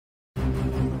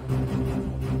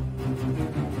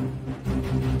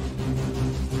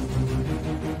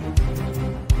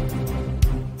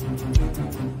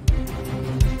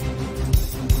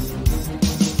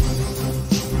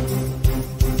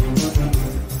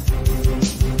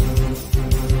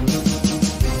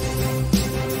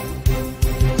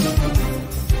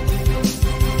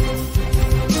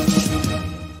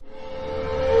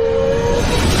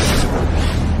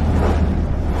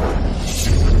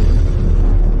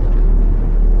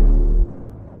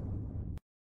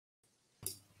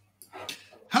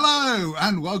Hello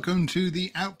and welcome to the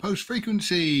Outpost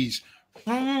Frequencies.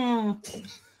 You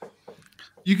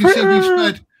can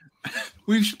see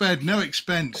we've spared no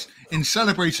expense in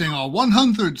celebrating our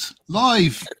 100th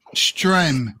live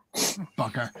stream.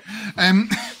 Bugger.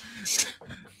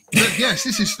 But yes,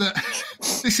 this is the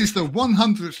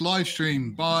 100th live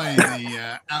stream by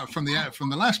from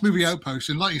the last movie Outpost,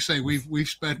 and like you say, we've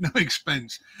spared no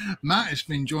expense. Matt has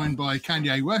been joined by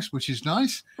Kanye West, which is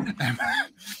nice.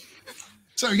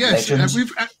 So yes,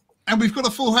 we've got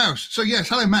a full house. So yes,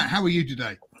 hello Matt, how are you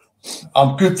today?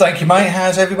 I'm good, thank you, mate.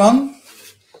 How's everyone?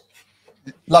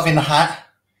 Loving the hat.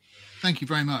 Thank you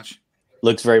very much.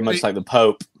 Looks very much like the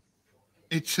Pope.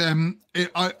 It's I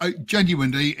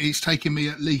genuinely, it's taken me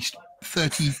at least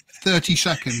 30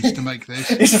 seconds to make this.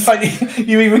 It's a funny,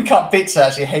 you even cut bits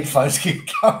out so your headphones can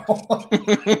go on.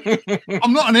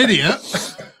 I'm not an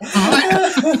idiot.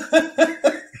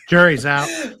 Jury's out.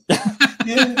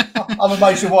 Yeah, I'm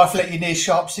amazed your wife let you near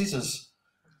sharp scissors.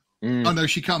 Oh no,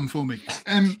 she come for me.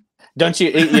 Don't you?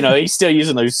 You know, he's still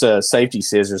using those safety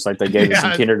scissors like they gave us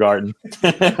in kindergarten.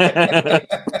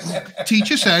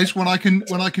 Teacher says when I can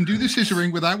do the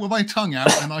scissoring with my tongue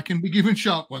out, and I can be given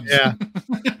sharp ones. Yeah.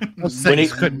 When he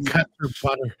couldn't cut through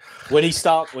butter. When he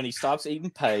stops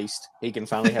eating paste, he can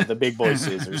finally have the big boy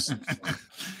scissors.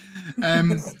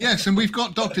 Yes, and we've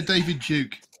got Dr. David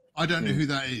Duke. I don't know who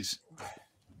that is.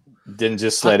 Then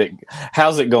just let it.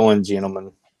 How's it going,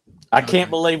 gentlemen? I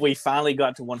can't believe we finally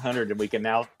got to 100, and we can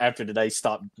now, after today,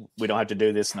 stop. We don't have to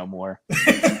do this no more.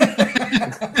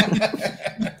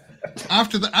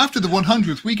 After the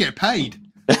 100th, we get paid.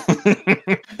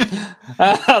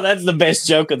 Oh, that's the best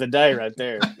joke of the day, right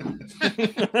there.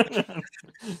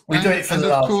 We do it for the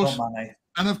love, not money.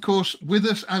 And of course, with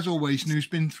us as always, and who's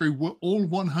been through all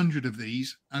 100 of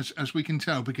these, as we can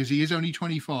tell, because he is only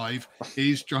 25,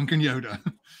 is Drunken Yoda.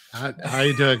 How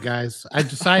you doing, guys? I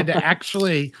decided to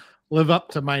actually live up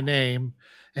to my name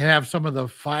and have some of the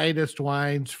finest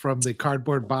wines from the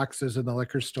cardboard boxes in the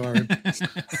liquor store.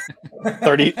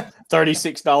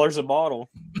 $36 a bottle.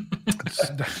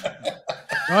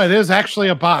 Oh, it is actually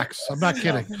a box. I'm not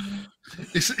kidding.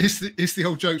 It's the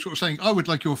old joke sort of saying, I would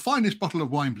like your finest bottle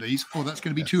of wine, please. Oh, that's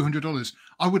going to be $200.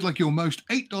 I would like your most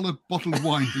 $8 bottle of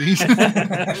wine, please.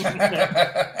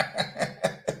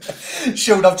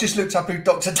 Sean, I've just looked up who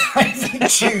Dr. David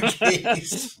Duke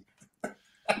is.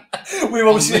 We're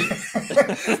obviously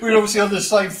on the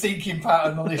same thinking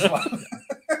pattern on this one.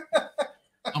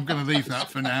 I'm going to leave that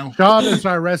for now. Sean is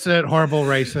our resident horrible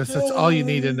racist. That's all you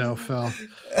need to know, Phil.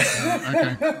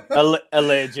 Okay.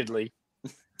 Allegedly.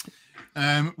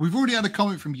 We've already had a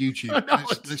comment from YouTube.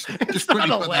 Let's just quickly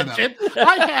not a put that legend.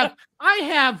 up. I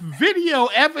have video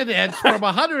evidence from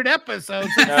 100 episodes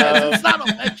that says it's not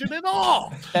a legend at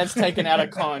all. That's taken out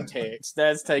of context.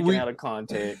 Out of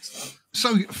context.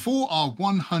 So for our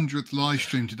 100th live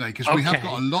stream today, because we have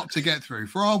got a lot to get through,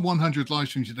 for our 100th live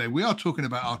stream today, we are talking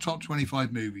about our top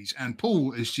 25 movies. And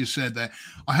Paul has just said that,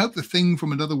 I hope The Thing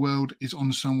from Another World is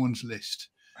on someone's list.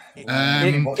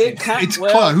 It's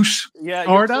close. Yeah,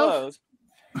 you're close.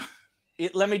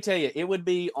 Let me tell you, it would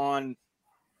be on,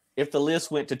 if the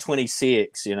list went to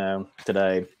 26,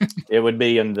 today, it would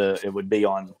be on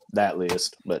that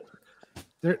list. But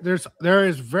there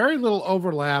is very little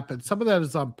overlap, and some of that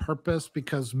is on purpose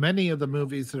because many of the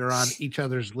movies that are on each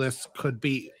other's lists could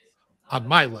be on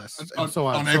my list, and so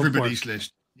on everybody's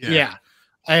list. Yeah.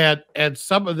 And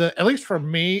some of the, at least for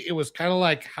me, it was kind of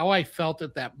like how I felt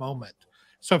at that moment.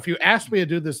 So if you ask me to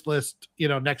do this list,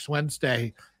 next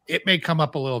Wednesday, it may come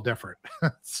up a little different.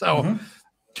 So,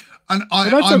 and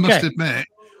I must admit,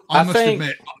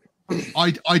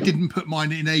 I didn't put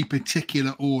mine in a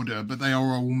particular order, but they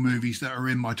are all movies that are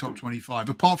in my top 25.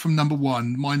 Apart from number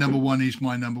one, my number one is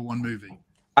my number one movie.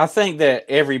 I think that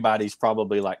everybody's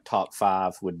probably like top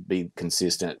 5 would be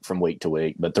consistent from week to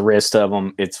week, but the rest of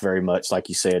them, it's very much like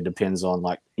you said, depends on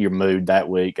like your mood that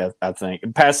week. I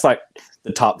think past like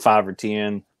the top 5 or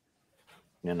 10,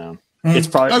 it's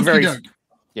probably very.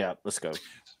 Yeah, let's go.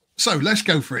 So let's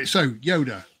go for it. So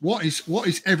Yoda, what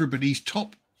is everybody's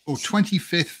top or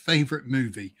 25th favorite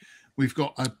movie? We've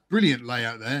got a brilliant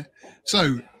layout there.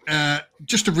 So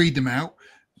just to read them out,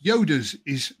 Yoda's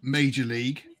is Major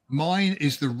League. Mine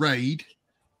is The Raid.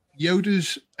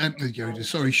 Sean's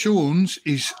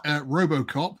is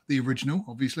RoboCop, the original,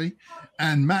 obviously,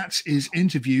 and Matt's is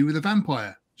Interview with a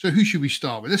Vampire. So who should we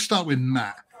start with? Let's start with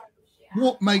Matt.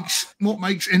 What makes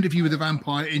Interview with a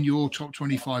Vampire in your top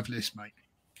 25 list, mate?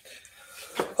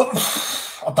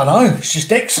 I don't know. It's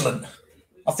just excellent.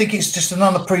 I think it's just an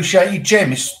unappreciated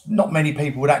gem. It's not many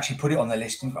people would actually put it on their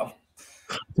list. I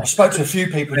spoke to a few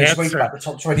people this week about the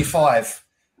top 25.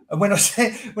 And when I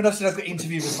said I've got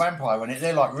Interview with a Vampire on it,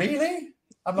 they're like, really?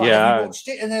 I'm like, Yeah. have you watched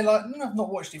it? And they're like, no, I've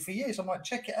not watched it for years. I'm like,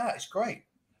 check it out, it's great.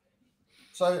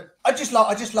 So I just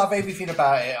love everything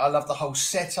about it. I love the whole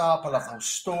setup. I love the whole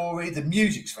story. The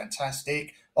music's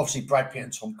fantastic. Obviously, Brad Pitt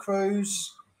and Tom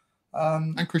Cruise.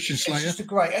 And Christian It's Slater. just a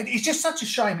great. And it's just such a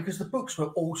shame because the books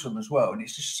were awesome as well, and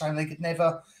it's just a shame they could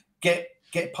never get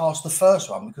past the first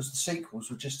one because the sequels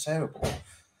were just terrible.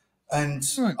 And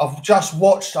Right. I've just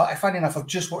watched. Funny enough, I've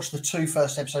just watched the 2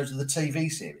 first episodes of the TV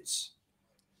series.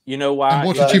 You know why? And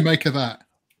what did you make of that?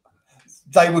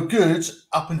 They were good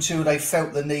up until they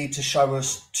felt the need to show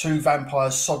us 2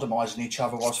 vampires sodomizing each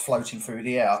other whilst floating through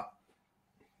the air.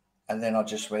 And then I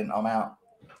just went, I'm out.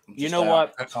 You know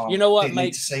what? Didn't need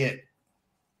makes to see it.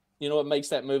 You know what makes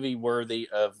that movie worthy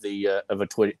of a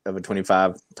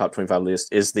 25 top 25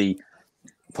 list is the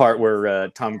part where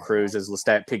Tom Cruise as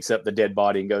Lestat picks up the dead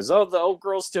body and goes, "Oh, the old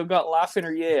girl's still got life in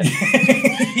her yet."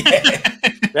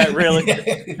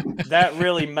 That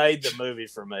really made the movie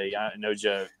for me. No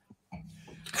joke.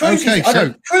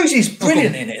 Cruisy's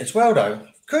brilliant in it as well, though.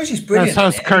 Cruisy's brilliant. So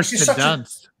is Kirsten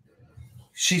Dunst.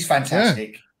 She's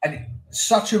fantastic, and it's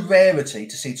such a rarity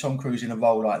to see Tom Cruise in a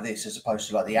role like this as opposed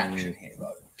to like the action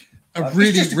hero. A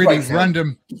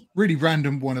really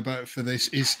random one about it for this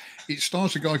is it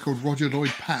stars a guy called Roger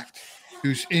Lloyd Pact,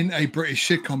 who's in a British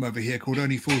sitcom over here called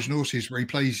Only Fools and Horses, where he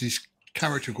plays this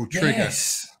character called Trigger.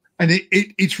 Yes. And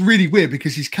it's really weird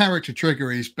because his character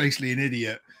Trigger is basically an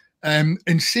idiot.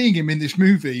 And seeing him in this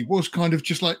movie was kind of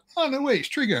just like, oh no, wait, it's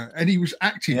Trigger. And he was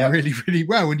acting really, really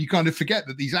well. And you kind of forget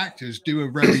that these actors do a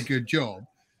very good job.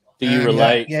 Do you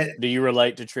relate? Do you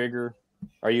relate to Trigger?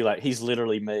 Are you like, he's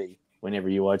literally me whenever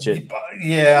you watch it?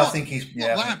 Yeah, I think he's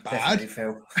not that bad.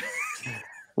 Phil.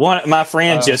 My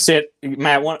friend just sent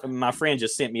my friend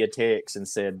just sent me a text and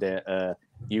said that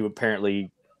you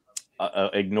apparently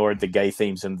ignored the gay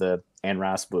themes in the Anne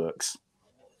Rice books.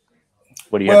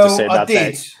 What do you have to say about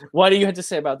that? What do you have to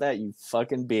say about that, you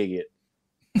fucking bigot?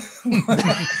 Who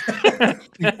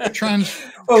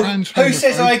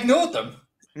says I ignored them?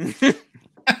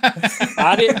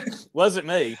 I didn't. Wasn't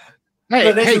me. Hey,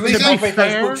 is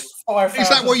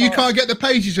that why you can't get the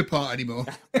pages apart anymore?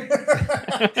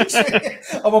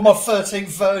 I'm on my 13th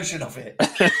version of it.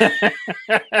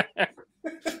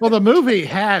 Well, the movie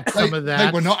had some of that.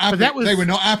 They were not happy. They were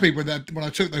not happy with that when I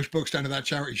took those books down to that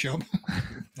charity shop.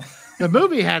 The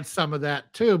movie had some of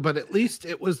that too, but at least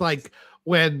it was like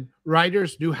when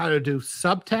writers knew how to do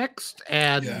subtext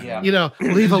and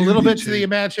leave a little bit to the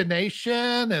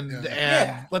imagination and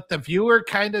let the viewer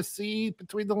kind of see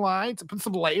between the lines and put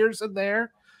some layers in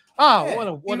there.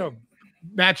 Oh, what a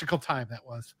magical time that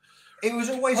was. It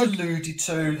was always alluded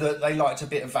to that they liked a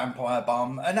bit of vampire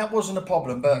bum, and that wasn't a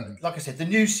problem. But like I said, the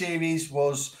new series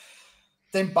was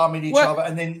them bumming each other,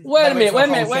 and then wait a minute.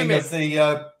 Of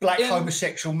the black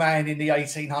homosexual man in the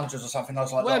 1800s or something. I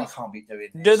was like, I can't be doing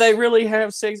this. Do they really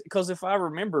have sex? Because if I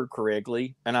remember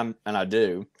correctly, and I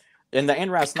do, in the Anne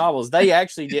Rice novels, they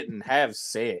actually didn't have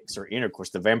sex or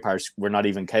intercourse. The vampires were not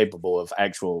even capable of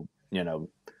actual,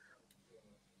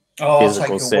 I'll take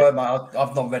your word, mate.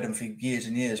 I've not read them for years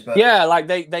and years, but like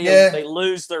they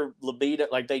lose their libido,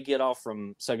 like they get off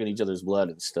from sucking each other's blood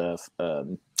and stuff.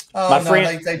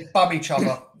 They bum each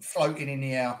other floating in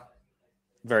the air.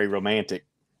 Very romantic.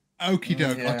 Okie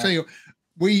doke. I'll tell you,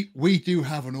 we do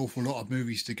have an awful lot of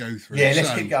movies to go through. Yeah,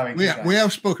 let's keep going. We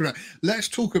have spoken about. Let's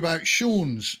talk about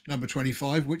Sean's number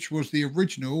 25, which was the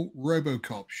original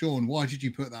RoboCop. Sean, why did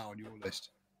you put that on your list?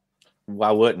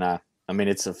 Why wouldn't I? I mean,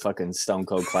 it's a fucking stone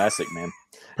cold classic, man.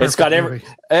 It's got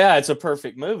it's a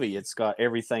perfect movie. It's got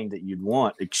everything that you'd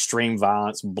want: extreme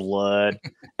violence, blood,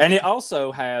 and it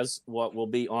also has what will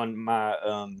be on my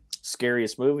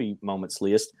scariest movie moments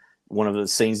list. One of the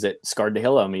scenes that scarred the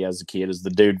hell out of me as a kid is the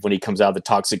dude when he comes out of the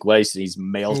toxic waste and he's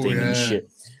melting and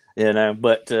shit.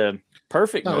 But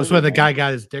perfect. That was when the guy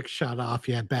got his dick shot off.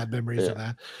 You had bad memories of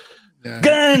that. Yeah.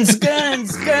 Guns!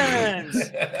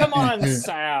 Come on,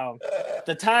 Sal.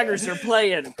 The Tigers are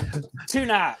playing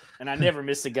tonight, and I never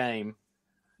miss a game.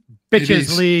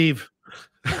 Bitches leave.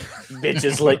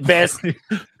 Bitches leave. Best.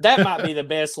 That might be the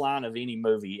best line of any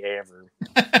movie ever.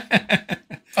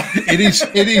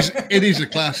 It is a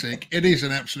classic. It is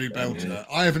an absolute belter.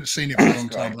 I haven't seen it for a long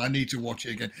time, but I need to watch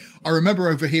it again. I remember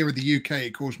over here in the UK,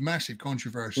 it caused massive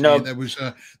controversy. No. There was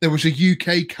a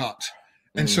UK cut.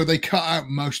 And so they cut out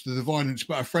most of the violence,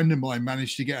 but a friend of mine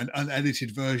managed to get an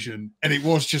unedited version, and it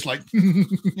was just like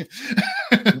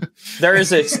there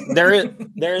is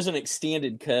an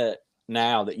extended cut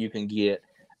now that you can get,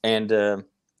 and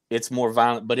it's more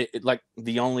violent, but it like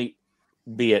the only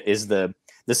bit is the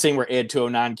the scene where Ed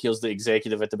 209 kills the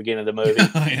executive at the beginning of the movie.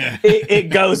 Yeah. It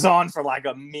goes on for like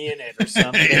a minute or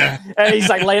something. Yeah. And he's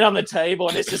like laying on the table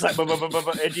and it's just like,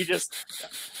 and you just,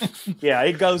 yeah,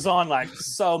 it goes on like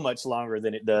so much longer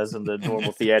than it does in the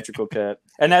normal theatrical cut.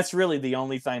 And that's really the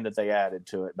only thing that they added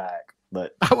to it back.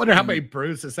 But I wonder how many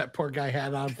bruises that poor guy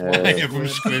had on. Yeah, from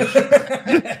Squid.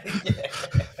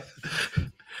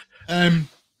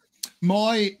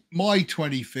 My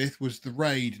 25th was The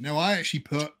Raid. Now I actually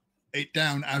put it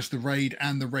down as The Raid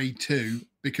and The Raid 2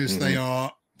 because they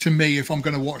are, to me, if I'm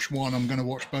going to watch one, I'm going to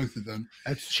watch both of them.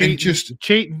 That's cheating. Just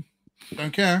cheating.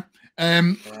 Don't care.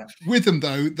 With them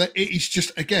though, that it is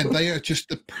just, again, they are just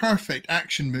the perfect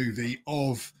action movie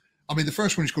of. I mean, the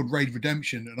first one is called Raid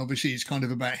Redemption, and obviously it's kind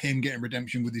of about him getting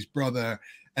redemption with his brother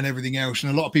and everything else.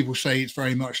 And a lot of people say it's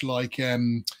very much like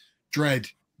Dread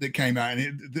that came out,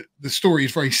 and the story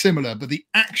is very similar, but the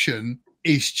action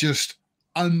is just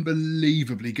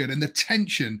unbelievably good. And the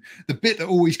tension, the bit that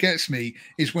always gets me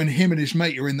is when him and his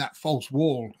mate are in that false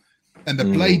wall and the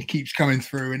blade keeps coming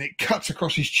through and it cuts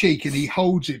across his cheek and he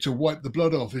holds it to wipe the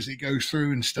blood off as it goes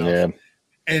through and stuff. yeah.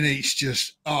 And it's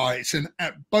just,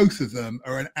 both of them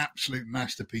are an absolute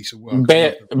masterpiece of work.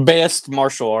 Best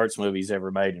martial arts movies ever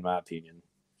made, in my opinion.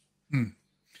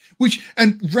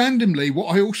 And randomly,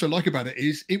 what I also like about it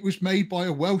is it was made by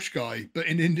a Welsh guy, but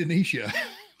in Indonesia.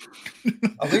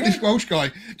 Oh, really? This Welsh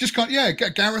guy just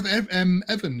Gareth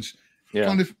Evans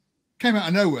kind of came out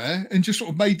of nowhere and just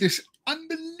sort of made this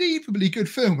unbelievably good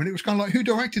film. And it was kind of like, who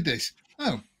directed this?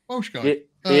 Oh, Welsh guy. It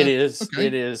is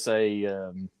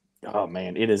a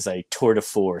it is a tour de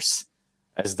force,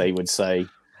 as they would say.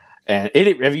 And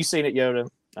have you seen it, Yoda?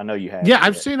 I know you have. Yeah,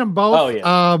 I've seen them both. Oh,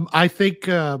 yeah. I think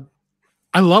I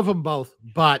love them both,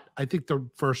 but I think the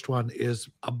first one is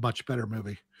a much better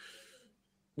movie.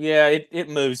 Yeah, it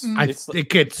moves.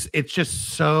 It's just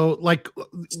so like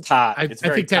it's tight. I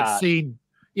think that scene.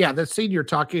 Yeah, the scene you're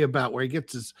talking about where he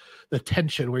gets the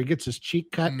tension, where he gets his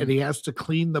cheek cut and he has to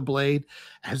clean the blade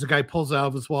as the guy pulls out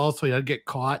of his wall so he doesn't get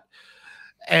caught,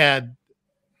 and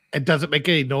it doesn't make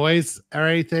any noise or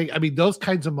anything. I mean, those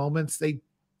kinds of moments, I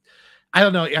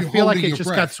don't know. I feel like it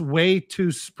just got way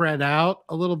too spread out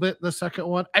a little bit in the second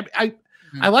one. I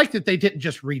like that they didn't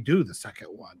just redo the second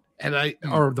one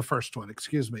or the first one,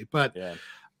 excuse me. But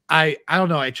I don't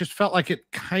know. It just felt like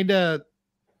it kind of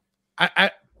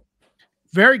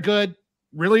very good.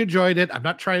 Really enjoyed it. I'm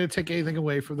not trying to take anything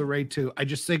away from the Raid 2. I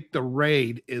just think the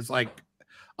Raid is like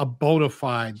a bona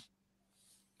fide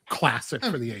classic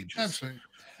for the ages. Absolutely.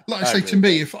 Like I say, to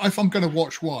me, if I'm going to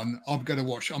watch one, I'm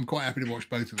quite happy to watch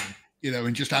both of them,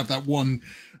 and just have that one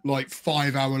like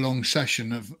 5-hour-long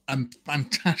session of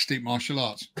fantastic martial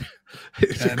arts.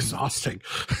 It's exhausting.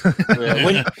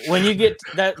 When you get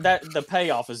that the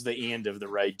payoff is the end of the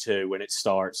Raid 2 when it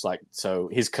starts, like, so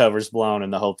his cover's blown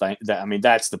and the whole thing.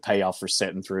 That's the payoff for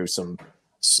setting through some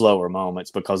slower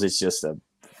moments, because it's just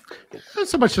not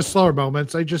so much the slower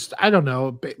moments. I don't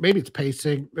know. Maybe it's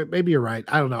pacing. Maybe you're right.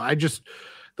 I don't know.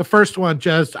 The first one,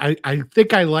 I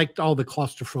think I liked all the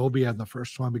claustrophobia in the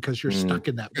first one because you're stuck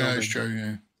in that building. Yeah, that's true,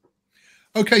 yeah.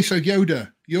 Okay, so Yoda,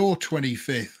 your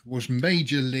 25th was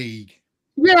Major League.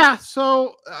 Yeah,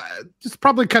 so it's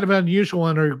probably kind of an unusual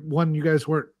one, or one you guys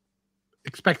weren't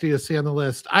expecting to see on the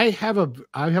list. I have a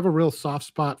real soft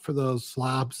spot for those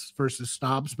slobs versus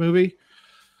snobs movie.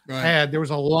 Right. And there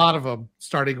was a lot of them,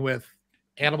 starting with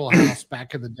Animal House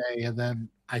back in the day, and then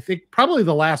I think probably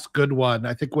the last good one,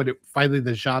 I think when finally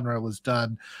the genre was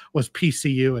done, was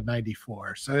PCU in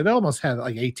 '94. So it almost had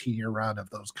like 18-year run of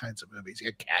those kinds of movies. You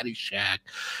had Caddyshack,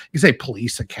 you say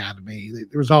Police Academy.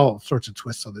 There was all sorts of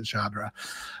twists on the genre.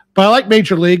 But I like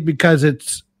Major League because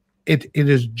it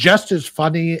is just as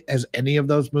funny as any of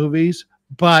those movies,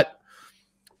 but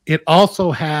it also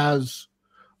has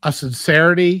a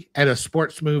sincerity and a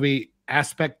sports movie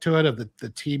aspect to it of the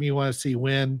team you want to see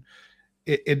win.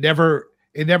 It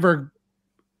never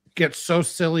gets so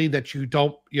silly that you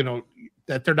don't,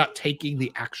 that they're not taking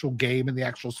the actual game and the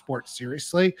actual sport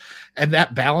seriously. And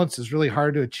that balance is really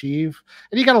hard to achieve.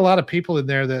 And you got a lot of people in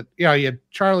there that, you had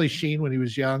Charlie Sheen when he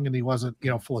was young and he wasn't,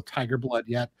 full of tiger blood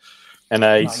yet. And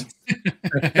AIDS.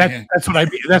 That's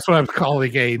what I'm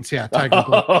calling AIDS. Yeah. Tiger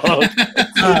blood.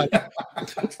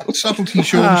 Subtlety,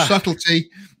 Sean, subtlety.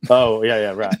 Oh,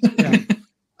 yeah, right.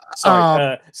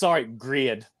 Yeah. Sorry,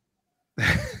 Grid.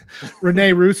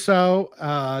 Rene Russo,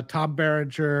 Tom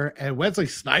Berenger, and Wesley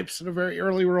Snipes in a very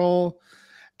early role.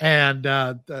 And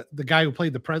the guy who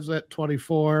played the president,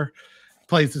 24,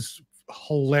 plays this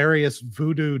hilarious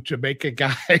voodoo Jamaica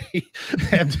guy.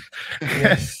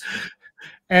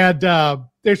 and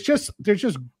there's just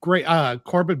great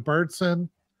Corbin Burnson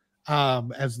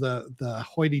as the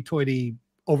hoity-toity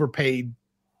overpaid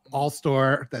all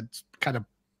star that's kind of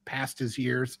past his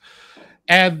years,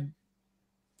 and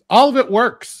all of it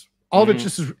works. All of it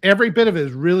just is, every bit of it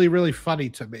is really, really funny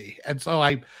to me. And so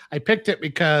I picked it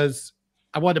because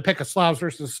I wanted to pick a slobs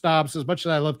versus snobs. As much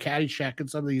as I love Caddyshack and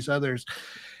some of these others,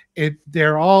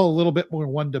 they're all a little bit more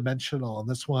one-dimensional, and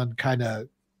this one kind of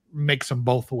makes them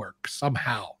both work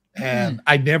somehow. And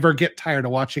I never get tired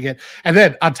of watching it. And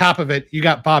then on top of it, you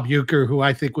got Bob Uecker, who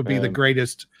I think would be the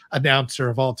greatest announcer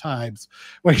of all times.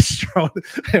 When he's throwing,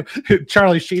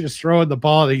 Charlie Sheen is throwing the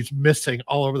ball and he's missing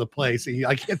all over the place. He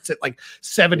like hits it like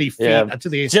 70 feet to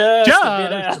the just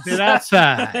a bit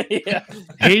outside.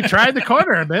 He tried the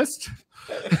corner and missed.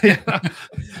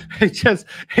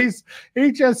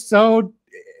 He's just so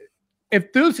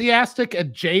enthusiastic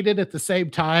and jaded at the same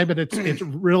time, and it's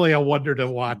really a wonder to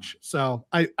watch. So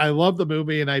I love the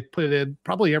movie, and I put it in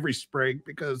probably every spring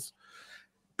because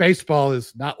baseball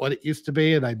is not what it used to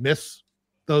be, and I miss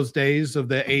those days of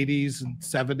the 80s and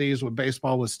 70s when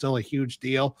baseball was still a huge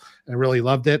deal. And I really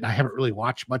loved it. And I haven't really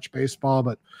watched much baseball,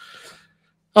 but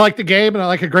I like the game and I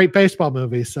like a great baseball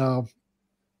movie. So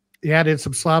you add in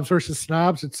some slobs versus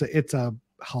snobs. It's a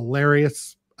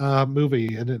hilarious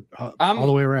movie, and all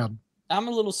the way around. I'm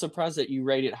a little surprised that you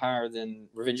rate it higher than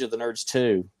Revenge of the Nerds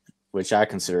 2, which I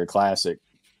consider a classic.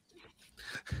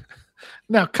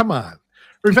 Now, come on.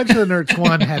 Revenge of the Nerds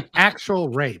 1 had actual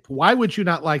rape. Why would you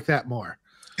not like that more?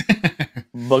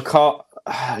 Because,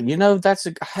 I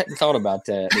hadn't thought about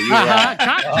that.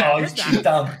 You're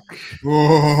dumb.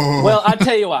 Well, I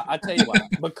tell you why.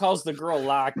 Because the girl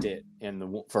liked it in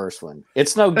the first one.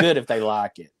 It's no good if they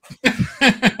like it.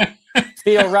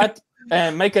 Feel right.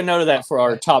 And make a note of that for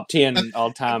our top 10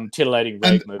 all-time titillating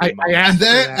rape movie. And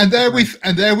there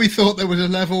we thought there was a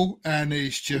level, and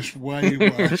it's just way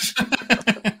worse.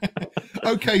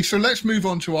 Okay, so let's move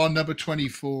on to our number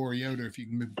 24, Yoda. If you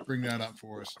can bring that up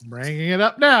for us. Bringing it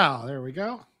up now. There we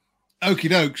go. Okie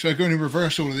doke. So going in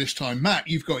reverse order this time. Matt,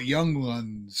 you've got Young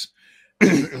Guns.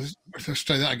 Let's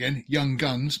try that again. Young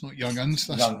Guns, not Young Guns.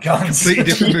 That's Young Guns. A completely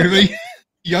different movie.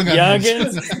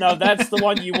 Youngins? No, that's the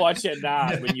one you watch at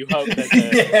night when you hope that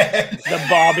the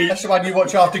Bobby. That's the one you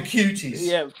watch after Cuties.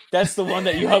 Yeah, that's the one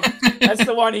that you hope. That's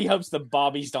the one he hopes the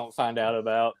Bobbies don't find out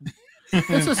about.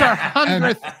 This is our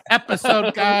 100th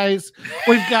episode, guys.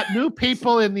 We've got new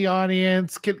people in the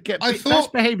audience.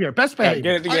 Best behavior. Best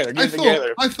behavior. Get it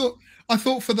together. I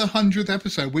thought for the 100th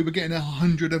episode we were getting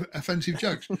 100 offensive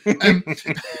jokes.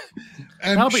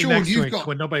 That'll be Sean, next week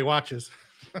when nobody watches.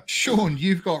 Sean,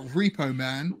 you've got Repo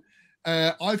Man.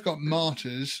 I've got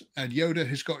Martyrs, and Yoda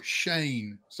has got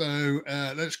Shane. So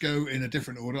let's go in a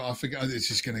different order. I forget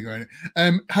this is going to go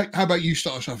in. How about you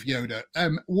start us off, Yoda?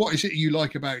 What is it you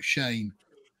like about Shane?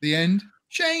 The end?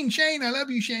 Shane, I love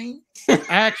you, Shane. You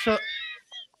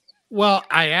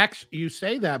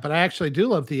say that, but I actually do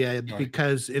love the end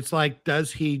because it's like,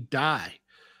 does he die?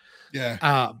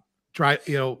 Yeah.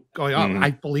 Going on.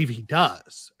 I believe he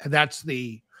does, and that's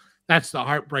the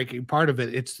heartbreaking part of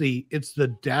it. It's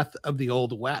the death of the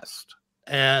Old West.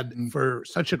 And for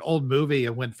such an old movie,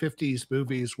 and when 50s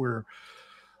movies were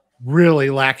really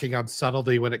lacking on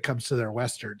subtlety when it comes to their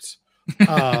Westerns,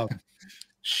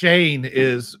 Shane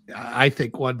is, I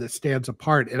think, one that stands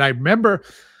apart. And I remember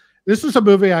this was a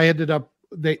movie I ended up,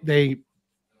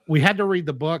 we had to read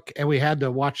the book and we had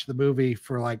to watch the movie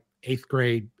for like 8th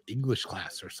grade English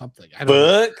class or something. I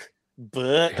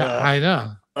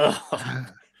know.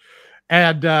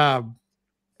 And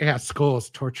schools,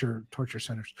 torture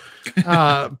centers.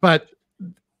 But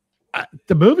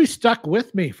the movie stuck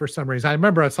with me for some reason. I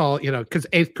remember us all, because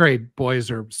 8th grade boys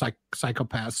are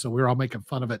psychopaths, so we were all making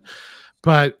fun of it.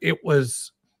 But it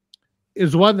was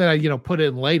one that I, put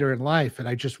in later in life, and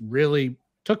I just really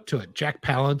took to it. Jack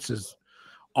Palance is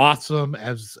awesome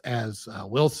as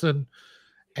Wilson,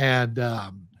 and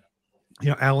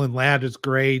Alan Ladd is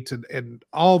great, and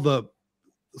all the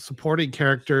supporting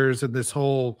characters and this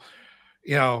whole,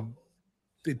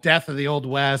 the death of the Old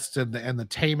West and the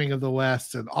taming of the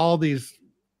West and all these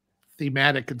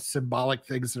thematic and symbolic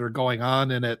things that are going on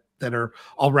in it that are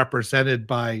all represented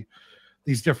by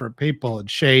these different people.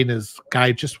 And Shane is a guy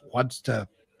who just wants to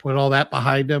put all that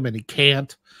behind him, and he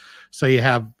can't. So you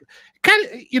have kind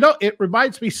of, it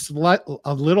reminds me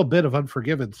a little bit of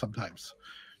Unforgiven sometimes.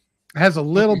 It has a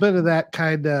little bit of that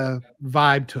kind of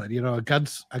vibe to it, a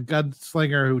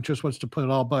gunslinger who just wants to put it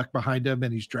all back behind him,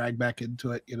 and he's dragged back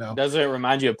into it. Doesn't it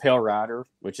remind you of Pale Rider,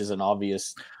 which is an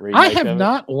obvious remake? I have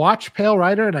not watched Pale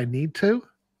Rider, and I need to.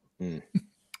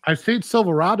 I've seen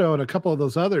Silverado and a couple of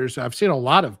those others. I've seen a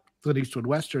lot of Clint Eastwood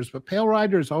westerns, but Pale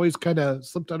Rider has always kind of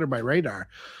slipped under my radar.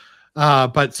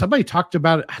 But somebody talked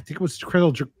about it. I think it was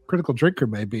Critical Drinker,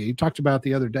 maybe. He talked about it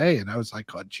the other day, and I was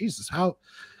like, "Oh, Jesus,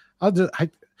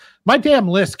 my damn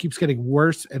list keeps getting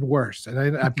worse and worse,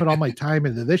 and I put all my time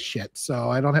into this shit, so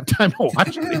I don't have time to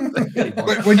watch anything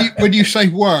anymore." But when you say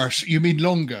worse, you mean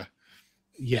longer?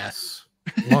 Yes,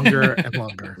 longer and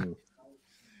longer.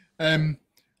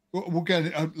 We'll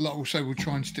get. Like we'll say, we'll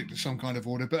try and stick to some kind of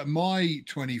order. But my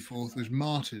 24th was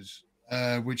Martyrs,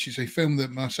 which is a film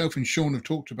that myself and Sean have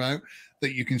talked about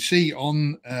that you can see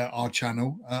on our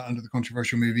channel under the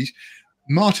Controversial Movies.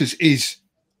 Martyrs is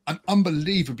an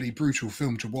unbelievably brutal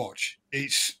film to watch.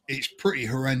 It's pretty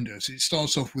horrendous. It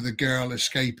starts off with a girl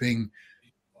escaping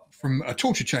from a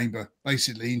torture chamber,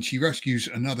 basically, and she rescues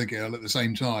another girl at the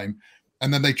same time.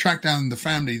 And then they track down the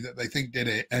family that they think did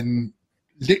it and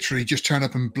literally just turn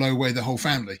up and blow away the whole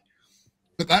family.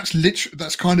 But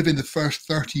that's kind of in the first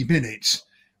 30 minutes.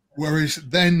 Whereas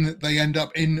then they end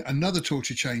up in another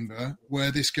torture chamber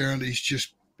where this girl is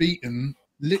just beaten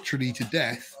literally to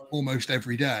death almost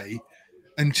every day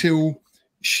until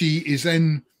she is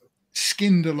then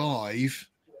skinned alive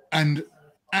and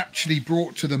actually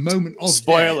brought to the moment of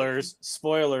Spoilers.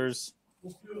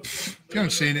 If you haven't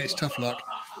seen it, it's tough luck.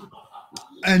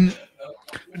 And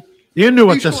you knew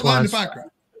what who's this got that in was. the background?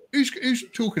 Who's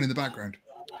talking in the background?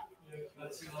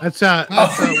 That's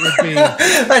would be.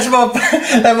 That's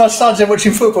my sons are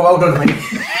watching football. Hold on a minute.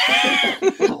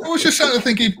 I was just sat there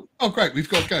thinking, oh great, we've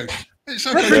got ghosts. It's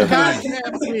Every okay.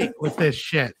 goddamn week with this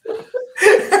shit.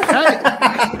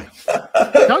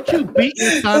 Don't you beat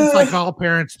your sons like all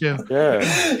parents do?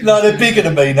 Yeah. No, they're bigger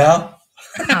than me now.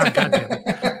 Oh, goddamn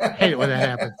it. Hate it when that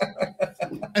happens.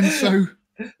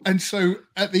 And so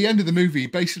at the end of the movie,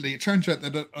 basically, it turns out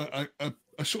that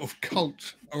a sort of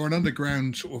cult or an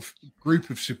underground sort of group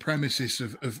of supremacists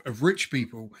of rich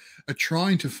people are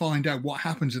trying to find out what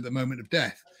happens at the moment of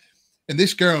death. And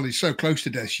this girl is so close to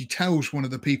death, she tells one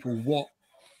of the people what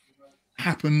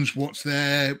happens, what's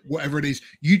there, whatever it is.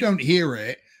 You don't hear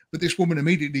it, but this woman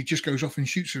immediately just goes off and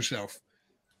shoots herself.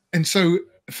 And so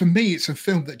for me, it's a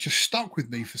film that just stuck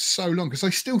with me for so long, because I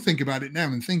still think about it now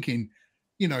and thinking,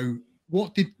 you know,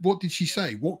 what did she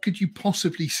say? What could you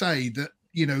possibly say that,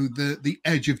 you know, the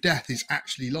edge of death is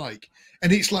actually like?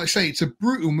 And it's like, say, it's a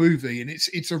brutal movie and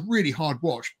it's a really hard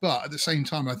watch, but at the same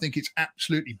time, I think it's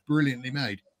absolutely brilliantly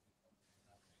made.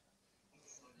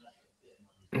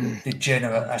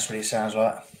 Degenerate, that's what it sounds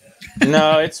like.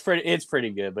 No, it's pretty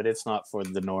good, but it's not for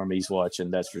the normies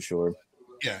watching, that's for sure.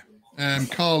 Yeah.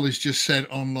 Carl has just said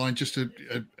online, just to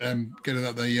get it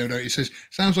up there, Yoda, it says,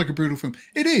 sounds like a brutal film.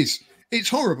 It is. It's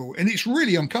horrible and it's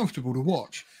really uncomfortable to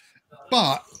watch.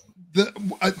 But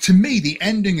to me, the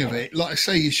ending of it, like I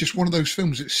say, is just one of those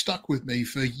films that stuck with me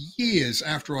for years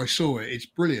after I saw it. It's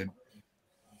brilliant.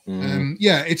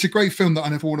 Yeah, it's a great film that I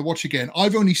never want to watch again.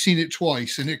 I've only seen it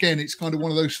twice. And again, it's kind of one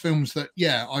of those films that,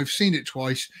 yeah, I've seen it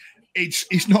twice.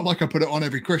 It's not like I put it on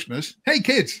every Christmas. Hey,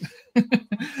 kids,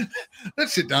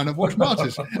 let's sit down and watch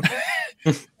Martyrs.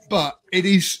 But it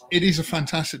is a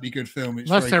fantastically good film. It's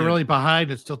Unless they're good. really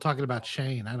behind and still talking about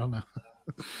Shane. I don't know.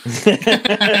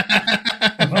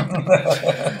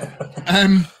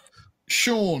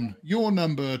 Sean, your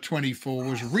number 24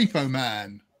 was Repo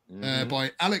Man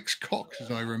by Alex Cox,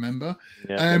 as I remember.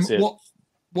 Yeah, that's it.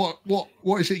 What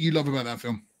is it you love about that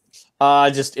film?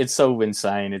 It's so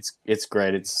insane. It's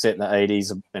great. It's set in the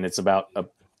 80s and it's about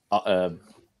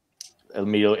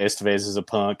Emilio Estevez is a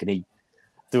punk and he,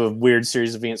 through a weird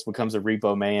series of events, becomes a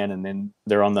repo man, and then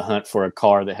they're on the hunt for a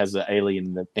car that has an alien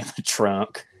in the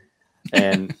trunk.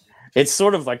 And it's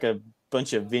sort of like a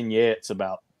bunch of vignettes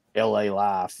about LA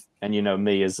life. And you know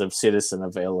me as a citizen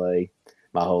of LA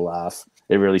my whole life.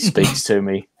 It really speaks to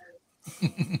me.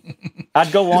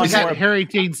 I'd go on. You got Harry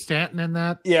Dean Stanton in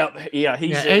that? Yeah.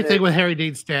 He's anything with Harry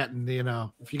Dean Stanton, you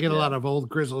know, if you get a lot of old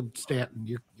grizzled Stanton,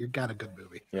 you got a good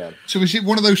movie. Yeah. So is it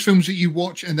one of those films that you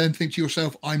watch and then think to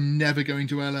yourself, I'm never going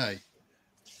to LA?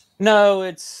 No,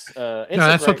 it's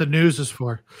that's what the news is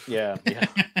for. Yeah.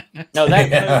 No,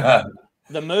 that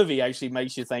the movie actually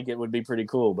makes you think it would be pretty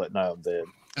cool, but no,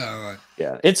 right.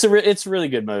 Yeah, it's a really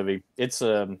good movie. It's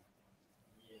I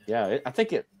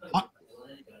think it.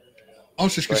 I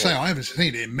was just going to say, I haven't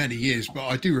seen it in many years, but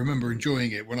I do remember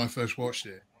enjoying it when I first watched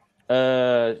it.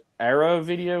 Arrow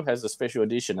Video has a special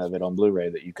edition of it on Blu-ray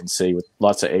that you can see with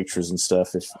lots of extras and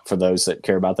stuff for those that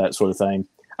care about that sort of thing.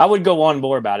 I would go on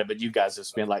more about it, but you guys have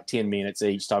spent like 10 minutes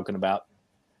each talking about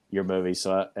your movie,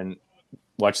 and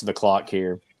watching the clock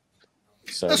here.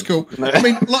 So that's cool. I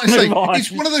mean, like I say,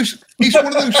 it's one of those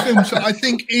films that I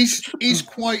think is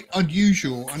quite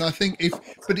unusual, and I think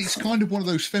but it's kind of one of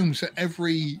those films that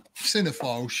every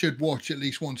cinephile should watch at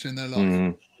least once in their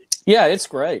life. Yeah, it's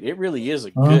great. It really is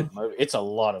a good movie. It's a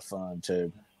lot of fun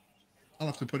too. I'll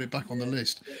have to put it back on the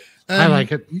list. I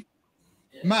like it.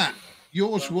 Matt,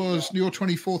 your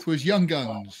 24th was Young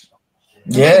Guns.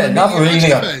 Yeah, another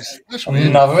That's weird.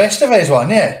 Another Estevez one,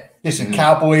 yeah. Listen,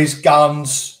 cowboys,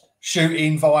 guns,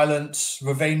 shooting, violence,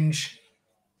 revenge.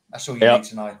 That's all you need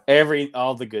to know.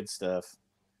 All the good stuff.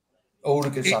 All the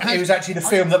good stuff. It was actually the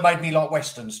film that made me like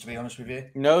westerns, to be honest with you.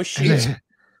 No shit.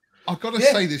 I've got to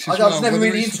say this as I well. was never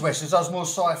really into westerns. I was more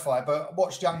sci-fi, but I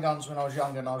watched Young Guns when I was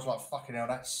younger, and I was like, "Fucking hell,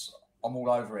 I'm all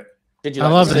over it." Did you? I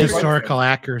love the historical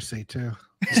accuracy too.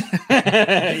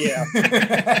 Yeah.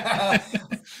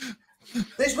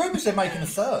 There's rumours they're making a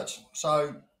third,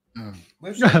 so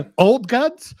Old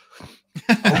Guns.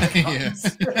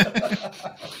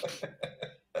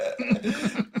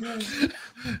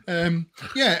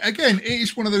 Yeah. Again, it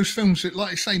is one of those films that,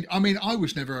 like I say, I mean, I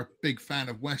was never a big fan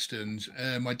of westerns.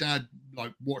 My dad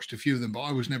watched a few of them, but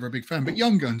I was never a big fan. But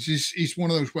Young Guns is one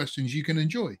of those westerns you can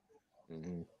enjoy.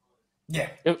 Mm-hmm. Yeah,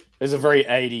 it was a very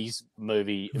 80s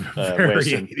movie. Very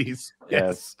Western. 80s.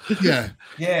 Yes.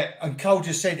 Yeah. And Cole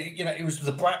just said, it was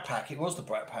the Brat Pack. It was the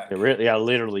Brat Pack. It really,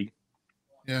 literally.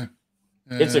 Yeah.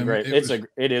 It is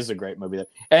a great movie.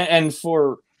 And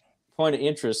for point of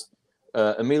interest,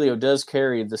 Emilio does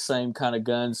carry the same kind of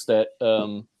guns that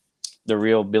the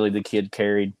real Billy the Kid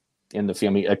carried in the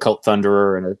film. A Colt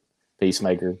Thunderer and a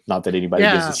Peacemaker. Not that anybody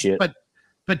gives a shit.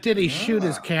 But did he shoot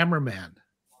his cameraman?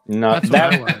 No,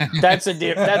 that's a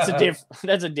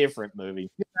different movie.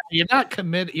 You're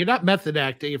not method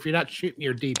acting if you're not shooting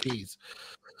your DPs.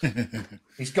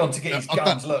 He's gone to get his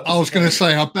guns. Look, I was going to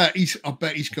say, I bet he's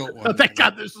got one. Oh, thank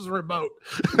God this is remote.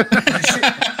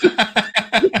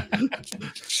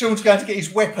 Sean's going to get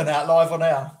his weapon out live on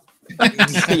air.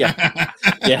 yeah,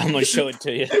 I'm going to show it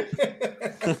to you.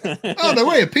 Oh no,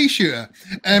 wait, a pea shooter.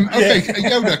 Okay,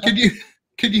 Yoda,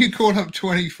 could you call up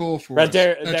 24 for right us?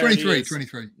 there? 23.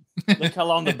 Look how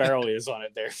long the barrel is on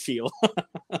it there, Feel.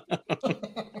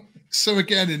 So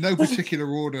again, in no particular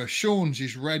order, Sean's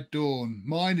is Red Dawn.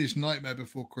 Mine is Nightmare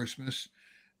Before Christmas.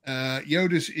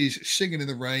 Yoda's is Singing in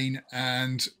the Rain,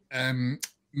 and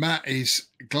Matt is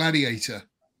Gladiator.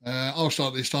 I'll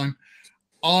start this time.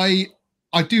 I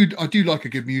do like a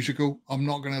good musical. I'm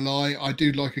not going to lie. I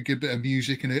do like a good bit of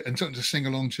music and something to sing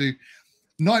along to.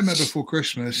 Nightmare Before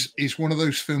Christmas is one of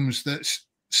those films that's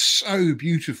so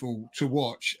beautiful to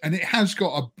watch, and it has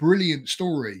got a brilliant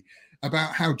story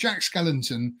about how Jack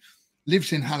Skellington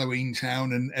lives in Halloween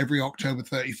Town, and every October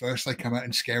 31st they come out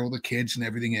and scare all the kids and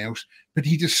everything else, but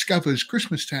he discovers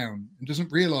Christmas Town and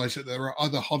doesn't realize that there are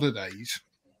other holidays.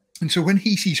 And so when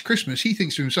he sees Christmas, he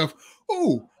thinks to himself,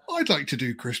 oh, I'd like to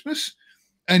do Christmas.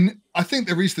 And I think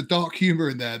there is the dark humor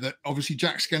in there that obviously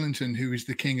Jack Skellington, who is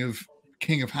the king of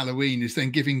Halloween, is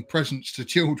then giving presents to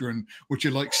children, which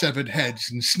are like severed heads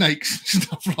and snakes and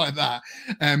stuff like that,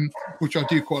 which I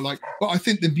do quite like. But I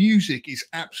think the music is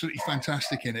absolutely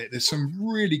fantastic in it. There's some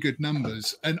really good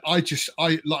numbers, and I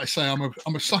like I say,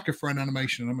 I'm a sucker for an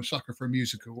animation, and I'm a sucker for a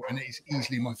musical, and it is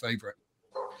easily my favorite.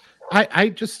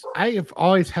 I have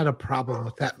always had a problem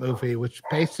with that movie, which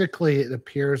basically it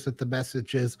appears that the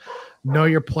message is know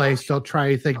your place, don't try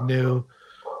anything new,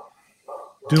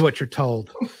 do what you're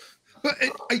told. But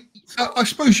I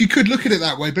suppose you could look at it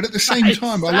that way, but at the same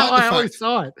time, I always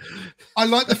saw it. I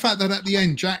like the fact that at the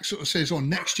end, Jack sort of says,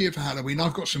 next year for Halloween,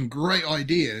 I've got some great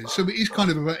ideas. So it is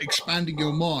kind of about expanding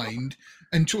your mind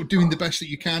and sort of doing the best that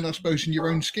you can, I suppose, in your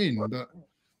own skin. But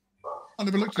I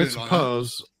never looked at it like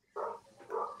that.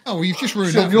 Oh, well, you've just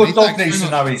ruined it. Your dog needs to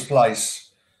know his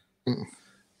place.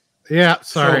 Yeah,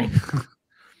 sorry. Sure.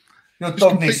 Your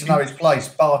dog needs to know his place.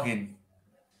 Bargain.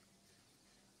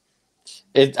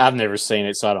 I've never seen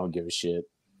it, so I don't give a shit.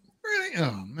 Really?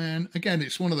 Oh man! Again,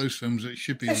 it's one of those films that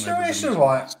should be. It's all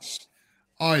right.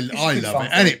 I love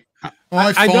it,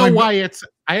 and I know why it's.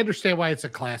 I understand why it's a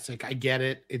classic. I get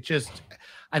it. It just,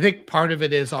 I think part of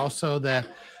it is also that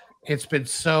it's been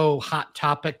so hot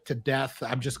topic to death.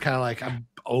 I'm just kind of like, I'm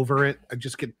over it. I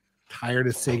just get tired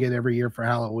of seeing it every year for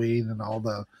Halloween and all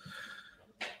the.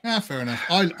 Yeah, fair enough.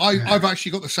 I've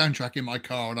actually got the soundtrack in my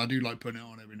car, and I do like putting it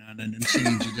on every now and then and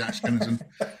singing to Jack Skellington.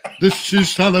 This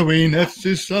is Halloween. This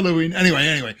is Halloween.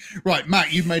 Anyway, right,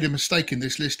 Matt, you've made a mistake in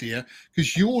this list here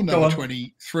because your number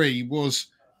 23 was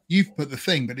you've put The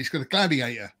Thing, but it's got a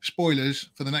Gladiator. Spoilers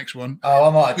for the next one. Oh,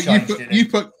 I might have changed it.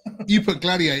 You put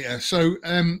Gladiator. So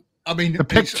I mean, the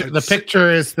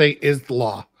picture is the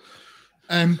law.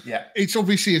 Yeah, it's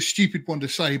obviously a stupid one to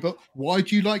say, but why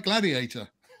do you like Gladiator?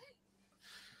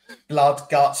 Blood,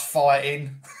 guts,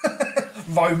 fighting,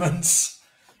 Romans.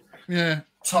 Yeah.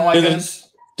 Tigers.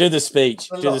 Do the speech.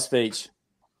 Do the speech.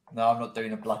 No, I'm not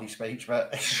doing a bloody speech,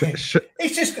 but Sh-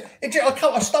 it's just.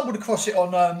 I stumbled across it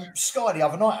on Sky the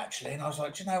other night actually, and I was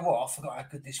like, do you know what? I forgot how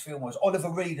good this film was. Oliver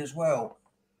Reed as well.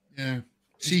 Yeah.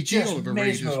 It's CG just Oliver Reed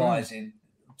as well. mesmerising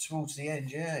towards the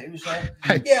end. Yeah, it was.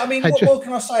 I- Yeah, I mean, I what ju- more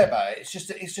can I say about it?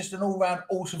 It's just an all-round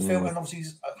awesome film, Mm. and obviously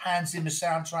Hans Zimmer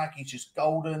soundtrack. He's just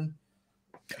golden.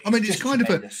 I mean, it's just kind of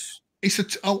tremendous.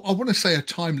 I want to say a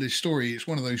timeless story. It's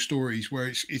one of those stories where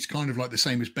it's kind of like the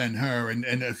same as Ben-Hur and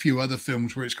a few other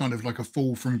films where it's kind of like a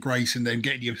fall from grace and then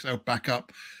getting yourself back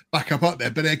up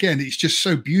there. But again, it's just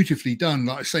so beautifully done.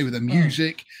 Like I say, with the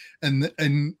music and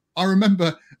I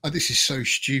remember this is so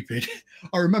stupid.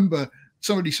 I remember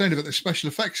somebody saying about the special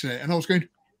effects in it, and I was going,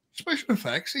 special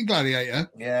effects in Gladiator?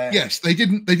 Yeah. Yes, they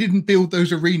didn't build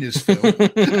those arenas, Phil.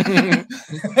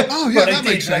 Oh yeah, But that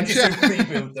makes sense. They just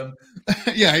rebuild them.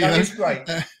 Yeah, you That know, is great.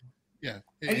 yeah.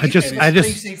 And I just-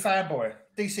 DC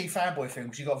fanboy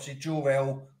films. You got obviously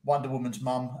Jor-El, Wonder Woman's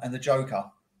mum, and the Joker.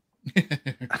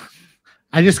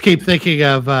 I just keep thinking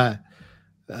of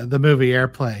the movie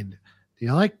Airplane. Do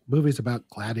you like movies about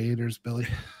gladiators, Billy?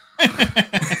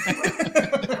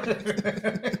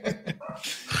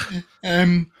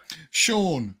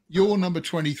 Sean, your number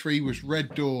 23 was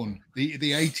Red Dawn, the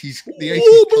 80s classic.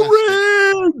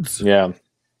 Wolverines! Yeah.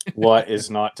 What is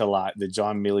not to like? The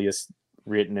John Milius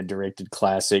written and directed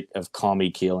classic of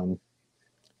commie killing.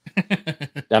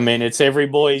 I mean, it's every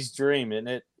boy's dream, isn't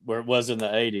it? Where it was in the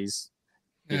 80s.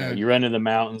 You know, you run in the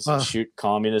mountains and shoot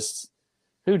communists.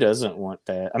 Who doesn't want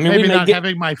that? I mean, Maybe we may not get.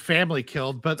 having my family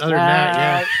killed, but other than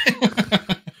that,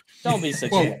 yeah. Don't be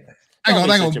such Well, a. Hang Don't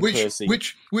on. be such a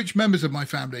pussy. Which members of my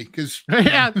family? Because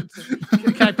Yeah.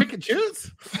 Can I pick and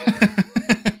choose?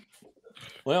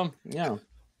 Well, yeah.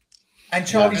 And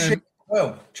Charlie Yeah. Sheen.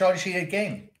 Well, Charlie Sheen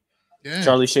again. yeah,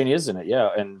 Charlie Sheen is in it, yeah,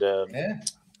 and Yeah.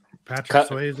 Patrick Cut-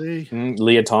 Swayze,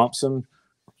 Leah Thompson,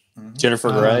 Mhm. Jennifer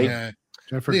Oh, Grey, yeah.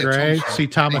 Jennifer Leah Grey, Thompson. C.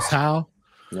 Thomas Howell,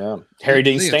 yeah. Harry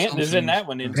Dean Leah Stanton is in Thompson. that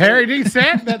one. Harry D.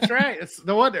 Stanton. That's right. It's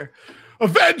no wonder.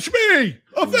 Avenge me!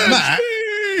 Avenge Matt.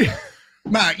 me!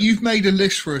 Matt, you've made a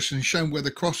list for us and shown where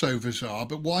the crossovers are,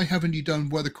 but why haven't you done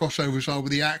where the crossovers are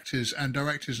with the actors and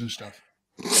directors and stuff?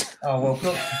 Oh well.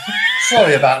 Look,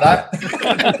 sorry about that.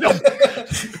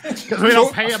 Because we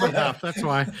don't pay him enough. That's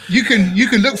why. You can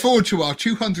look forward to our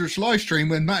 200th live stream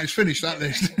when Matt has finished that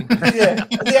list. Yeah.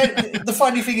 The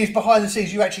funny thing is, behind the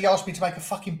scenes, you actually asked me to make a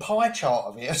fucking pie chart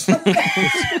of it. How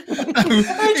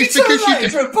did you It's turn because that you-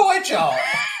 into a pie chart?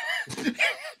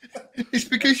 It's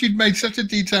because you'd made such a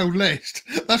detailed list.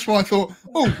 That's why I thought,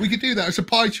 oh, we could do that as a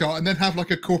pie chart and then have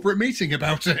like a corporate meeting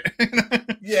about it.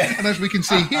 Yeah. And as we can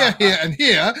see here, here, and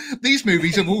here, these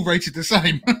movies have all rated the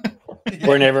same.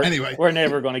 We're never, Anyway. we're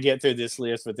never going to get through this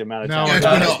list with the amount of No, time. Yeah, we're No,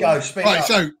 we're let's not. go. Speak Right, up.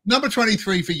 so number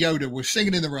 23 for Yoda was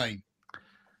Singing in the Rain.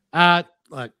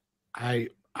 Look, I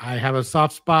have a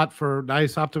soft spot for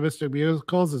nice, optimistic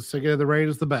musicals, and Singing in the Rain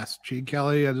is the best. Gene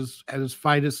Kelly at his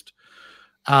finest.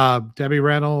 Debbie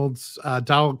Reynolds,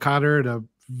 Donald Connor at a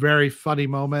very funny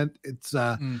moment. It's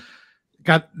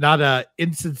got not a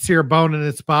insincere bone in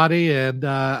its body, and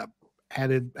I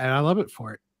love it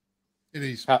for it. It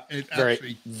is. It Very,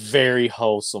 actually, very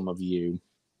wholesome of you.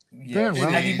 Yeah. well,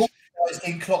 and he was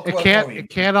in Clockwork It Orange.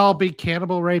 can't all be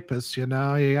cannibal rapists, you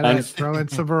know. You gotta I'm- throw in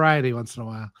some variety once in a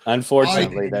while.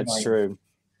 Unfortunately, I- that's true.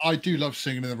 I do love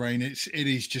Singing in the Rain. It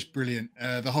is just brilliant.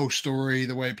 The whole story,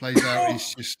 the way it plays out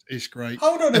is great.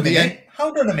 Hold on a At the minute.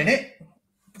 Hold on a minute.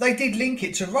 They did link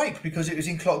it to rape because it was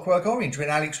in Clockwork Orange when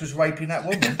Alex was raping that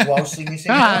woman while singing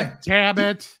Singing in the Rain. God damn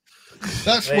it!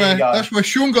 That's There you go. where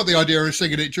Sean got the idea of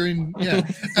singing it during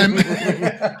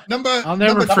number. I'll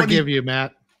never number forgive you,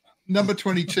 Matt. Number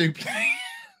 22, please.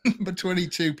 Number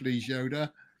 22, please,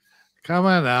 Yoda.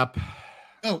 Coming up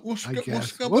Oh, what's I got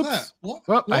guess. with that? Whoops. What?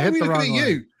 Oh, Why I are hit we the looking wrong at one.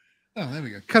 you? Oh, there we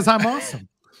go. because I'm awesome.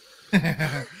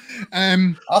 I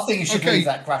think you should Okay. leave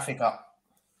that graphic up.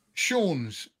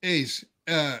 Sean's is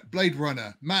Blade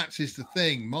Runner. Matt's is The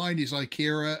Thing. Mine is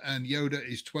Akira, and Yoda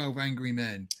is 12 Angry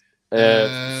Men.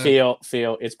 Phil,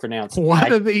 it's pronounced.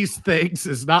 One of these things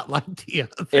is not like the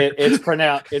other.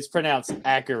 It's pronounced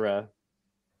Acura.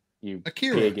 You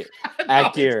Akira. pig. No,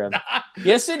 Akira. it's not.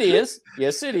 Yes, it is.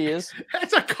 Yes, it is.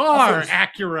 It's a car, I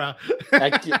Acura.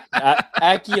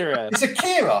 Acura. It's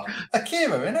Akira.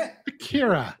 Akira, isn't it?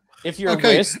 Akira. If you're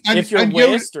Okay, if you're and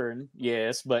Yoda- Western,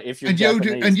 yes, but if you're And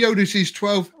Japanese, Yoda's is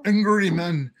 12 Angry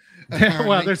Men. Well,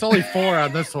 apparently. there's only 4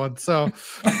 on this one, so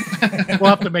we'll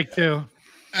have to make 2.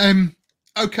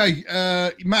 Okay,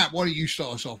 Matt, why don't you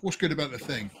start us off? What's good about The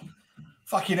Thing?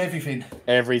 Fucking everything.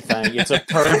 Everything. It's a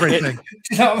perfect. Everything. Do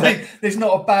you know what I mean? There's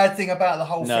not a bad thing about the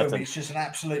whole film. Nothing. It's just an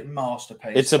absolute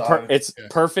masterpiece. It's it's Yeah.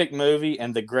 perfect movie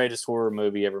and the greatest horror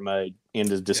movie ever made.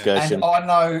 End of discussion. And I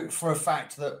know for a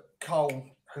fact that Cole,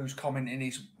 who's commenting,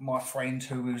 is my friend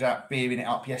who was out beering it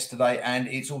up yesterday, and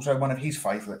it's also one of his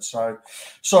favourites. So,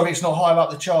 sorry, it's not high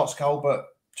up the charts, Cole, but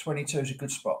 22 is a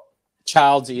good spot.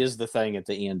 Childs is the thing at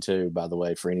the end too, by the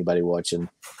way, for anybody watching.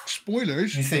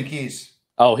 Spoilers. You think he is?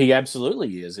 Oh, he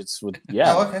absolutely is. It's with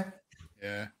Oh, okay.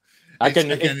 Yeah. I It's-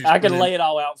 can again, it's I can brilliant. lay it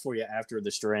all out for you after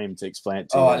the stream to explain it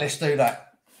to All you. right, let's do that.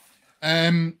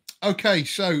 Okay,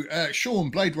 so Sean,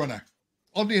 Blade Runner.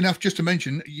 Oddly enough, just to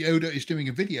mention, Yoda is doing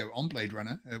a video on Blade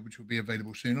Runner, which will be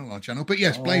available soon on our channel. But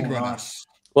yes, Blade Oh, Runner. nice.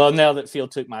 Well, now that Phil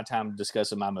took my time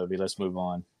discussing my movie, let's move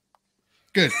on.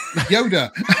 Good. Yoda.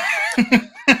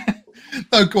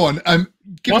 No, go on.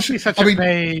 Give Don't us, be such I a mean,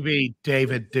 baby,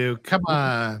 David Duke. Come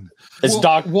on. It's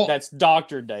What- That's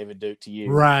Dr. David Duke to you.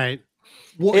 Right.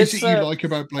 what is it's, it you like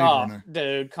about Blade Oh, Runner?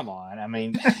 dude, come on. I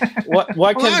mean, what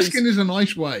I'm can asking be is a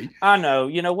nice way. I know,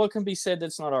 what can be said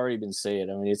that's not already been said?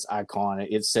 I mean, it's iconic.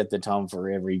 It set the tone for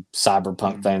every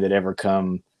cyberpunk thing that ever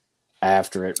come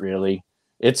after it, really.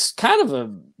 It's kind of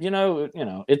a,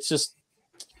 it's just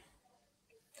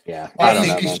yeah, I don't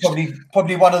think know, it's man.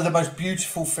 probably one of the most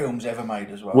beautiful films ever made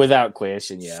as well. Without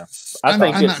question, yeah. I And,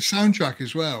 think and that it's, soundtrack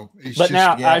as well. It's but just,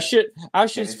 now yeah. I should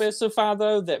Yes. specify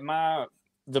though that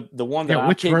the one that Yeah, I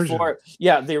which picked version? for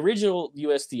it, the original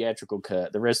US theatrical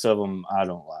cut. The rest of them I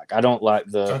don't like. I don't like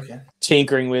the Okay.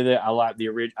 tinkering with it. I like the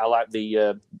I like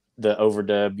the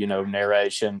overdub,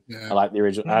 narration. yeah, I like the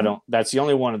original. I Mhm. don't. That's the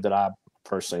only one that I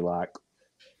personally like.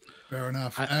 fair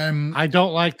enough. I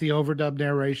don't like the overdub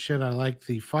narration. I like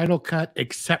the final cut,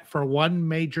 except for one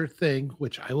major thing,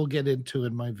 which I will get into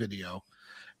in my video,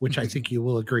 which I think you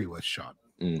will agree with, Sean.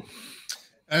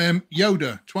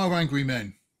 Yoda, 12 Angry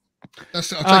Men. I'll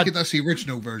take it that's the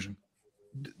original version.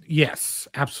 Yes,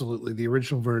 absolutely. The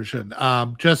original version.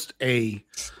 Just a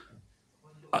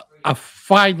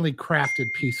finely crafted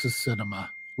piece of cinema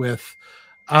with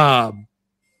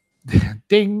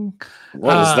ding.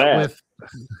 What is that? With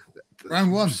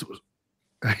Round one.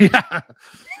 yeah.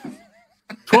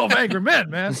 12 angry men,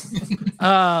 man.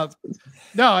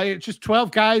 No, it's just 12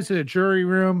 guys in a jury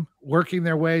room working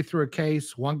their way through a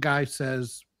case. One guy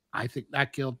says, I think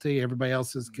not guilty. Everybody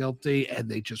else is guilty. And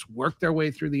they just work their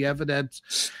way through the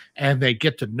evidence and they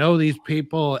get to know these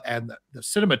people. And the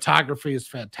cinematography is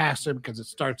fantastic because it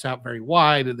starts out very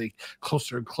wide and they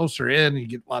closer and closer in. And you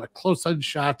get a lot of close-up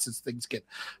shots as things get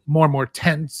more and more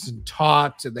tense and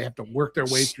taut. And they have to work their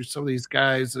way through some of these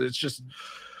guys. And it's just,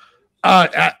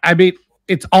 I mean,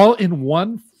 it's all in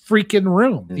one freaking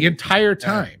room the entire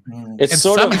time. Mm. It's And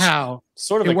sort somehow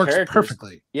of it a works character.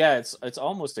 perfectly. Yeah, it's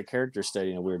almost a character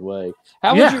study in a weird way.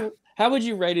 How would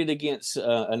you rate it against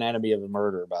Anatomy of a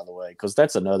Murder? By the way, because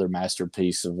that's another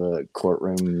masterpiece of a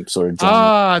courtroom sort of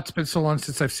drama. It's been so long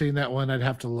since I've seen that one. I'd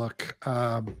have to look.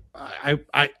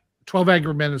 I 12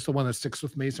 Angry Men is the one that sticks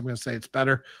with me, so I'm going to say it's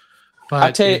better. But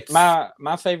I tell you, it's-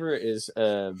 my favorite is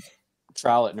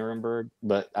Trial at Nuremberg,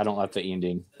 but I don't like the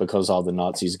ending because all the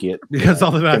Nazis get because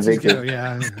all the Nazis convicted. go,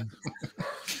 yeah.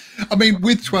 I mean,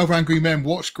 with 12 Angry Men,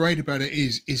 what's great about it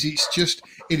is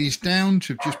it is down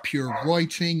to just pure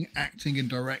writing, acting, and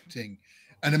directing.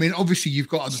 And I mean, obviously, you've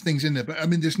got other things in there, but I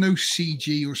mean, there's no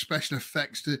CG or special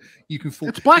effects that you can fall.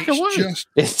 It's black and white.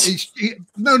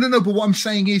 No. But what I'm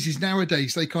saying is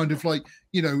nowadays they kind of like,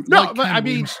 No, like but I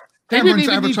mean, Cameron's- they didn't Cameron's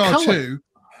even need Avatar color. 2.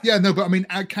 Yeah, no, but I mean,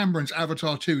 Cameron's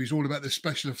Avatar 2 is all about the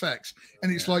special effects,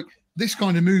 and it's like this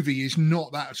kind of movie is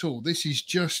not that at all. This is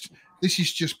just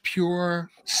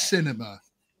pure cinema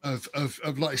of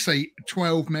like I say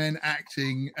 12 men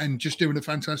acting and just doing a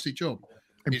fantastic job.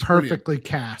 And It's brilliant. perfectly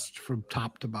cast from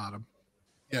top to bottom.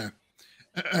 Yeah.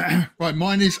 Right,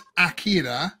 mine is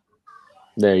Akira.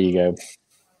 There you go.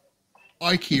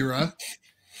 Ikea.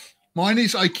 Mine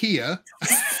is IKEA.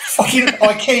 Fucking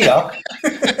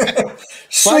IKEA.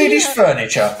 Swedish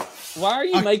furniture. Why are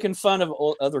you making fun of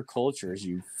other cultures?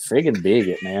 You friggin'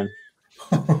 bigot, man.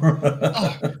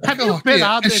 Oh, Have you God, been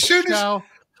yeah. on this show?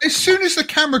 As soon as the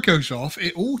camera goes off,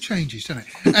 it all changes, doesn't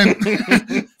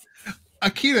it?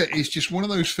 Akira is just one of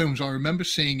those films. I remember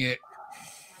seeing it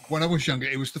when I was younger.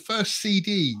 It was the first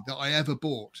CD that I ever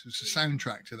bought. It was the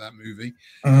soundtrack to that movie.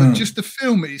 But just the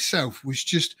film itself was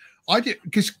just,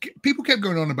 because people kept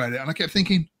going on about it, and I kept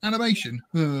thinking, animation?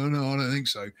 Oh, no, I don't think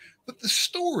so. But the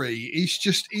story is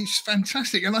it's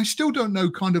fantastic. And I still don't know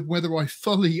kind of whether I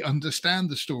fully understand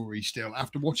the story still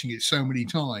after watching it so many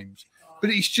times. But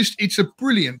it's a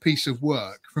brilliant piece of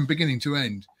work from beginning to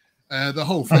end. The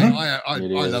whole thing, I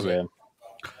It love is, it.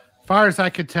 far as I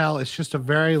could tell, it's just a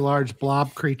very large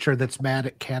blob creature that's mad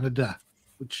at Canada,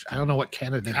 which I don't know what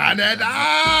Canada.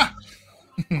 Canada.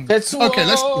 That's Okay,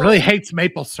 let's Really hates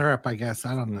maple syrup, I guess.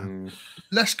 I don't know.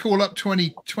 let's call up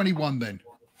 2021 then.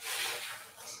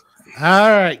 All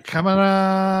right, coming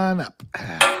on up.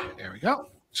 There we go.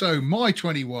 So my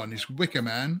 21 is Wicker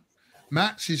Man,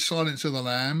 Matt's is Silence of the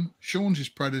Lamb, Sean's is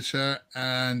Predator,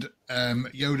 and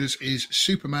Yoda's is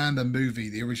Superman the movie,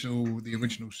 the original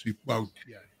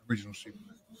original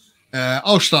Superman.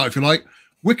 I'll start if you like.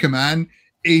 Wicker Man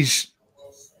is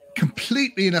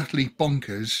completely and utterly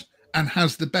bonkers and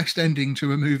has the best ending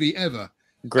to a movie ever.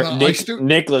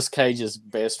 Nicolas Cage's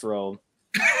best role.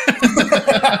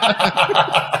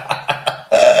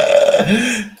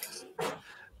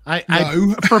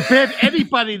 I forbid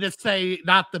anybody to say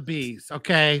not the bees.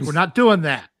 Okay, we're not doing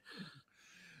that.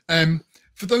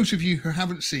 For those of you who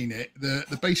haven't seen it,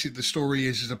 the story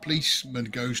is a policeman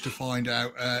goes to find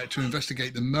out to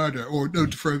investigate the murder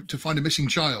to find a missing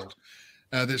child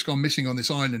that's gone missing on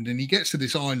this island, and he gets to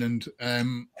this island. I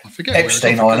forget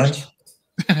Epstein Island.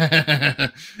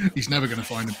 He's never going to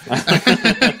find him.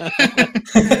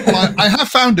 Well, I have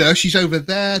found her. She's over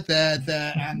there,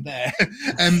 and there.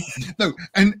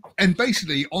 And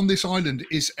basically on this island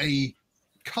is a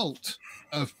cult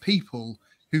of people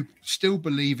who still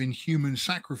believe in human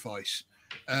sacrifice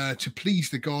to please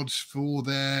the gods for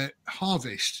their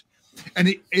harvest. And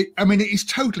it is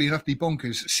totally and utterly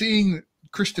bonkers seeing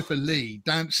Christopher Lee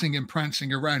dancing and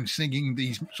prancing around, singing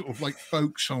these sort of like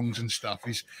folk songs and stuff.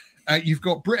 You've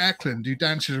got Britt Eklund who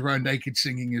dances around naked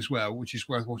singing as well, which is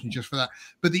worth watching just for that.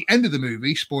 But the end of the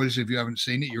movie, spoilers if you haven't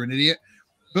seen it, you're an idiot.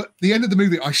 But the end of the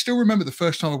movie, I still remember the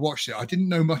first time I watched it. I didn't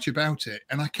know much about it,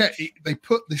 and they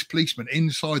put this policeman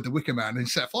inside the Wicker Man and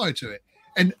set fire to it.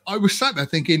 And I was sat there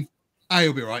thinking, "Hey,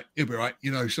 he'll be right. He'll be right.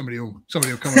 You know, somebody will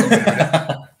come along. In a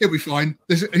minute. He'll be fine."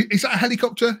 Is that a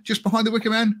helicopter just behind the Wicker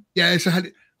Man? Yeah, it's a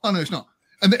heli. Oh no, it's not.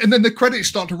 And then the credits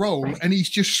start to roll, and he's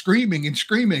just screaming, and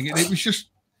it was just.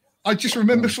 I just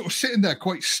remember sort of sitting there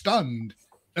quite stunned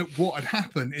at what had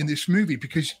happened in this movie,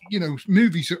 because, you know,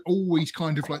 movies are always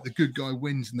kind of like the good guy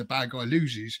wins and the bad guy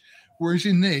loses. Whereas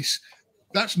in this,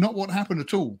 that's not what happened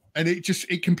at all. And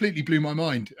it completely blew my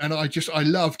mind. And I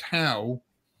loved how,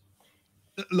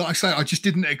 like I say, I just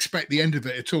didn't expect the end of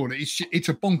it at all. It's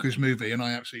a bonkers movie and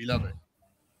I absolutely love it.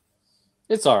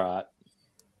 It's all right.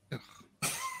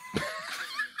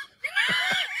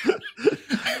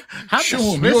 How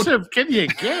dismissive can you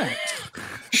get?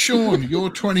 Sean, your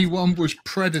 21 was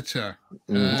Predator.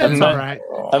 That's all right.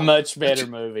 A much better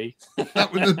movie.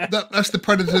 That's the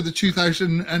Predator, the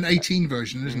 2018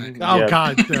 version, isn't it? Oh, yeah.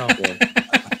 God, no.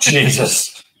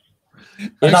 Jesus.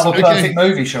 Another perfect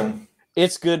movie, Sean.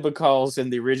 It's good because in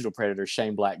the original Predator,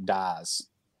 Shane Black dies.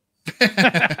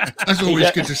 That's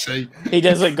always good to see. He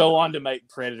doesn't go on to make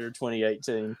Predator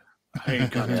 2018. I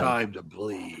ain't got time to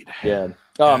bleed. Yeah.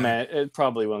 Oh, man. It's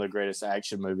probably one of the greatest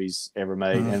action movies ever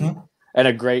made. Mm-hmm. And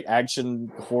a great action,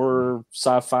 horror,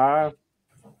 sci-fi.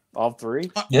 All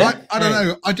three. I don't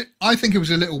know. I think it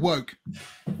was a little woke.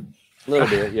 A little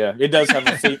bit, yeah. It does have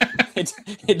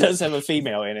it does have a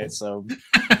female in it, so.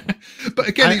 But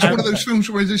again, it's one of those films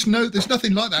where there's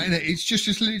nothing like that in it. It's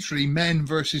just literally men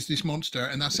versus this monster,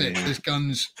 and that's it. There's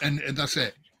guns, and that's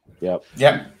it. Yep.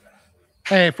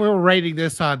 Hey, if we were rating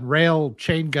this on rail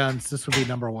chain guns, this would be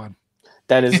number one.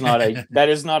 That is not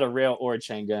a rail or a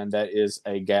chain gun. That is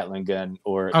a Gatling gun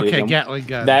Gatling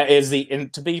gun. That is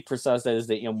and to be precise, that is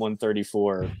the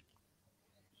M134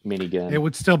 minigun. It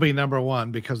would still be number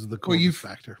one because of the coolness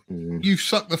factor. You've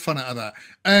sucked the fun out of that.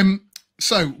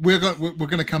 So we're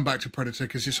going to come back to Predator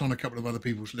because it's on a couple of other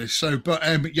people's lists. So, but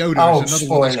Yoda is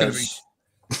another one that's going to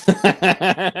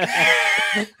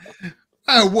be.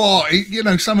 Oh, what? You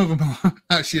know, some of them are.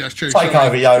 Actually, that's true. Take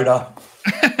over, Yoda.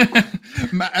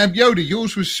 Yoda,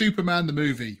 yours was Superman the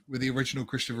movie with the original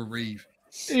Christopher Reeve.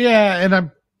 Yeah,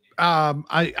 and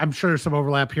I'm sure there's some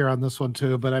overlap here on this one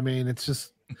too, but I mean, it's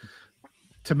just,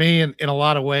 to me, in a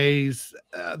lot of ways,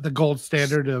 the gold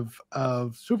standard of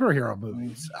superhero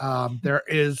movies. There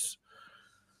is,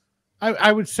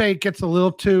 I would say, it gets a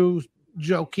little too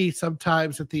jokey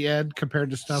sometimes at the end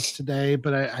compared to stuff today,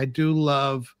 but I do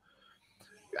love.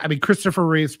 I mean, Christopher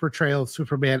Reeve's portrayal of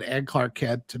Superman and Clark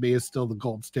Kent to me is still the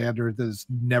gold standard that has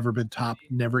never been topped,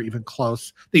 never even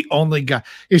close. The only guy,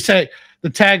 you say the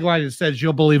tagline that says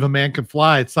 "You'll believe a man can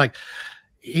fly." It's like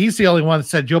he's the only one that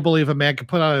said "You'll believe a man can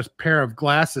put on a pair of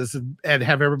glasses and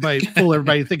have everybody fool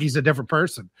everybody think he's a different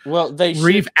person." Well,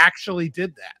 Reeve actually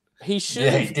did that. He should.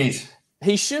 Yeah, he did.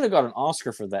 He should have got an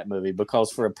Oscar for that movie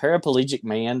because for a paraplegic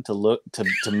man to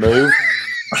move.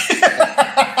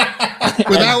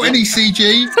 Without any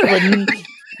CG.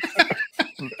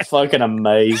 fucking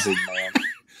amazing,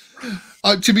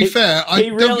 man. To be fair,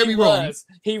 don't get me wrong.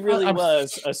 He really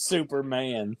was a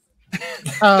Superman.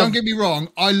 Don't get me wrong.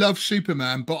 I love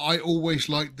Superman, but I always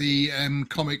like the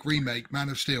comic remake, Man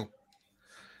of Steel.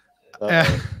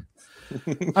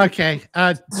 Okay.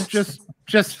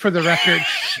 Just for the record,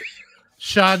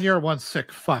 Sean, you're one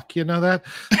sick fuck. You know that?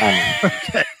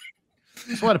 Okay.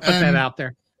 Just want to put that out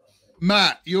there.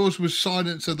 Matt, yours was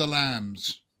Silence of the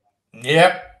Lambs.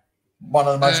 Yep. One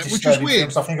of the most which is disturbing weird.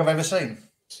 films I think I've ever seen.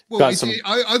 Well,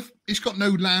 it's got no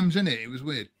lambs in it. It was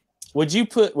weird. Would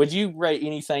you rate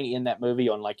anything in that movie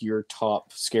on like your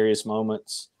top scariest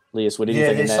moments, Lias? Would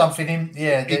anything There's in that? something in.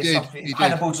 Yeah, there's something.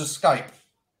 Hannibal's escape.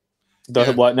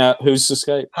 What now? Who's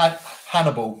escape?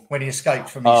 Hannibal when he escaped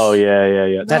from his. Oh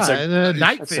yeah. That's the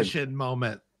night vision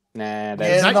moment. Nah,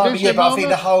 that's night but vision I think the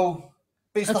moment? whole.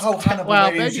 It's the whole Hannibal. Well,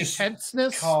 where he was maybe just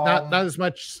tenseness, calm. not as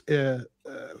much.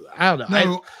 I don't know.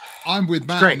 No, I'm with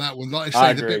Matt great. on that one. Like I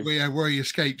I say, the agree. bit where he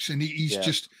escapes and he's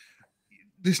just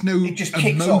there's no It just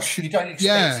kicks off. emotion. You don't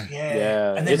expect.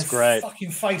 Yeah, And then it's the great.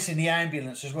 fucking face in the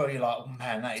ambulance as well. You're like, oh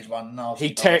man, that is one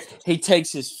nasty. He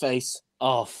takes his face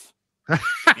off.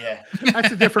 Yeah.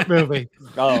 That's a different movie.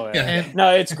 Oh yeah. And-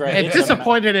 No, it's great. And It's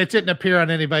disappointed it didn't appear on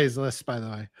anybody's list, by the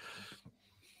way.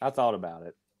 I thought about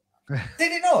it.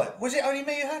 Did it not? Was it only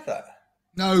me who had that?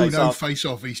 No, Face Off. face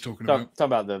off. He's talking Talk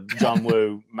about about the John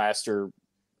Woo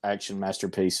action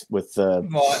masterpiece with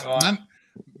Right.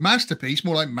 masterpiece,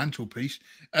 more like mantelpiece.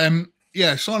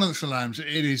 Yeah, Silence of the Lambs. It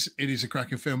is a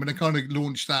cracking film, and it kind of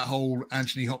launched that whole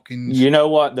Anthony Hopkins. You know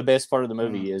what the best part of the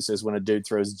movie is when a dude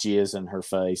throws jizz in her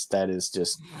face. That is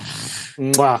just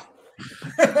mwah.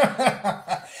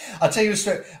 I'll tell you a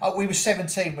story. We were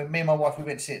 17 when me and my wife we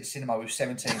went to see it at the cinema. We were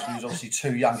 17, so we was obviously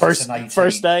too young. First to 18.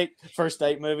 first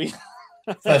date movie.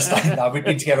 First day, no, we'd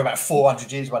been together about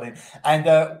 400 years by then. And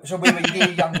so we were a year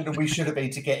younger than we should have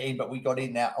been to get in, but we got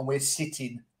in now and we're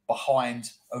sitting behind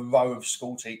a row of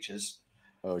school teachers.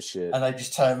 Oh shit! And they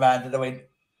just turned around and they went,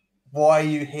 "Why are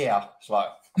you here?" It's like,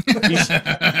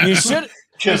 you should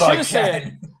have said.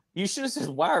 can. You should have said,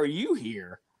 "Why are you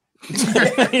here?"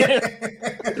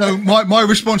 No, my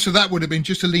response to that would have been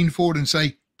just to lean forward and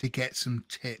say, to get some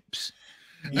tips.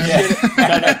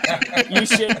 Yeah. You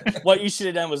should. What you should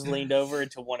have done was leaned over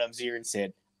into one of them's ear and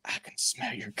said, "I can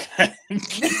smell your gun."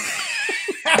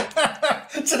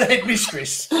 To the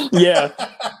headmistress. Yeah.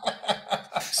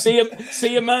 See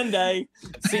you Monday.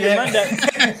 See you Monday.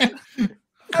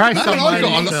 Christ Man,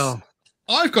 almighty, Phil.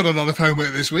 I've got a lot of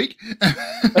homework this week.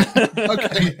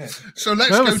 Okay, so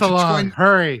let's Move go us to along.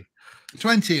 Hurry.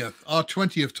 20th. Our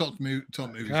 20th top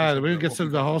movie. God, we get some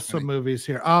of the wholesome movies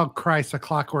here. Oh, Christ, A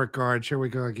Clockwork Orange. Here we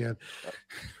go again.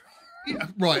 Yeah,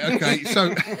 right. Okay. So,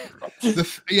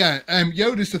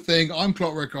 Yoda's the thing. I'm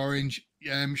Clockwork Orange.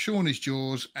 Sean is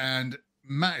Jaws, and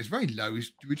Matt is very low.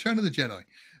 He's Return of the Jedi.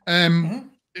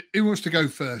 Who wants to go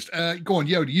first? Go on,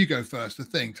 Yoda. You go first. The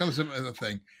Thing. Tell us about the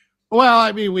Thing. Well,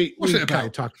 I mean, we What's it kind of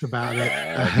about? talked about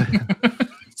it.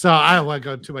 So I don't want to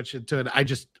go too much into it. I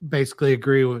just basically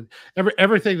agree with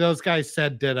everything those guys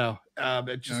said. Ditto.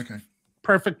 It's just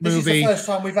perfect This movie. is the first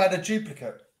time we've had a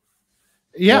duplicate.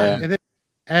 Yeah. It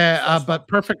is. But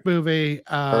perfect movie.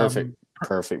 Perfect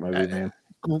movie, man.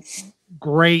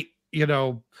 Great.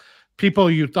 People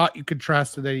you thought you could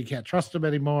trust, and then you can't trust them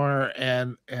anymore,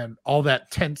 and all that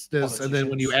tenseness. And then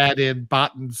when you add in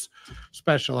Botton's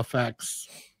special effects,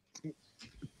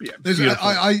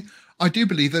 I do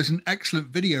believe there's an excellent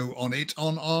video on it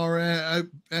on our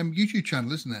YouTube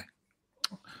channel, isn't there?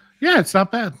 Yeah, it's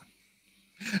not bad.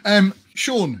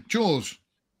 Sean, Jaws.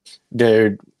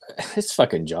 Dude, it's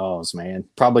fucking Jaws, man.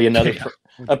 Probably another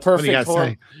a perfect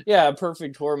horror. Yeah, a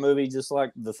perfect horror movie, just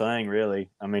like The Thing. Really,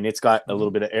 I mean, it's got a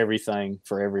little bit of everything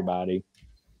for everybody.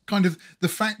 Kind of the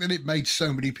fact that it made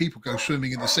so many people go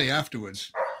swimming in the sea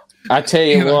afterwards. I tell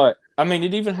you what. I mean,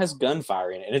 it even has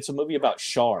gunfire in it, and it's a movie about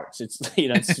sharks. It's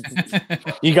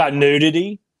you got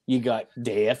nudity, you got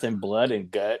death and blood and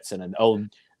guts, and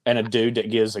a dude that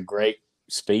gives a great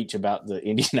speech about the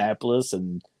Indianapolis.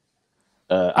 And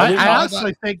I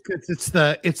honestly think it's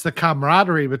the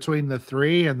camaraderie between the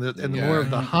three and the more of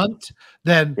the hunt.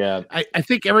 Then I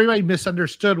think everybody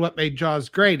misunderstood what made Jaws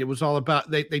great. It was all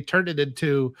about they turned it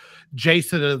into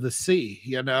Jason of the Sea,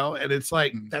 and it's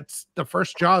like that's the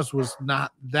first Jaws was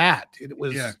not that. It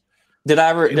was Did I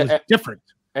ever? It was different.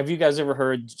 Have you guys ever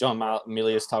heard John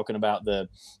Milius talking about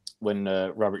when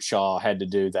Robert Shaw had to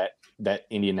do that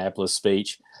Indianapolis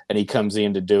speech, and he comes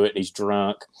in to do it, and he's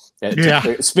drunk.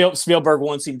 Spielberg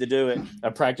wants him to do it,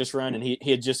 a practice run, and he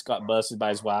had just got busted by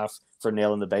his wife for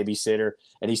nailing the babysitter,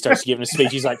 and he starts giving a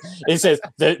speech. He's like, it says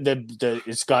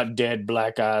it's got dead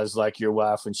black eyes like your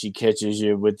wife when she catches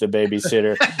you with the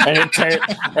babysitter,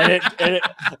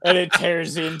 and it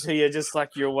tears into you just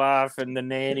like your wife and the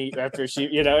nanny after she,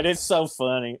 and it's so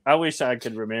funny. I wish I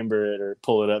could remember it or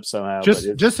pull it up somehow.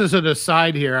 Just as an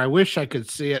aside here, I wish I could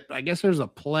see it. I guess there's a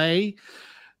play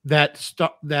that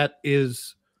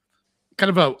is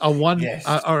kind of a one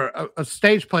or a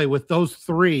stage play with those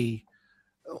three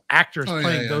actors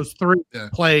playing those three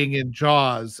playing in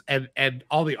Jaws, and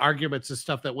all the arguments and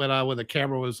stuff that went on when the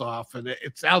camera was off, and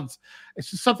it's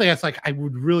just something that's like I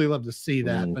would really love to see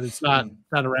that, but it's not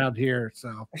around here.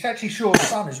 So it's actually Sean's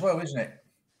son as well, isn't it?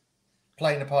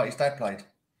 Playing the part his dad played.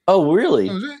 Oh, really?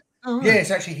 Oh, is it? Oh, right. Yeah,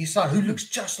 it's actually his son who looks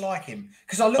just like him.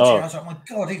 Because I looked at him, I was like, my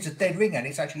God, he's a dead ringer, and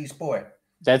it's actually his boy.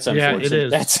 That's unfortunate. Yeah,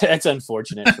 it is. That's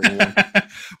unfortunate for him.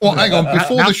 Well, hang on.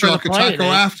 Before the shark attack or eh?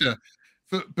 after?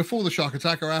 Before the shark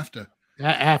attack or after?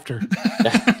 After.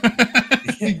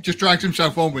 He just drags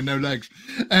himself on with no legs.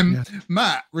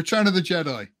 Matt, Return of the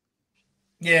Jedi.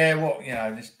 Yeah, well,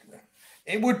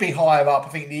 it would be higher up. I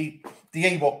think the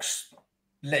Ewoks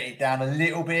let it down a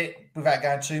little bit without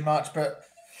going too much, but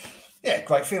yeah,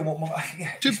 great film.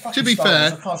 To be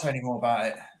fair, I can't say any more about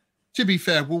it. To be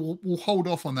fair, we'll hold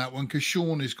off on that one because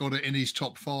Sean has got it in his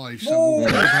top 5. So Oh, we'll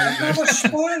talk about it what a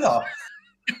spoiler!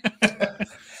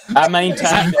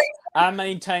 I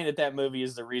maintain that movie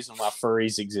is the reason why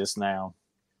furries exist now.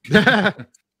 Yeah,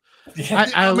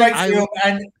 great film,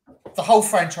 and the whole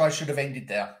franchise should have ended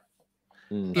there.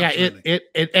 Yeah,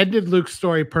 it ended Luke's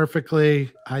story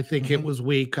perfectly. I think it was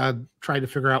weak on trying to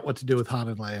figure out what to do with Han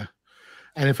and Leia.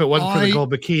 And if it wasn't for the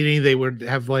gold bikini, they would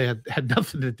have had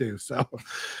nothing to do. So,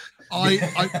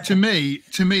 to me,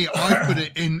 I put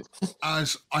it in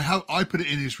as I put it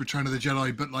in as Return of the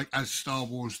Jedi, but like as Star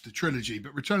Wars the trilogy.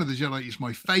 But Return of the Jedi is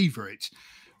my favorite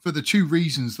for the two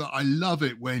reasons that I love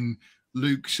it when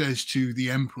Luke says to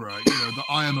the Emperor, that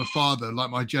I am a father like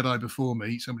my Jedi before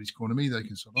me. Somebody's calling me; they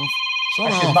can stop off.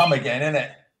 That's your mum again, isn't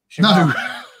it? No.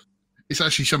 It's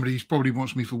actually somebody who probably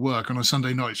wants me for work on a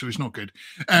Sunday night, so it's not good.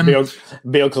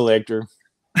 Bill collector.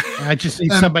 I just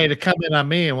need somebody to come in on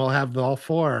me, and we'll have all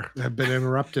four have been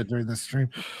interrupted during the stream.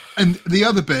 And the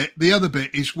other bit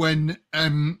is when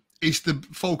it's the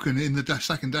Falcon in the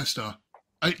second Death Star.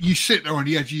 You sit there on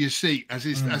the edge of your seat as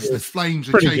the flames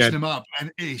are chasing him up, and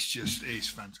it's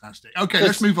fantastic. Okay,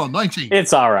 let's move on. 19.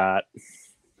 It's all right.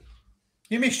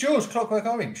 You missed yours, Clockwork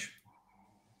Orange.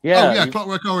 Yeah. Oh yeah,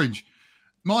 Clockwork Orange.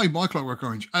 My Clockwork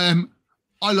Orange.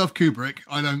 I love Kubrick.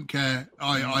 I don't care.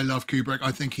 I love Kubrick.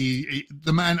 I think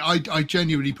the man. I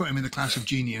genuinely put him in the class of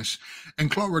genius. And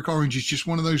Clockwork Orange is just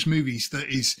one of those movies that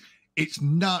it's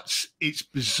nuts. It's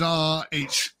bizarre.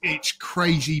 It's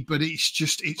crazy, but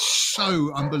it's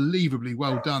so unbelievably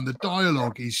well done. The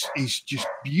dialogue is just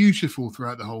beautiful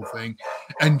throughout the whole thing,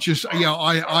 and just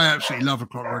I absolutely love A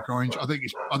Clockwork Orange. I think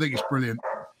it's brilliant.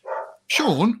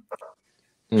 Sean.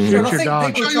 Sean, I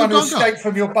think people are trying to escape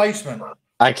from your basement.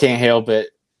 I can't help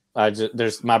it.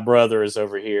 My brother is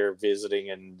over here visiting,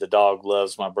 and the dog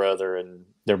loves my brother, and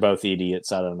they're both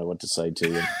idiots. I don't know what to say to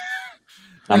them.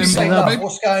 What's going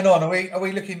on? Are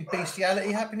we looking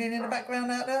bestiality happening in the background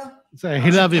out there? So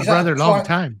he loved his brother a long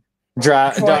time.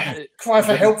 Cry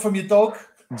for help from your dog.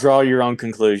 Draw your own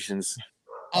conclusions.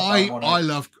 I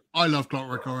love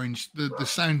Clockwork Orange. The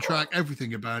soundtrack,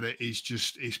 everything about it is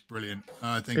brilliant.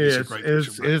 I think it's a great.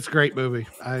 It's a great movie.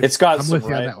 It's got I'm some with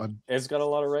you on rape. that one. It's got a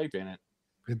lot of rape in it.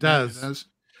 It does. It does.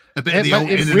 A bit of the old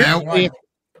in and out.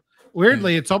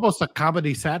 Weirdly, it's almost a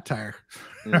comedy satire.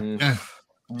 Yeah.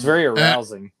 It's very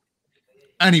arousing.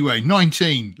 Anyway,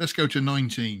 19. Let's go to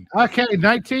 19. Okay,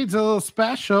 19's a little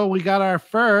special. We got our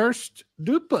first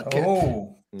duplicate.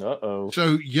 Oh. Uh-oh.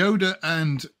 So Yoda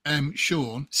and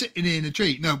Sean sitting in a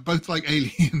tree. No, both like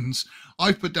aliens.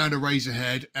 I've put down a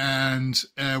Razorhead, and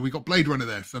we got Blade Runner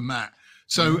there for Matt.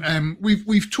 So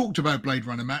we've talked about Blade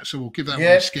Runner, Matt. So we'll give that one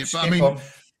a skip. But I mean,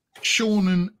 Sean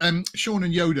and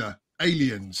Yoda,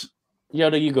 aliens.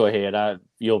 Yoda, you go ahead.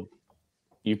 You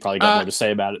probably got more to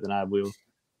say about it than I will.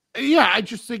 Yeah, I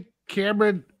just think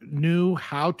Cameron knew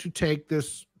how to take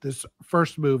this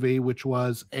first movie, which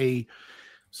was a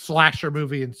slasher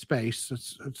movie in space.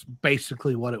 It's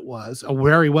basically what it was. A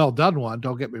very well done one,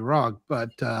 don't get me wrong,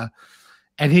 but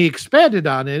and he expanded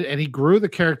on it, and he grew the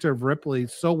character of Ripley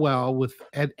so well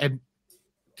and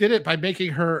did it by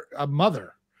making her a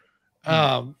mother.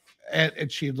 And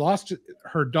she had lost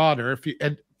her daughter.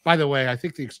 And by the way, I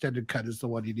think the extended cut is the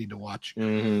one you need to watch.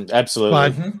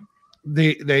 Absolutely.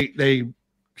 But they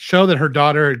show that her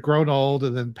daughter had grown old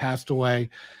and then passed away.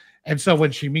 And so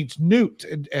when she meets Newt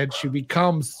and she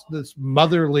becomes this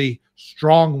motherly,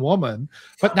 strong woman,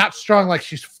 but not strong like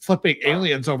she's flipping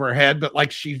aliens over her head, but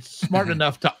like she's smart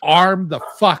enough to arm the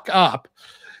fuck up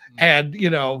and,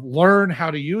 learn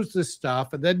how to use this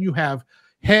stuff. And then you have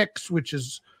Hicks, which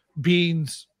is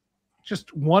Bean's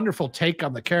just wonderful take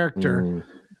on the character.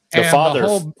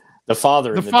 The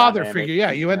father figure.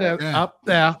 Yeah, you end up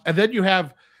there. And then you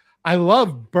have, I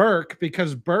love Burke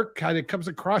because Burke kind of comes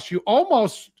across you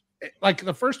almost like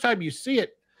the first time you see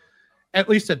it, at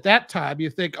least at that time,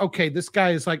 you think, okay, this guy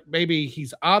is like, maybe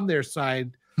he's on their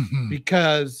side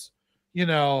because,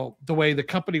 the way the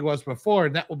company was before,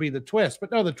 and that will be the twist.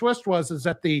 But no, the twist is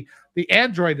that the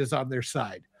android is on their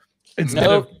side.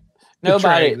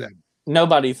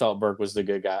 Nobody thought Burke was the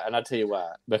good guy, and I'll tell you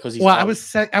why. Because I was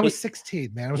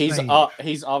 16, man.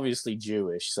 He's obviously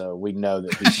Jewish, so we know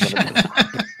that he's going to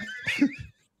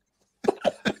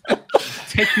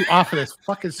take you off of this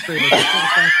fucking stream.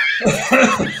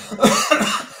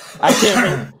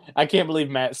 I can't believe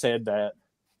Matt said that.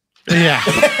 Yeah.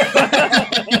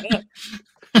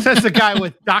 Says the guy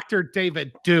with Dr.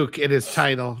 David Duke in his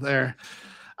title there.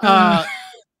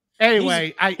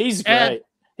 Anyway, he's great.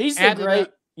 He's the great.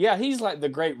 Yeah, he's like the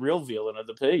great real villain of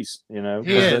the piece, He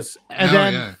is. And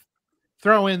then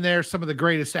throw in there some of the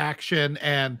greatest action,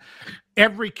 and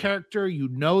every character,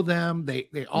 them.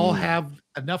 They all have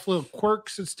enough little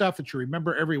quirks and stuff that you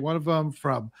remember every one of them,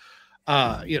 from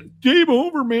game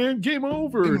over, man, game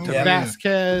over, to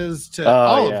Vasquez, to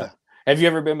all of them. Have you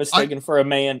ever been mistaken for a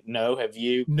man? No. Have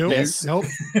you? Nope.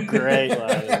 Great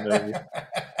line in the movie.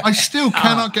 I still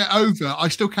cannot get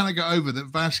over that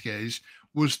Vasquez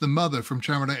was the mother from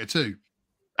Terminator 2.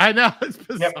 I know, it's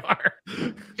bizarre.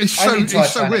 Yep.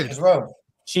 It's so weird as well.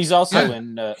 She's also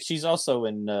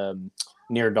in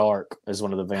Near Dark as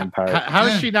one of the vampires. How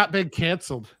has she not been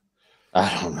canceled?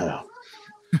 I don't know.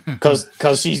 Because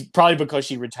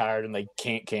she retired and they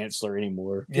can't cancel her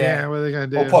anymore. Yeah, what are they gonna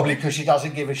do? Or probably because she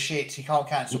doesn't give a shit. You can't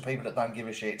cancel people that don't give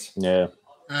a shit. Yeah.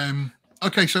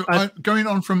 Okay, so going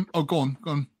on from go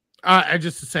on.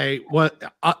 Just to say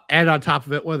and on top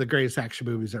of it, one of the greatest action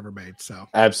movies ever made. So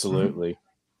absolutely.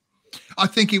 I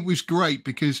think it was great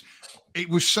because it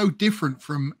was so different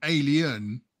from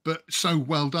Alien, but so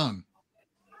well done.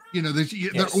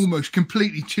 They're almost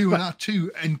completely two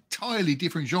entirely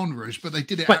different genres, but they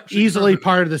did it. But easily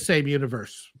part of the same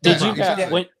universe. Did you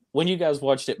guys, when you guys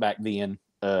watched it back then?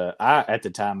 I at the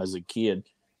time as a kid,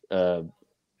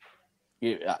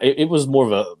 it was more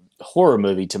of a horror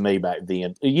movie to me back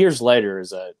then. Years later,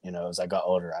 as I got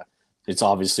older, it's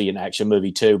obviously an action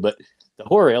movie too, but the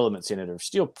horror elements in it are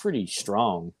still pretty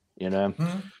strong.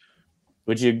 Mm-hmm.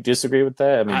 Would you disagree with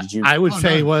that? I mean, I would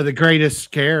say one of the greatest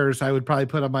scares I would probably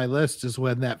put on my list is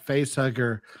when that face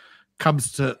hugger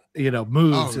comes to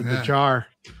moves in the jar.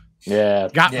 Yeah,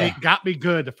 got me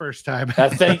good the first time. I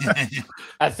think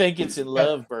it's in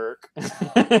Love, Burke.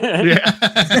 Yeah,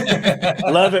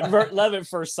 love at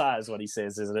first sight is what he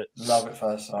says, isn't it? Love at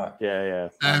first sight. Yeah.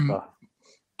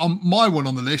 My one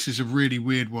on the list is a really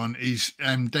weird one. Is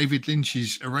David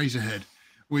Lynch's Eraserhead,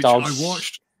 which I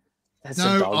watched. That's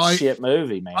a dog shit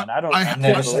movie, man.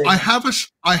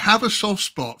 I have a soft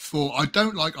spot for. I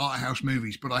don't like art house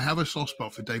movies, but I have a soft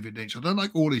spot for David Lynch. I don't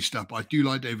like all his stuff, but I do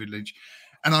like David Lynch.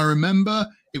 And I remember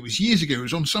it was years ago. It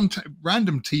was on some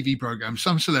random TV program,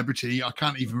 some celebrity. I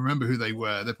can't even remember who they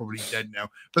were. They're probably dead now.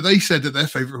 But they said that their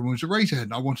favorite one was Eraserhead,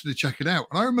 and I wanted to check it out.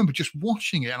 And I remember just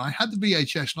watching it, and I had the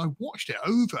VHS, and I watched it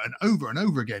over and over and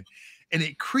over again. And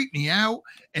it creeped me out,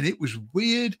 and it was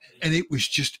weird, and it was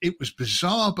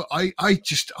bizarre. But I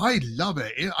love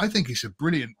it. I think it's a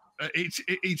brilliant. It's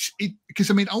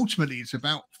because ultimately it's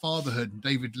about fatherhood and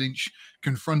David Lynch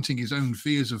confronting his own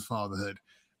fears of fatherhood.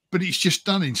 But it's just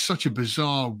done in such a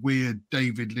bizarre, weird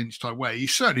David Lynch type way.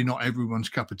 It's certainly not everyone's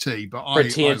cup of tea, but I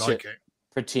like it.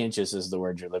 Pretentious is the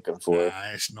word you're looking for.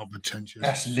 It's not pretentious.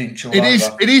 That's Lynch.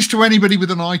 It is to anybody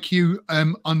with an IQ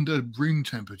under room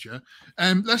temperature.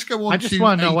 Let's go on. I just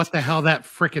want to know what the hell that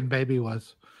freaking baby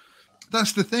was.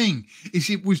 That's the thing.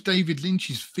 It was David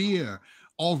Lynch's fear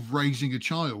of raising a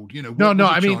child. In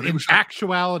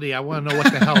actuality, I want to know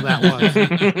what the hell that was.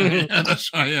 Yeah,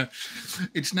 that's right. Yeah,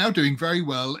 it's now doing very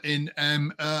well in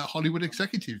Hollywood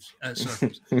executives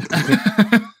circles.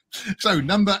 So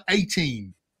number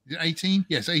 18. 18?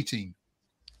 Yes, 18.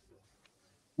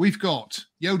 We've got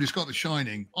Yoda's got The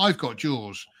Shining. I've got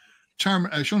Jaws.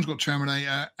 Sean's got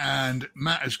Terminator, and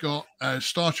Matt has got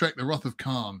Star Trek: The Wrath of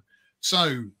Khan.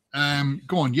 So,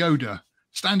 go on, Yoda.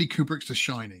 Stanley Kubrick's The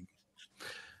Shining.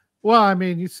 Well,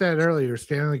 you said earlier,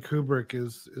 Stanley Kubrick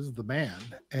is the man,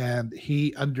 and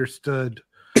he understood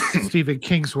Stephen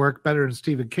King's work better than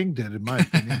Stephen King did, in my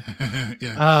opinion.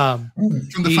 Yeah.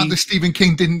 From the fact that Stephen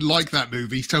King didn't like that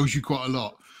movie tells you quite a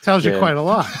lot. Tells you quite a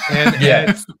lot. And,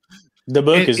 Yeah. The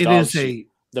book is dog is shit.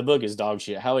 The book is dog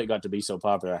shit. How it got to be so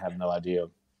popular, I have no idea.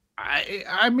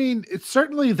 I mean, it's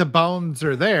certainly the bones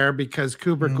are there because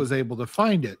Kubrick was able to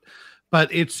find it,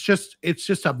 but it's just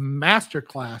a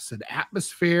masterclass in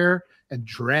atmosphere and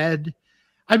dread.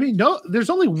 I mean,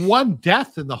 there's only one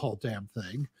death in the whole damn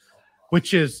thing,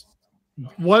 which is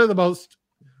one of the most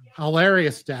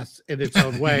hilarious deaths in its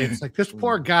own way. It's like this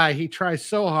poor guy, he tries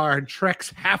so hard,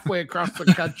 treks halfway across the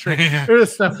country,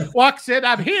 walks in,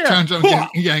 I'm here, turns on,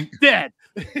 dead,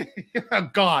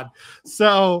 gone.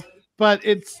 So, but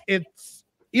it's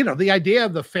the idea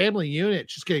of the family unit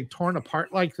just getting torn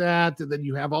apart like that, and then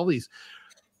you have all these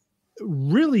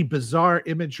really bizarre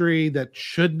imagery that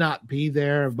should not be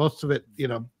there. Most of it,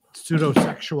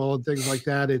 pseudo-sexual and things like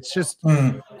that. It's just,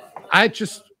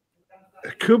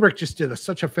 Kubrick just did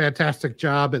such a fantastic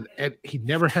job, and he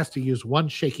never has to use one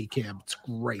shaky cam. It's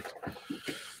great.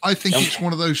 I think it's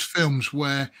one of those films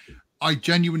where I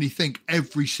genuinely think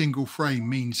every single frame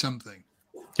means something.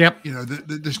 Yep.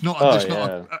 There's not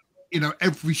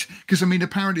because I mean,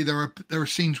 apparently there are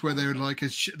scenes where they're like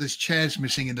there's chairs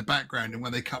missing in the background, and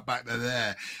when they cut back, they're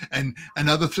there, and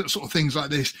other sort of things like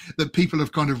this that people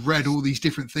have kind of read all these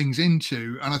different things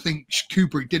into, and I think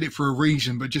Kubrick did it for a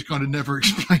reason, but just kind of never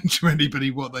explained to anybody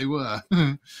what they were.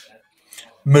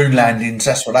 Moon landings,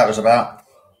 that's what that was about.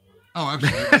 Oh,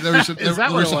 absolutely. There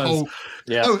is a whole.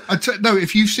 Yeah. No,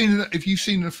 if you've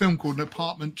seen a film called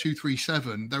Apartment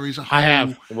 237, there is a whole I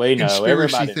have. We know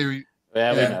conspiracy everybody. theory.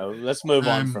 Yeah, we know. Let's move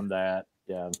on from that.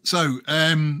 Yeah. So,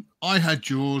 I had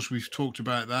Jaws. We've talked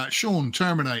about that. Sean,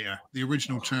 Terminator, the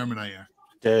original Terminator.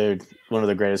 Dude, one of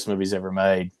the greatest movies ever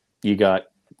made. You got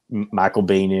Michael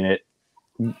Biehn in it.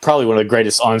 Probably one of the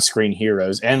greatest on-screen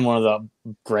heroes and one of the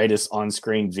greatest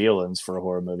on-screen villains for a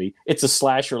horror movie. It's a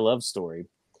slasher love story.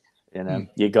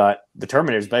 You got the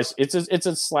Terminator's based. It's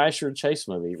a slasher chase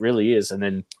movie. It really is. And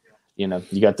then,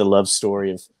 you got the love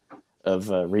story of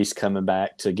Reese coming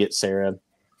back to get Sarah.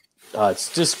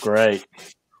 It's just great.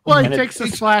 Well, he takes a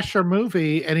slasher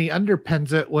movie and he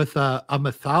underpins it with a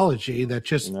mythology that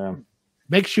just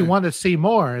makes you want to see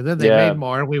more. And then they made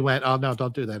more, and we went, "Oh no,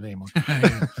 don't do that anymore."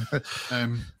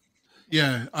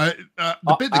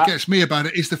 The bit that gets me about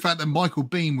it is the fact that Michael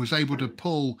Biehn was able to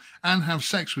pull and have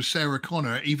sex with Sarah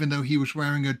Connor, even though he was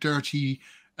wearing a dirty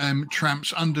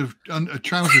tramp's under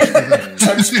trousers for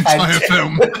the entire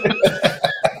film.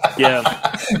 Yeah,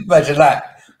 imagine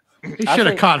that. He should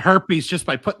have caught herpes just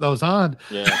by putting those on.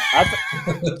 Yeah,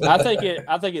 I think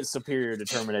it's superior to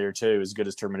Terminator 2, as good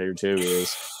as Terminator 2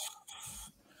 is.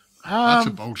 That's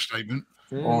a bold statement.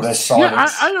 Oh, that's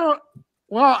silence. I don't.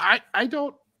 Well, I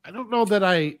don't know that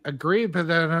I agree, but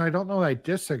then I don't know that I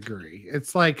disagree.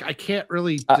 It's like I can't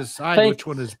really decide which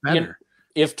one is better.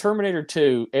 If Terminator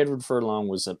 2, Edward Furlong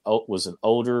was an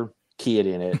older kid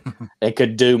in it and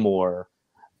could do more,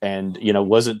 and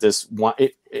wasn't this one?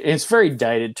 It's very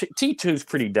dated. T2 is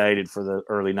pretty dated for the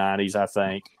early 90s, I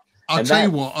think. I'll tell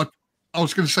you what. I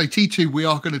was going to say T2 we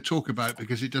are going to talk about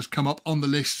because it does come up on the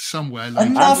list somewhere.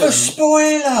 Another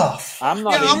spoiler. I'm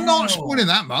not spoiling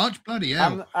that much. Bloody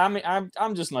hell.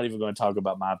 I'm just not even going to talk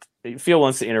about Phil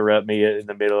wants to interrupt me in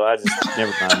the middle. I just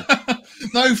never mind.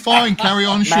 No, fine. Carry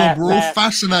on, Sean. We're all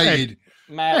fascinated.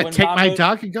 Matt, take my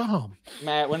dog and go home.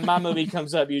 Matt, when my movie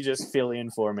comes up, you just fill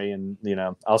in for me, and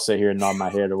I'll sit here and nod my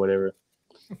head or whatever.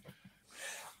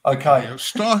 Okay.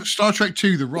 Star Trek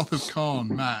 2: The Wrath of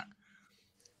Khan, Matt.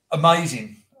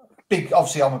 Amazing.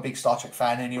 Obviously, I'm a big Star Trek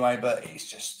fan anyway, but it's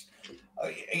just.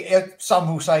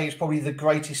 Some will say it's probably the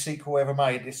greatest sequel ever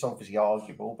made. It's obviously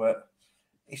arguable, but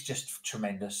it's just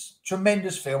tremendous.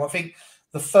 Tremendous film. I think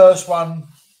the first one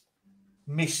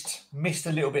missed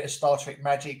a little bit of Star Trek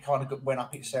magic, kind of went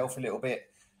up itself a little bit,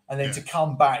 and then to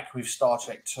come back with Star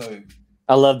Trek 2.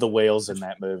 I love the whales in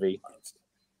that movie.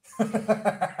 Fucking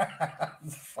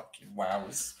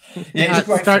wows. Yeah, it's a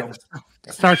great film.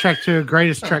 Star Trek 2,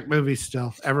 greatest Trek movie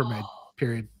still ever made.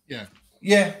 Period. Yeah,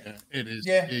 it is.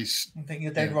 Yeah, I think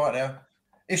you're dead right there.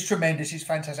 It's tremendous. It's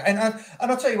fantastic. And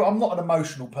I'll tell you what, I'm not an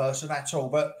emotional person at all,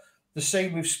 but the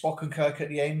scene with Spock and Kirk at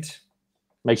the end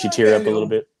makes you tear up a little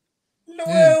bit.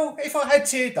 Well, if I had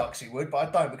tear ducts, it would, but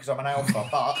I don't because I'm an alpha.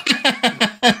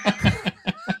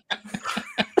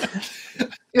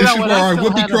 But this is where I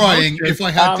would be crying if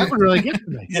I had to. Really get to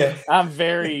me. Yeah, I'm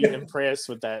very impressed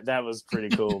with that. That was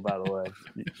pretty cool, by the way.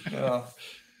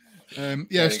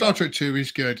 Star Trek 2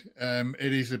 is good.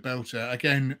 It is a belter.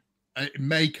 Again, it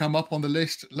may come up on the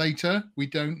list later. We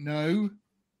don't know.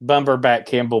 Bumberback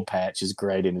Campbell Patch is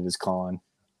great in it as Khan.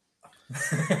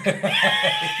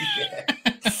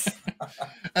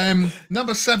 Yeah.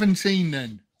 Number 17,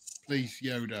 then, please,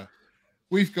 Yoda.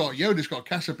 Yoda's got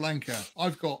Casablanca.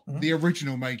 I've got the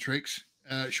original Matrix.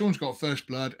 Sean's got First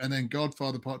Blood, and then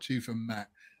Godfather Part 2 from Matt.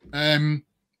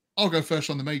 I'll go first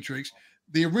on the Matrix.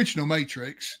 The original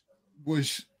Matrix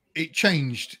it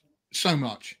changed so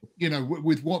much,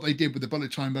 with what they did with the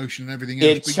bullet time motion and everything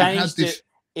else.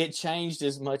 It changed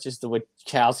as much as the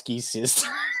Wachowski sisters.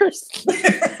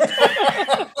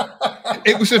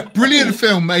 It was a brilliant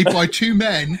film made by two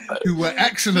men who were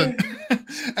excellent.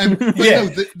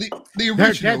 The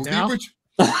original,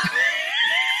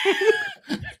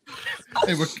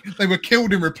 they were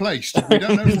killed and replaced. We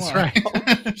don't know why.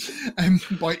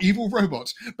 By evil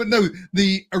robots. But no,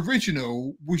 the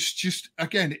original was just,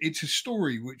 again, it's a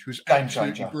story which was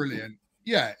absolutely brilliant.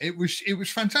 Yeah, it was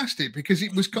fantastic because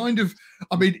it was kind of,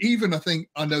 I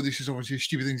know this is obviously a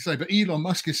stupid thing to say, but Elon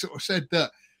Musk has sort of said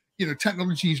that,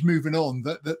 technology is moving on,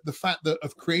 that the fact that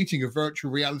of creating a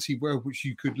virtual reality world which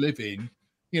you could live in,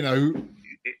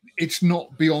 it's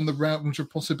not beyond the realms of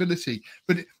possibility.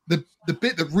 But the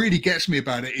bit that really gets me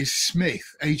about it is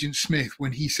Agent Smith,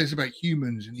 when he says about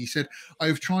humans, and he said, I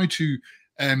have tried to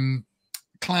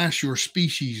clash your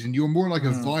species, and you're more like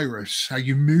a virus, how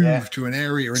you move to an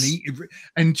area and eat,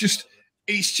 and just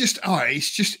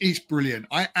it's brilliant.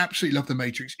 I absolutely love the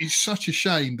Matrix. It's such a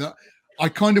shame that I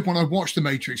kind of, when I watch the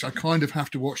Matrix, I kind of have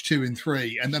to watch 2 and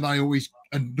 3, and then I always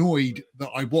annoyed that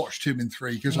I watched 2 and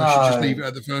 3 because I should just leave it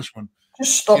at the first one.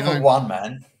 Just stop at 1,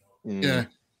 man. Yeah,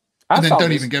 and then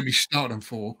don't even get me started on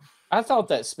 4. I thought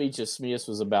that speech of Smith's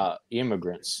was about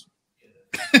immigrants.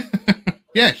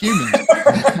 Yeah, humans.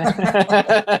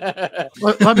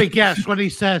 Let me guess what he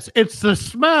says. It's the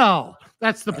smell.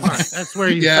 That's the part. That's where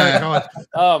you start going.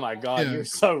 Oh my God, you're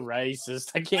so racist.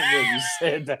 I can't believe you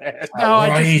said that. No,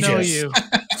 I just know you.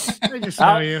 I just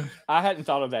know you. I hadn't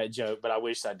thought of that joke, but I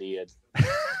wish I did.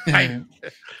 I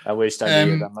wished I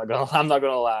did. I'm not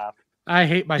gonna lie. I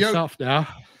hate myself now.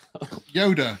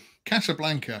 Yoda,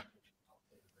 Casablanca.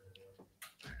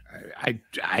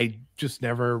 I just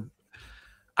never.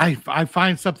 I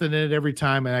find something in it every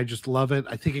time, and I just love it.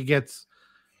 I think it gets.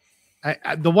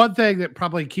 The one thing that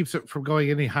probably keeps it from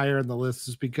going any higher in the list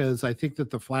is because I think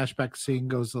that the flashback scene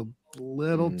goes a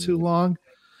little too long,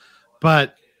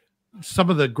 but some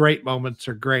of the great moments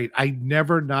are great. I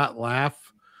never not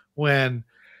laugh when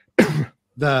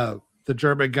the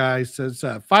German guy says,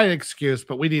 fine excuse,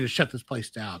 but we need to shut this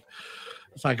place down.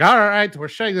 It's like, all right, we're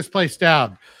shutting this place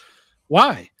down.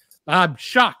 Why? I'm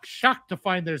shocked to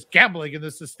find there's gambling in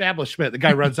this establishment. The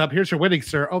guy runs up. Here's your winnings,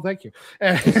 sir. Oh, thank you.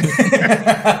 It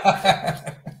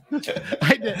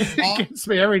gets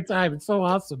me every time. It's so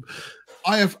awesome.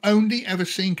 I have only ever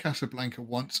seen Casablanca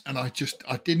once, and I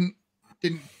didn't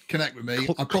connect with me.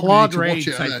 Claude Rains,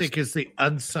 I think, is the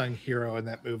unsung hero in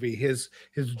that movie. His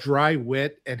dry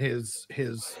wit and his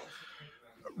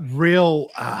real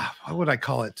what would I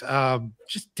call it?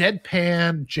 Just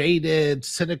deadpan, jaded,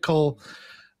 cynical.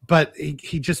 But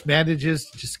he just manages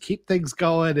to just keep things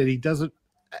going, and he doesn't.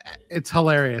 It's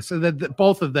hilarious. And then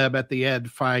both of them at the end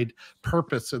find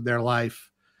purpose in their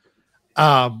life.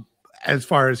 As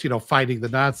far as fighting the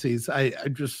Nazis, I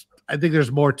think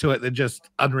there's more to it than just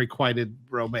unrequited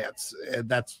romance, and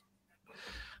that's.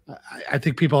 I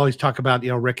think people always talk about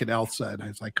Rick and Elsa, and I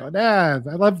was like, I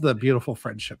love the beautiful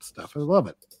friendship stuff. I love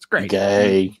it. It's great.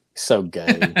 Gay, so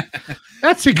gay.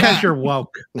 That's because you're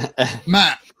woke,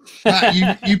 Matt.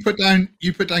 You put down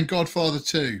Godfather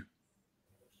 2.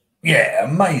 Yeah,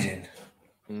 amazing.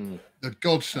 The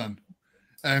Godson.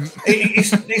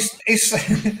 It's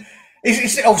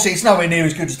obviously it's nowhere near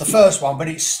as good as the first one, but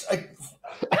it's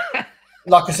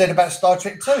like I said about Star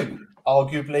Trek 2,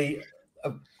 arguably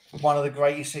one of the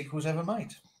greatest sequels ever made.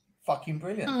 Fucking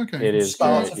brilliant. Oh, okay. It is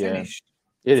start great, to finish.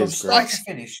 It From is start great. to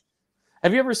finish.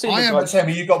 Have you ever seen? Tell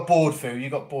me you got bored, Phil. You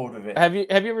got bored with it. Have you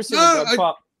ever seen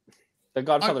the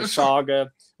Godfather saga,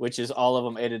 which is all of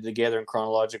them edited together in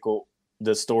chronological,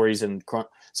 the stories and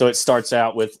so it starts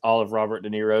out with all of Robert De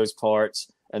Niro's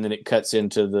parts, and then it cuts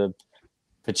into the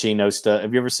Pacino stuff.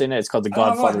 Have you ever seen that? It's called the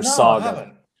Godfather saga. I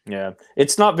haven't. Yeah,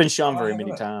 it's not been shown very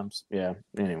many times. Yeah.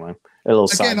 Anyway, a little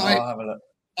side.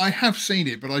 I have seen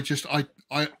it, but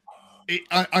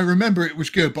I remember it was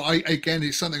good, but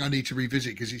it's something I need to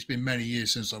revisit because it's been many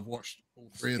years since I've watched all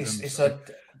 3 of them.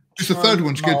 The third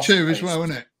one's good too, as well,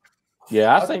 isn't it?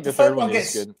 Yeah, I think the third one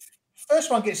is good. First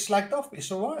one gets slagged off, but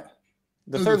it's all right.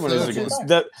 The third one is a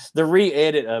good. The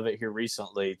re-edit of it here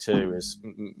recently too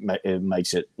it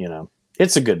makes it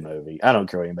it's a good movie. I don't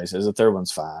care what anybody says. The third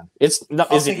one's fine. It's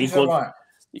not. Is it equal?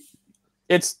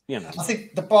 it's, you know, I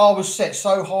think the bar was set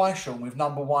so high, Sean, with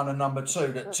number 1 and number 2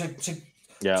 that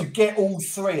to get all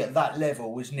 3 at that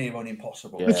level was near on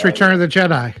impossible. Yeah. It's Return of the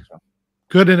Jedi.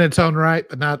 Good in its own right,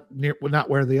 but not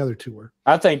where the other 2 were.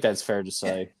 I think that's fair to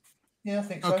say. Yeah, I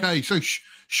think so. Okay, so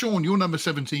Sean, your number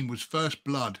 17 was First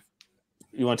Blood.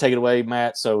 You want to take it away,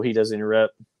 Matt, so he doesn't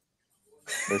interrupt?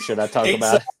 Or should I talk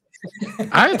about it?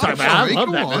 I ain't talking about it. I Sorry, love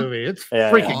go that on. movie. It's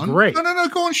Yeah, freaking great. No,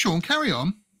 go on, Sean, carry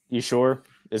on. You sure?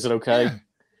 Is it okay?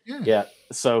 Yeah. Yeah.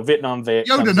 So Vietnam vet.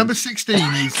 Yoda, number 16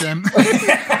 is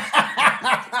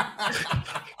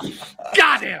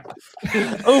Got him.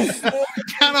 Oof.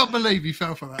 cannot believe you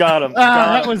fell for that. Got him.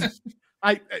 That was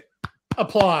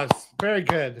applause. Very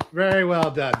good. Very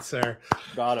well done, sir.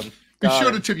 Got him. Be Got sure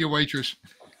him. to tip your waitress.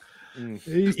 He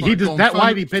like does going that further.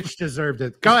 whitey pitch deserved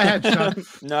it. Go ahead, Sean.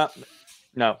 No.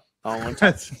 I don't want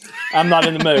to. I'm not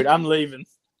in the mood. I'm leaving.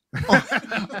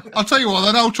 I'll tell you what,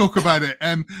 then I'll talk about it.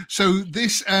 So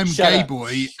this Shut gay up.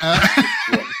 boy,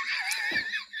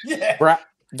 Yeah.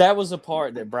 That was a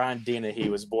part that Brian Dennehy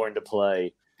was born to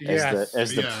play Yes.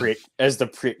 as the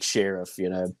prick sheriff, you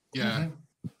know. yeah,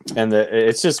 And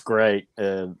it's just great.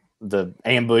 The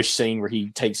ambush scene where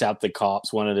he takes out the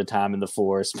cops one at a time in the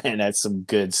forest, man, that's some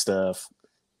good stuff.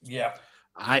 Yeah.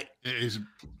 it is.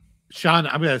 Sean,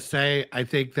 I'm going to say I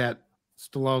think that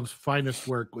Stallone's finest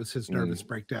work was his nervous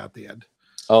breakdown at the end.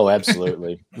 Oh,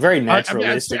 absolutely. Very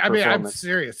naturalistic I'm performance.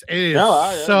 serious. It is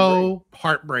I so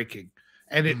heartbreaking.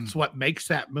 And it's what makes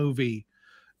that movie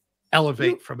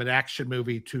elevate from an action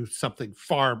movie to something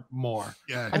far more.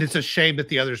 Yeah, And it's a shame that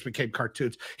the others became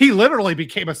cartoons. He literally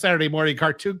became a Saturday morning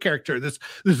cartoon character. This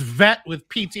vet with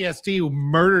PTSD who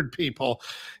murdered people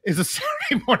is a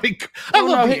Saturday morning. I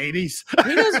love the 80s.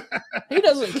 He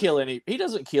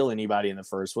doesn't kill anybody in the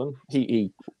first one.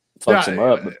 He fucks him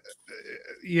up. But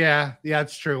Yeah,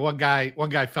 it's true. One guy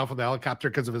fell from the helicopter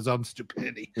because of his own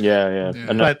stupidity. yeah.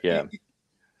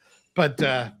 But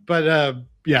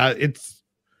it's.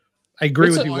 I agree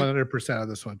It's with a- you 100% on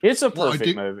this one. It's a Well, I perfect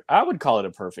do- movie. I would call it a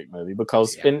perfect movie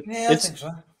because Yeah. I think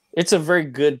so. it's a very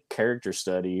good character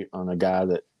study on a guy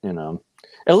that, you know,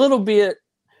 a little bit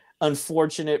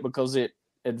unfortunate because it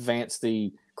advanced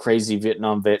the crazy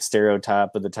Vietnam vet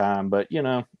stereotype of the time, but you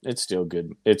know, it's still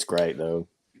good. It's great though.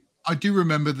 I do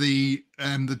remember the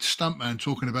stuntman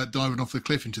talking about diving off the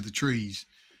cliff into the trees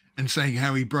and saying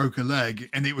how he broke a leg,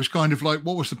 and it was kind of like,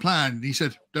 what was the plan? And he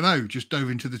said, "Don't know, just dove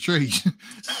into the trees."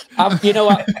 I've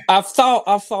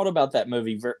thought about that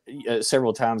movie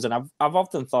several times, and I've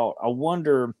often thought, I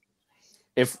wonder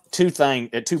if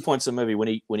at 2 points in the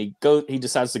movie when he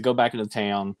decides to go back into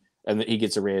town and that he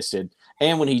gets arrested,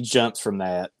 and when he jumps from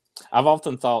that, I've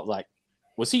often thought, like,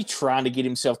 was he trying to get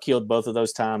himself killed both of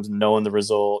those times, knowing the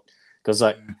result? Because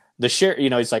like the sheriff, you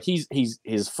know, it's like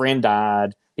his friend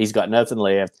died, he's got nothing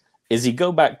left. Is he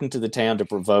go back into the town to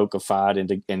provoke a fight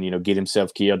and you know, get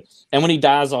himself killed? And when he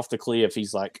dies off the cliff,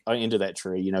 he's like into that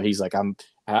tree. You know, he's like,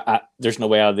 there's no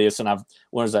way out of this. And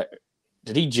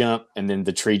did he jump and then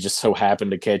the tree just so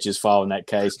happened to catch his fall in that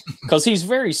case? Because he's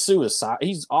very suicidal.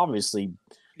 He's obviously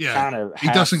kind of he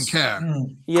doesn't care.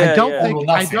 Yeah, I don't yeah. think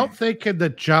I don't think in the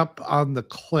jump on the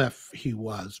cliff he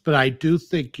was, but I do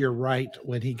think you're right.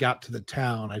 When he got to the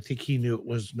town, I think he knew it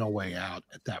was no way out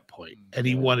at that point, and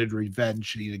he wanted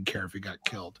revenge, and he didn't care if he got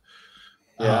killed.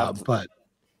 Yeah. But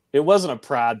it wasn't a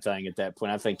pride thing at that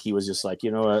point. I think he was just like,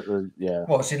 you know what, yeah.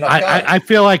 What's he like? I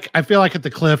feel like at the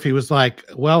cliff he was like,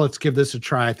 well, let's give this a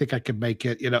try. I think I can make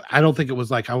it. You know, I don't think it was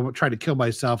like I won't try to kill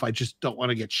myself. I just don't want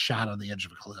to get shot on the edge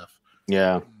of a cliff.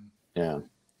 Yeah.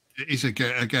 It is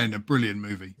again a brilliant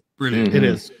movie. Brilliant. Mhm. It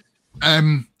is.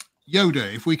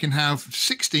 Yoda, if we can have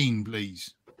 16,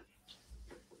 please.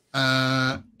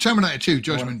 Terminator 2,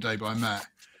 Judgment Day by Matt.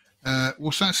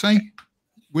 What's that say?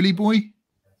 Willy Boy?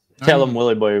 No? Tell him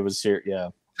Willie Boy was here. Yeah.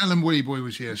 Tell him Willy Boy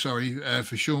was here. Sorry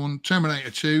for Sean.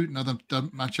 Terminator 2, another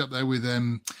match up there with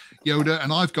Yoda.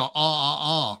 And I've got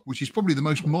RRR, which is probably the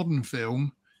most modern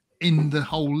film in the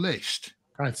whole list.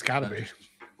 Oh, it's got to be.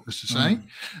 Just to say.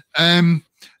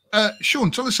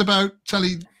 Sean, tell us about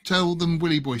Tell Them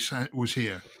Willy Boy was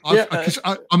here. Because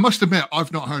I must admit,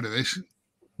 I've not heard of this.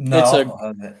 No, It's I've not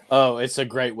heard it. It's a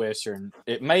great Western.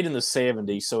 It made in the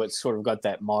 70s, so it's sort of got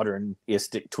that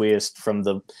modernistic twist from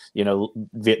the, you know,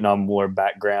 Vietnam War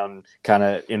background kind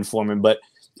of informing. But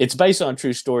it's based on a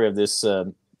true story of this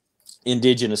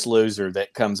indigenous loser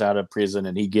that comes out of prison,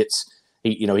 and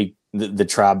the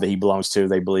tribe that he belongs to,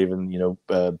 they believe in, you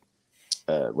know,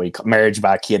 marriage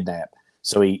by kidnap.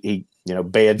 So he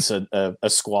beds a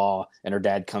squaw, and her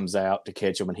dad comes out to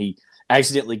catch him, and he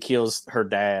accidentally kills her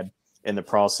dad in the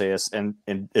process, and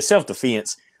it's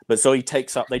self-defense. But so they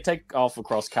take off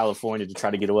across California to try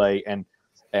to get away, and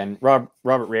and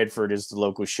Robert Redford is the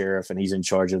local sheriff, and he's in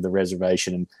charge of the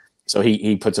reservation. And so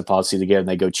he puts a posse together, and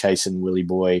they go chasing Willie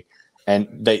Boy,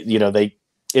 and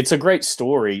it's a great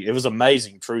story. It was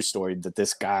amazing, true story that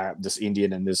this guy, this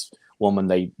Indian, and this woman,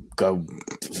 they go,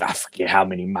 I forget how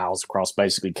many miles across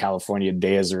basically California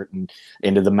desert and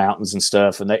into the mountains and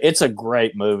stuff. And it's a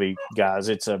great movie, guys.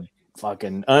 It's a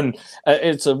fucking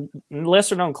it's a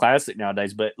lesser known classic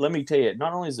nowadays. But let me tell you,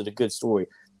 not only is it a good story,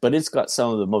 but it's got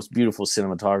some of the most beautiful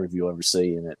cinematography you'll ever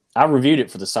see in it. I reviewed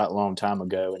it for the site a long time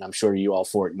ago, and I'm sure you all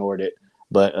four ignored it.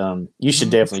 But you should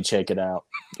definitely check it out.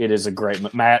 It is a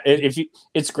great, Matt.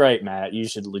 It's great, Matt. You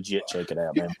should legit check it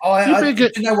out, man.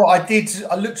 You know what I did?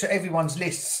 I looked at everyone's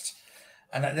lists,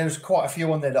 and there was quite a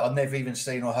few on there that I've never even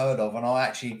seen or heard of. And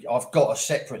I've got a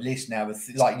separate list now with,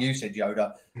 like you said,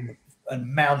 Yoda, a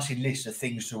mounting list of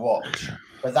things to watch.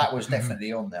 But that was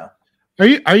definitely on there.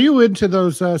 Are you into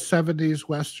those 70s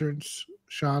westerns,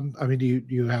 Sean? I mean, do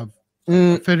you have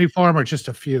affinity for them, or just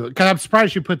a few? Because I'm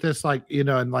surprised you put this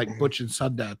in like Butch and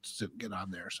Sundance to get on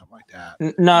there or something like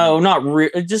that. No, not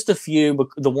really. Just a few, but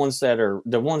the ones that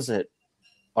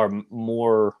are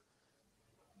more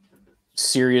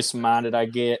serious minded, I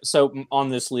get. So on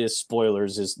this list,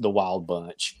 spoilers, is the Wild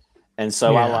Bunch, and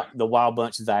so I like the Wild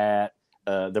Bunch, that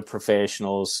the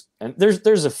Professionals, and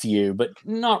there's a few, but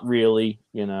not really.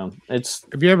 It's.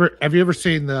 Have you ever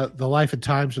seen the Life and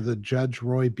Times of the Judge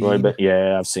Roy Bean?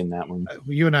 Yeah, I've seen that one.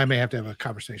 You and I may have to have a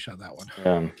conversation on that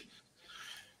one.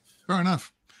 Fair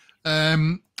enough.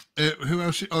 Who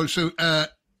else? Oh, so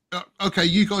okay,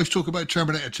 you guys talk about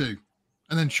Terminator 2,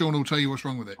 and then Sean will tell you what's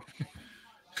wrong with it.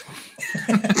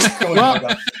 Well,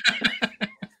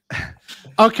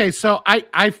 okay, so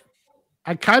I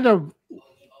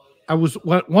was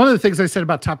one of the things I said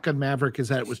about Top Gun Maverick is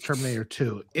that it was Terminator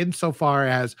 2, insofar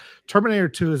as Terminator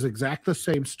 2 is exactly the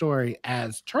same story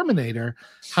as Terminator.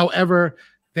 However,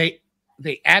 they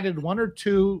added one or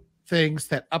two things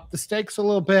that upped the stakes a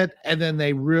little bit, and then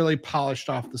they really polished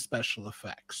off the special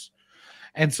effects.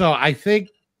 And so I think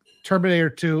Terminator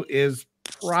 2 is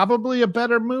probably a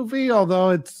better movie, although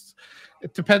it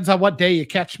depends on what day you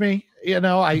catch me.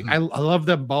 I love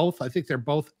them both. I think they're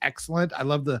both excellent. I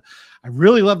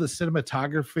really love the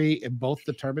cinematography in both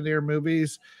the Terminator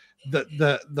movies.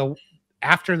 The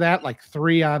after that, like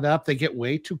 3 on up, they get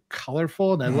way too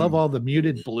colorful, and I love all the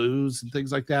muted blues and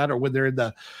things like that. Or when they're in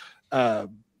the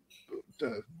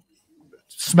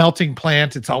smelting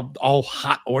plant, it's all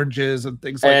hot oranges and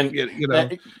things like.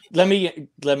 Let me.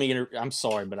 I'm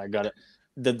sorry, but I got it.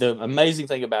 The amazing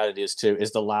thing about it is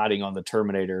the lighting on the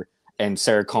Terminator and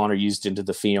Sarah Connor used into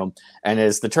the film. And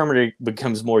as the Terminator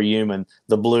becomes more human,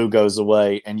 the blue goes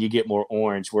away and you get more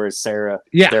orange, whereas Sarah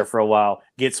there for a while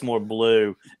gets more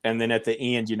blue. And then at the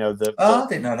end, I didn't know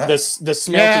that. The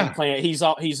smelting plant, he's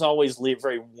always lived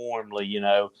very warmly,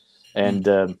 and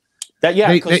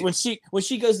because when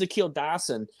she goes to kill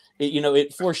Dyson,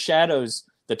 it foreshadows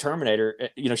the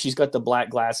Terminator. She's got the black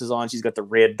glasses on, she's got the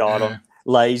red dot on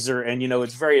laser, and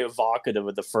it's very evocative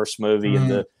of the first movie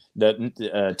and the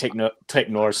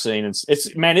Technor scene.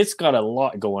 It's got a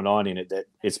lot going on in it that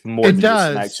it's more than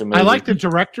just an action movie. I like the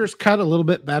director's cut a little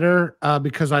bit better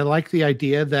because I like the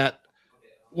idea that,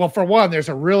 well, for one, there's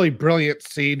a really brilliant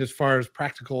scene as far as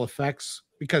practical effects,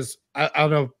 because I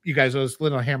don't know if you guys know,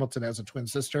 Linda Hamilton has a twin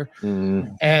sister,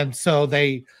 and so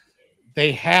they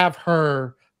have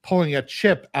her pulling a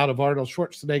chip out of Arnold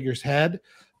Schwarzenegger's head,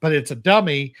 but it's a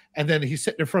dummy, and then he's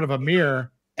sitting in front of a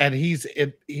mirror, and he's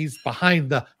behind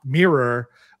the mirror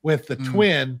with the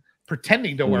twin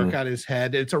pretending to work on his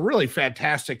head. It's a really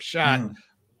fantastic shot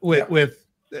with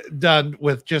done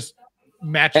with just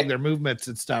matching their movements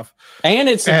and stuff. And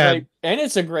it's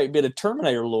a great bit of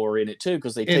Terminator lore in it too,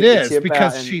 because they take the chip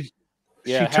because out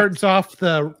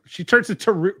and, she turns it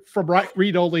to from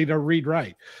read only to read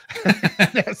write.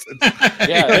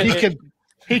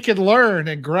 He can learn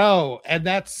and grow, and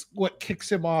that's what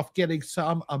kicks him off getting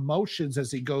some emotions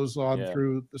as he goes on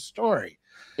through the story.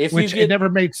 It never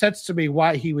made sense to me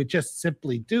why he would just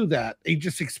simply do that. He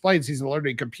just explains he's a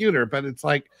learning computer, but it's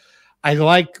like, I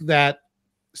like that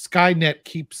Skynet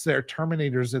keeps their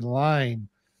Terminators in line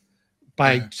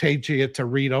by changing it to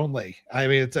read only. I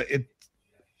mean, so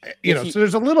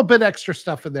there's a little bit extra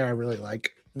stuff in there I really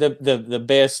like. The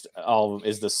best of them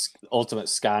is the Ultimate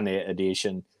Skynet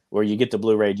edition, where you get the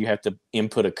Blu-ray, you have to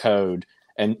input a code,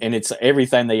 and it's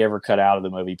everything they ever cut out of the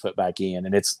movie put back in,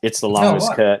 and it's the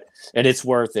longest cut, and it's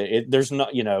worth it. There's not,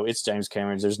 it's James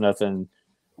Cameron's. There's nothing.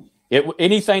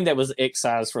 Anything that was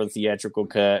excised for the theatrical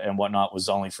cut and whatnot was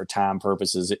only for time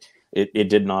purposes. It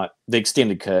did not. The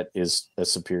extended cut is a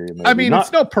superior movie. I mean,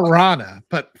 it's no Piranha,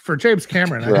 but for James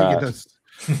Cameron, I think it does.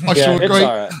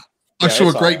 I saw a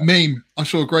it's great all right. meme. I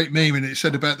saw a great meme, and it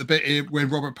said about the bit when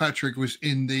Robert Patrick was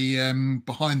in the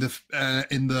behind the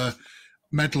in the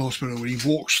mental hospital when he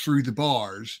walks through the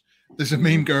bars. There's a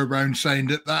meme go around saying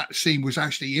that scene was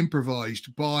actually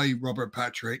improvised by Robert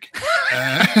Patrick,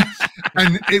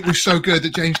 and it was so good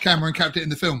that James Cameron kept it in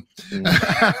the film.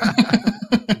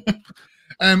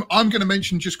 I'm going to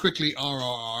mention just quickly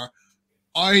RRR.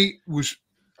 I was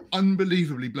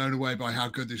unbelievably blown away by how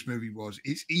good this movie was.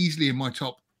 It's easily in my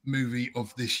top movie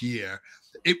of this year.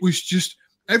 It was just,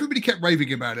 everybody kept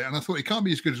raving about it, and I thought it can't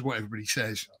be as good as what everybody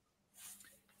says.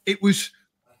 It was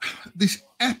this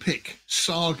epic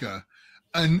saga,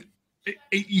 and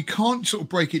you can't sort of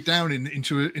break it down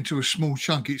into a small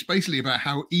chunk. It's basically about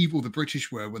how evil the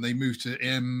British were when they moved to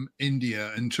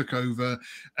India and took over,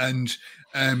 and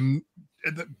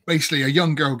basically a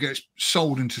young girl gets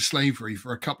sold into slavery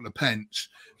for a couple of pence.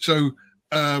 So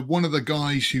one of the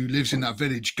guys who lives in that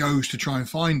village goes to try and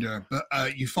find her, but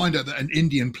you find out that an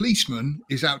Indian policeman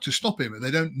is out to stop him, and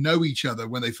they don't know each other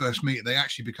when they first meet. They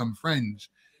actually become friends.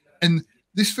 And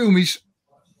this film is,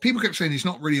 people kept saying it's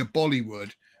not really a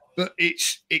Bollywood, but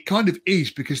it kind of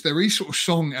is, because there is sort of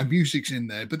song and music's in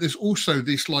there, but there's also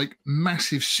this like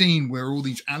massive scene where all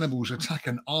these animals attack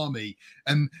an army,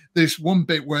 and there's one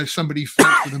bit where somebody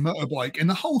fights with a motorbike, and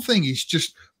the whole thing is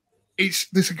just,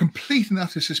 there's a complete and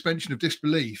utter suspension of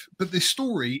disbelief. But this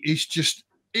story is just,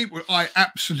 I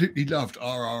absolutely loved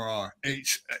RRR.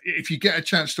 If you get a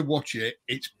chance to watch it,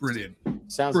 it's brilliant.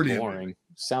 Sounds brilliant. boring.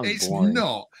 Sounds It's boring.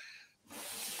 not.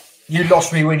 You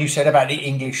lost me when you said about the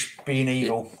English being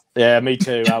evil. Yeah, me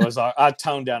too. I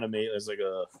toned down immediately. I was like,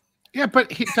 Yeah, but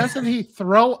doesn't he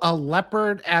throw a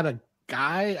leopard at a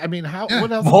guy? I mean, Yeah.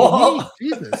 what else What? do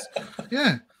you need? Jesus.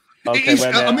 Yeah. okay, It is, wait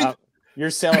a minute. I mean, you're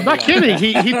selling. I'm not me on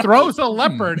kidding. that. He throws a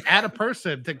leopard at a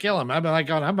person to kill him. I'm like,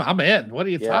 I'm in. What are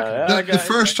you Yeah, talking yeah. about?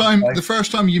 The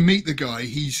first time you meet the guy,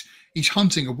 he's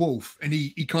hunting a wolf, and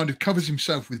he kind of covers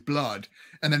himself with blood,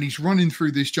 and then he's running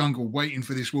through this jungle waiting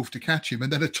for this wolf to catch him,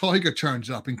 and then a tiger turns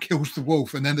up and kills the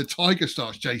wolf, and then the tiger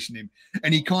starts chasing him,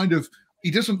 and he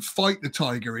doesn't fight the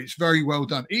tiger. It's very well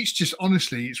done. It's just,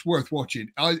 honestly, it's worth watching.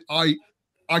 I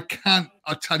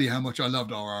tell you how much I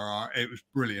loved RRR. It was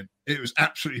brilliant. It was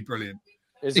absolutely brilliant.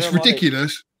 Is It's there a lot of-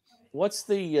 ridiculous. what's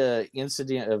the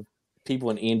incident of people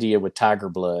in India with tiger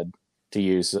blood, to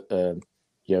use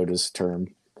Yoda's term?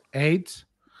 AIDS.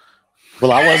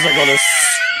 Well, I wasn't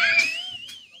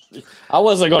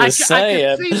going to say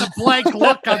I it. could see the blank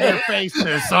look on their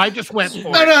faces, so I just went for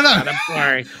No, it. no, no. I'm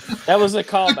sorry. That was a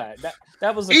callback.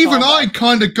 That was a Even I callback.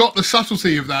 kind of got the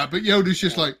subtlety of that, but Yoda's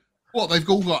just like, what, they've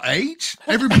all got AIDS?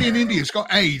 Everybody in India's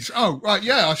got AIDS. Oh, right,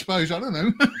 yeah, I suppose. I don't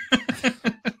know.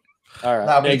 All right.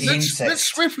 That'll be next- the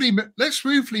let's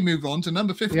swiftly move on to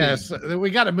number 15. Yes, we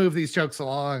got to move these jokes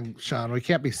along, Sean. We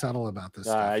can't be subtle about this.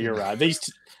 stuff, you you're know. right.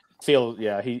 These feel,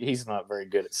 he's not very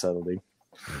good at subtlety.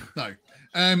 No.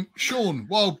 Sean,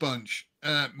 Wild Bunch,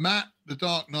 Matt, The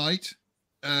Dark Knight,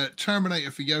 Terminator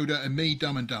for Yoda, and me,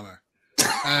 Dumb and Dumber.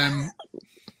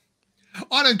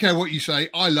 I don't care what you say.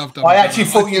 I love Dumb I and actually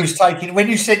Dumber. thought you was taking, when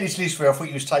you sent this list through, I thought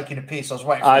you was taking a piss. I was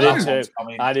waiting for I the did other too. one to come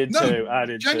in. I did No, too. I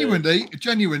did Genuinely,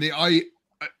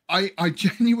 I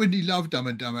genuinely love Dumb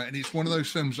and Dumber, and it's one of those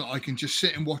films that I can just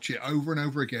sit and watch it over and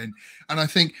over again. And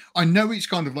I know it's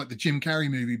kind of like the Jim Carrey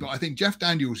movie, but I think Jeff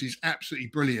Daniels is absolutely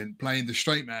brilliant playing the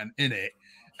straight man in it.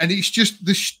 And it's just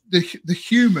the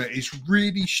humor is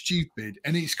really stupid,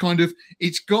 and it's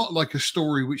got like a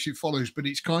story which it follows, but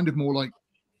it's kind of more like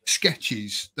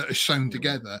sketches that are sewn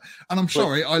together. And I'm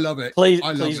sorry, I love it. Please,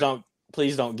 I love it.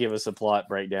 please don't give us a plot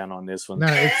breakdown on this one.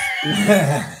 No,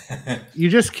 you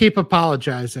just keep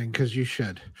apologizing because you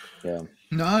should. Yeah.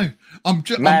 No, I'm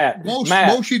just Matt,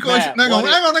 whilst you guys Matt, hang on.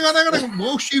 what is-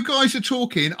 Whilst you guys are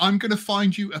talking, I'm going to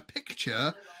find you a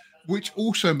picture, which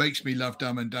also makes me love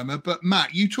Dumb and Dumber. But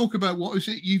Matt, you talk about what is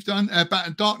it you've done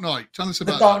about Dark Knight? Tell us The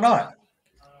about Dark that. Knight.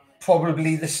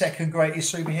 Probably the second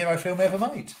greatest superhero film ever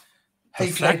made. The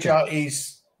Heath second? Ledger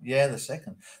is, the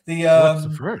second. What's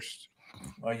the first?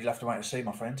 Well, you'll have to wait and see,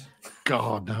 my friend.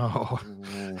 God, no.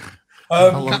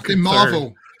 Um, Captain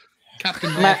Marvel.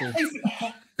 Captain Matt- Marvel.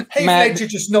 Heath Matt- Ledger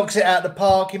just knocks it out of the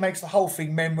park. He makes the whole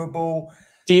thing memorable.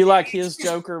 Do you like his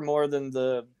Joker more than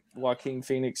the Joaquin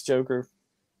Phoenix Joker?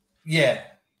 Yeah,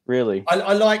 Really?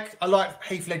 I like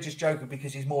Heath Ledger's Joker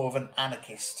because he's more of an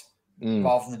anarchist Mm.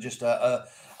 rather than just a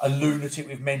lunatic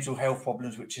with mental health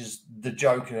problems, which is the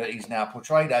Joker he's now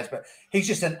portrayed as. But he's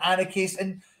just an anarchist,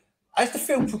 and as the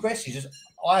film progresses,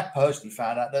 I personally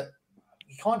found out that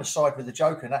he kind of side with the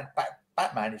Joker, and that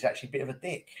Batman is actually a bit of a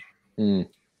dick Mm.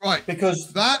 Right.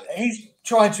 because That he's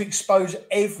trying to expose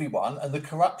everyone and the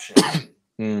corruption.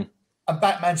 Mm. and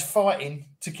Batman's fighting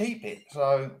to keep it.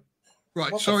 So,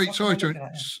 Right. what the Sorry fuck am I looking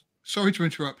at? sorry to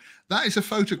interrupt. That is a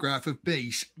photograph of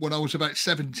Beast when I was about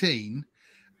 17,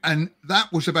 and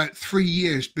that was about 3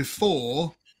 years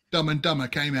before Dumb and Dumber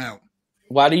came out.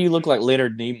 Why do you look like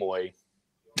Leonard Nimoy?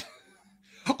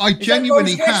 I Is that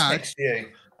genuinely Rose West had. next to you?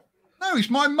 No, it's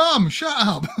my mum. Shut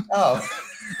up. Oh,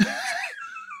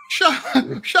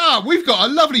 Shut up. We've got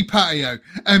a lovely patio.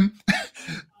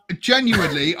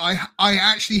 Genuinely, I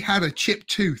actually had a chipped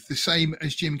tooth, the same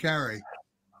as Jim Carrey.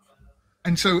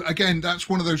 And so again, that's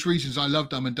one of those reasons I love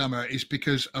Dumb and Dumber, is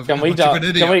because of Can how we much of talk? an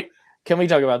idiot. Can we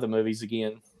talk about the movies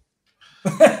again?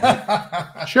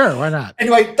 Sure, why not?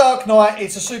 Anyway, Dark Knight,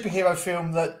 it's a superhero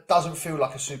film that doesn't feel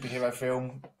like a superhero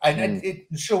film. And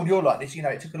Sean, you're like this,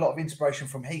 it took a lot of inspiration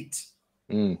from Heat.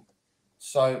 Mm.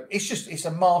 So it's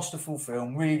a masterful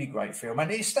film, really great film.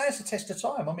 And it stands the test of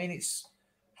time. I mean,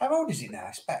 how old is it now?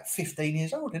 It's about 15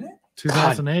 years old, isn't it?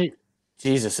 2008.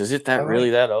 Jesus, is it that Oh, really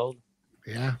that old?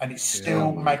 Yeah. And it's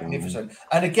still magnificent.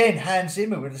 And again, Hans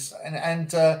Zimmer with us, and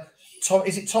Tom,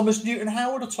 is it Thomas Newton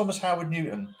Howard or Thomas Howard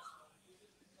Newton?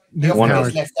 He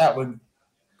often gets left out when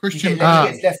Christian he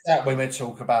gets left out when we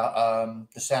talk about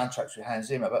the soundtracks with Hans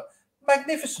Zimmer. But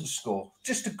magnificent score,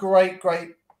 just a great.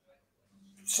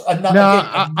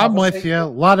 I'm with you. A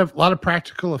lot of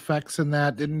practical effects in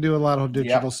that. Didn't do a lot of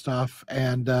digital stuff,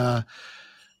 and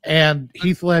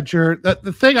Heath Ledger.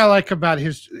 The thing I like about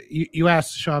you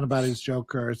asked Sean about his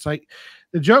Joker. It's like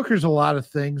the Joker's a lot of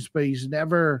things, but he's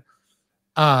never,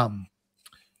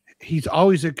 he's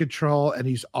always in control, and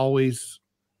he's always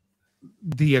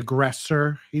the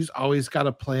aggressor. He's always got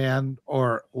a plan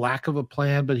or lack of a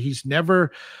plan, but he's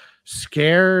never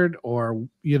scared or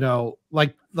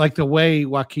like the way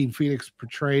Joaquin Phoenix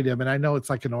portrayed him. And I know it's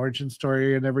like an origin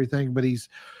story and everything, but he's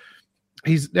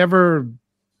never,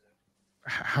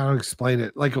 how to explain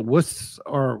it, like a wuss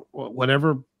or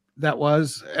whatever that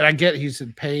was. And I get he's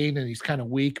in pain and he's kind of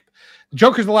weak. The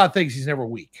Joker's a lot of things. He's never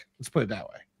weak. Let's put it that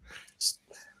way.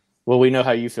 Well, we know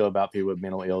how you feel about people with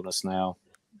mental illness now.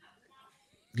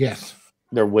 Yes.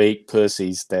 They're weak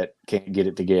pussies that can't get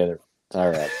it together. All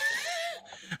right.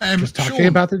 Just talking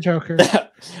about the Joker.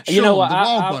 You know what? The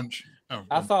Wild Bunch.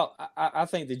 I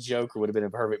think the Joker would have been a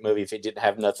perfect movie if it didn't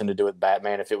have nothing to do with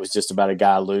Batman. If it was just about a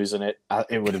guy losing it,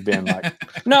 it would have been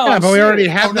like no. Yeah, but we already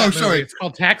have. No, sorry. It's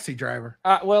called Taxi Driver.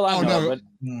 I know, no. but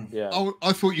yeah.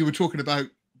 I thought you were talking about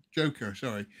Joker.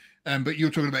 Sorry, but you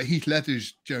were talking about Heath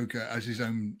Ledger's Joker as his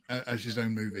own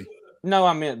movie. No,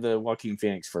 I meant the Joaquin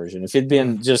Phoenix version. If it'd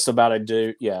been just about a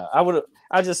dude, yeah, I would have.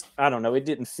 I don't know. It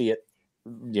didn't fit.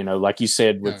 Like you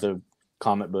said with the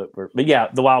comic book, but yeah,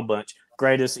 the Wild Bunch,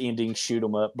 greatest ending, shoot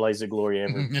 'em up, Blaze of Glory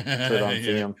ever put on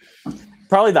film.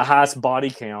 Probably the highest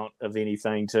body count of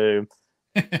anything too.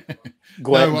 I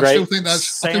still think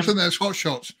that's Hot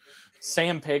Shots.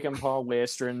 Sam Peckinpah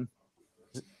Western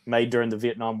made during the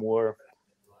Vietnam War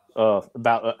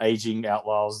about aging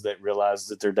outlaws that realize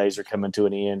that their days are coming to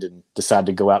an end and decide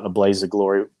to go out in a blaze of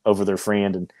glory over their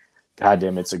friend. And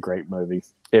goddamn, it's a great movie.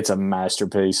 It's a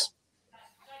masterpiece.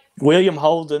 William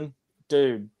Holden,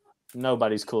 dude,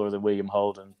 nobody's cooler than William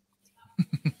Holden.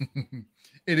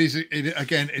 It is.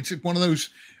 Again, it's one of those.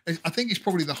 I think it's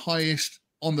probably the highest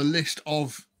on the list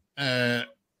of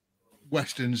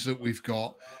westerns that we've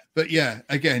got. But yeah,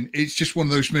 again, it's just one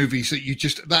of those movies that you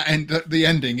just the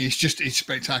ending is it's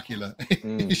spectacular.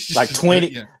 It's just, like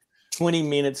 20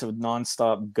 minutes of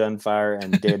nonstop gunfire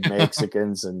and dead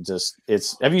Mexicans and just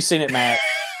have you seen it, Matt?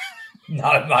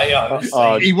 No,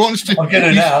 mate. He wants to. I'm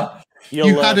gonna now.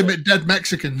 You had him at Dead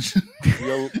Mexicans.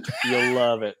 You'll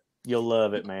love it. You'll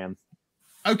love it, man.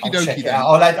 Okie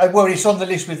dokie. Well, it's on the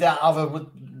list with that other.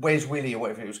 Where's Willie or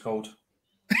whatever it was called.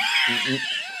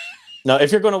 No,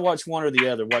 if you're going to watch one or the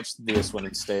other, watch this one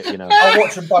instead. I'll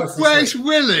watch them both. Where's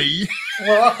Willie?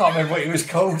 Well, I can't remember what he was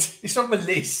called. It's on the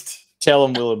list. Tell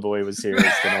him Willie Boy was here.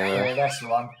 Yeah, that's the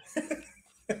one.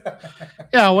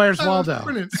 Yeah, where's Waldo?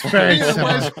 Brilliant. Very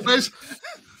where's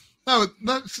no,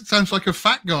 that sounds like a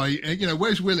fat guy.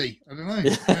 Where's Willie? I don't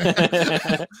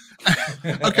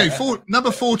know. Okay,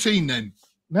 number 14 then.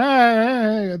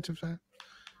 No,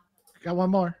 got one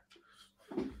more.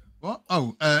 What?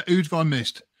 Oh, Ood von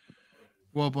Mist.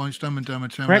 Wild Bunch, Dumb and Dumber,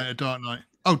 Terminator, Dark Knight.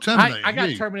 Oh, Terminator. I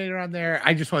got Terminator on there.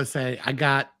 I just want to say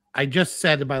I just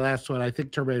said in my last one, I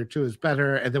think Terminator 2 is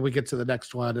better. And then we get to the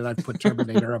next one and I put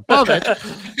Terminator above it.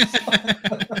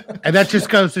 And that just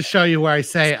goes to show you where I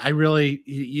say,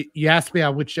 you ask me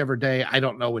on whichever day, I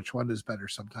don't know which one is better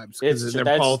sometimes. They're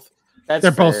both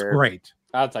great.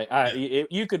 I think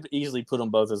you could easily put them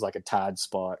both as like a tied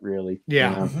spot, really.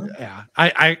 Yeah, you know? yeah.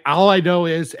 I all I know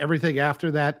is everything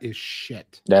after that is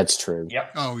shit. That's true.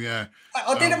 Yep. Oh yeah.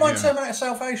 I didn't mind Terminator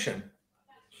Salvation.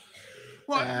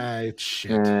 What? It's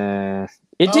shit.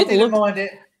 It I didn't didn't look. mind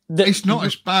it. It's not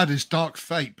as bad as Dark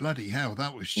Fate. Bloody hell,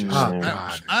 that was just Oh,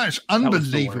 that's was the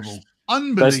unbelievable. worst.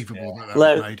 Unbelievable that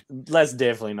was made. Let's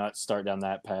definitely not start down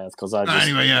that path because I No, just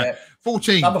anyway, yeah.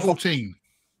 14. Number 14.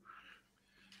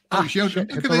 Oh, it's Yoda. Shit, Look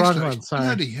hit at the this. wrong Though. one, It's sorry.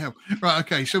 bloody hell. Right,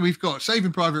 okay. So we've got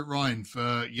Saving Private Ryan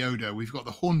for Yoda. We've got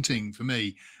The Haunting for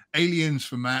me, Aliens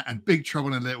for Matt, and Big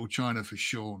Trouble in Little China for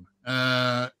Sean.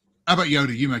 How about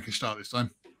Yoda? You make a start this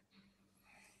time.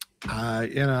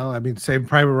 I mean, Saving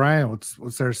Private Ryan. What's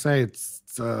there to say? It's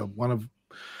one of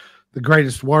the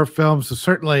greatest war films. So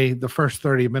certainly, the first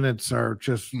 30 minutes are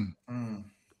just an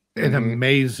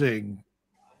amazing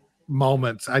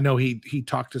moments. I know he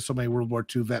talked to so many World War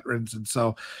II veterans, and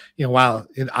so while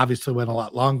it obviously went a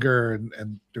lot longer,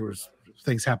 and there was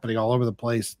things happening all over the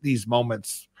place, these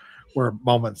moments were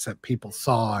moments that people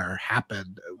saw or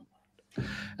happened,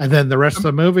 and then the rest of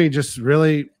the movie just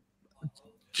really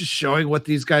just showing what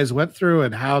these guys went through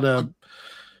and how to.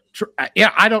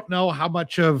 I don't know how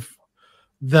much of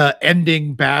the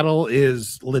ending battle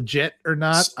is legit or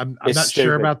not. I'm not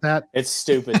sure about that. It's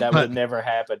stupid. That would never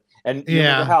happen. And you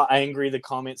remember how angry the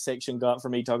comment section got for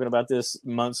me talking about this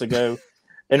months ago?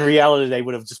 In reality, they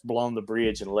would have just blown the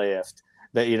bridge and left.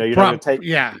 That you're not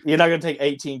going to take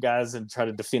 18 guys and try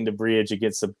to defend a bridge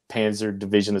against a Panzer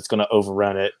division that's going to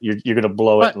overrun it. You're going to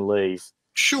blow it and leave.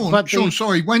 Sean,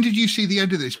 sorry. When did you see the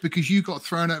end of this? Because you got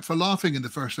thrown out for laughing in the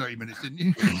first 30 minutes, didn't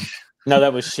you? No,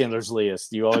 that was Schindler's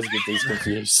List. You always get these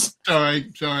confused. Sorry.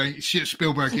 Shit,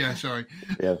 Spielberg. Yeah, sorry.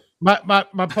 Yeah.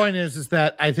 My point is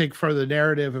that I think for the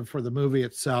narrative and for the movie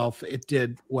itself, it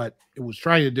did what it was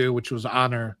trying to do, which was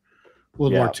honor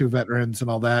World War II veterans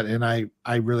and all that, and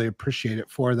I really appreciate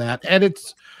it for that. And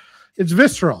it's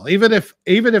visceral, even if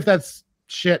that's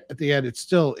shit at the end,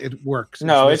 it works.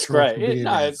 No, it's great.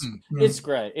 It's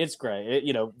great. It's great.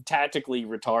 Tactically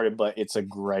retarded, but it's a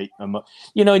great. And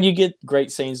you get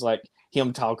great scenes like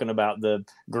him talking about the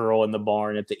girl in the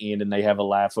barn at the end, and they have a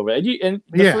laugh over it. And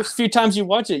the first few times you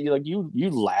watch it, you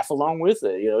laugh along with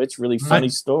it. It's really funny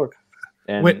story.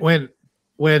 And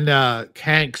when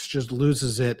Hanks just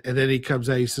loses it, and then he comes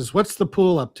out, he says, "What's the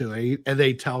pool up to?" And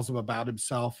they tells him about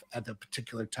himself at the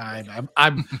particular time.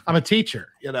 I'm a teacher,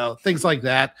 things like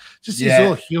that. Just these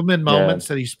little human moments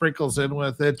that he sprinkles in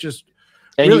with it, just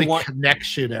really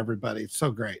connects you to everybody. It's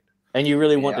so great. And you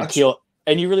really want to kill.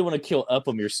 And you really want to kill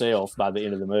Upham yourself by the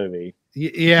end of the movie.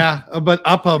 Yeah, but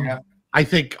Upham, I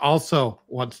think, also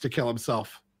wants to kill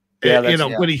himself. Yeah,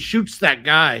 when he shoots that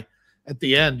guy at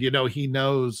the end, he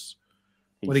knows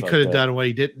what he could have done and what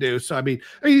he didn't do. So I mean,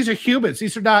 these are humans.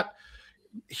 These are not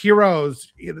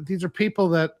heroes. These are people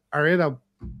that are in a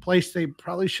place they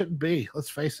probably shouldn't be.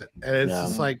 Let's face it. And it's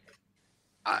just like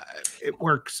it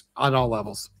works on all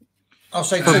levels. I'll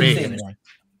say For two me, things. anyway.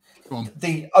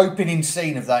 The opening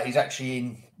scene of that is actually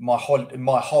in my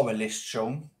horror list,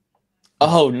 Sean.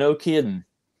 Oh, no kidding.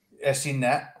 It's in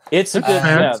that. It's a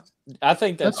good. I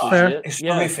think that's fair. It's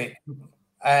terrific.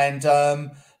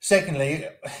 And secondly,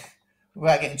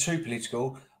 without getting too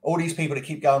political, all these people that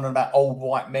keep going on about old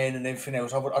white men and everything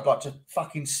else, I'd like to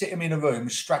fucking sit them in a room,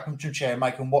 strap them to a chair,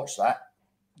 make them watch that.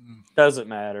 Doesn't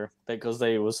matter because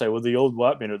they will say, "Well, the old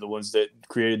white men are the ones that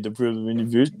created the problem in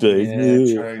the first place."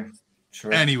 Yeah,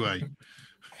 true. Anyway,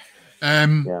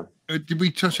 did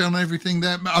we touch on everything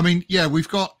there? I mean, we've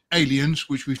got Aliens,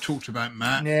 which we've talked about,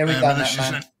 Matt. Yeah, we've done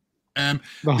that, man.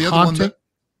 The other one,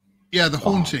 The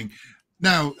Haunting.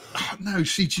 Now, do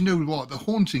you know what? The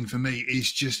Haunting for me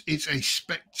is it's a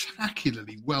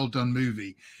spectacularly well done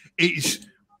movie.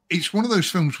 It's one of those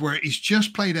films where it's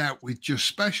just played out with just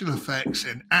special effects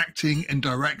and acting and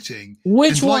directing.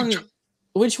 Which one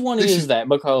is that?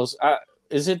 Because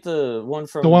is it the one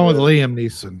from the one with Liam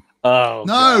Neeson? Oh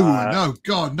no!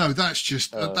 That's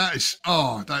just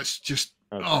that's just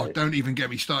don't even get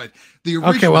me started. The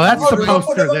original, okay, well that's the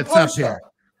poster that's up here.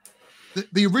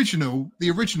 The original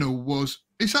was.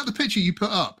 Is that the picture you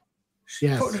put up?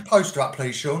 Yes. Put the poster up,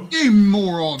 please, Sean. You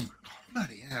moron!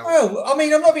 Bloody hell! Well, I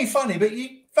mean, I'm not being funny, but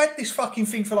you've had this fucking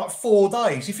thing for like 4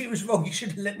 days. If it was wrong, you should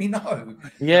have let me know.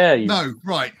 Yeah. No,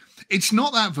 right. It's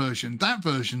not that version. That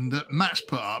version that Matt's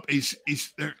put up is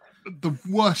the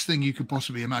worst thing you could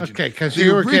possibly imagine. Okay, because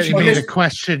you were getting me to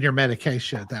question your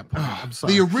medication at that point. I'm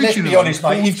sorry. The original. Let's be honest,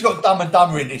 mate. You've got Dumb and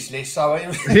Dumber in this list, so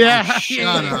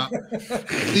shut up.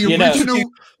 The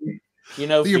original.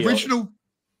 The original.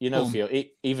 Phil,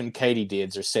 even Katie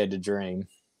Dids are said to dream.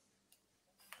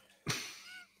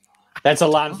 That's a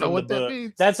line know from the what that book.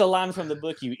 means. That's a line from the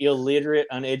book. You illiterate,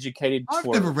 uneducated I've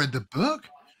twerp. never read the book.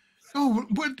 Oh,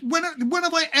 when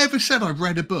have I ever said I've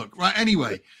read a book? Right.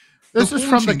 Anyway, This is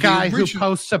from the Haunting, guy who original-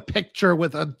 posts a picture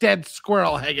with a dead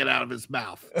squirrel hanging out of his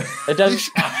mouth. It doesn't.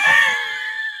 This-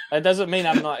 It doesn't mean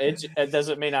I'm not. It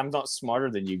doesn't mean I'm not smarter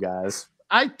than you guys.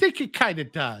 I think it kind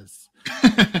of does.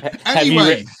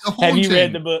 Anyway, The Have you read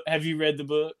Haunting. the book? Have you read the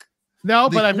book? No,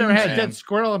 The but I've never had a Haunting. dead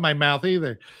squirrel in my mouth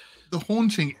either. The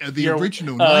Haunting, the You're-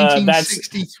 original that's-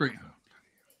 1963.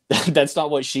 That's not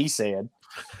what she said.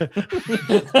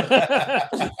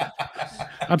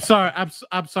 I'm sorry.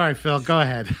 I'm sorry, Phil. Go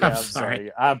ahead. Yeah, I'm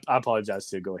sorry. I apologize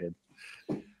too. Go ahead.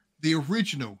 The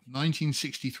original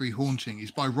 1963 Haunting is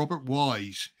by Robert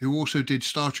Wise, who also did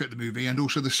Star Trek the movie and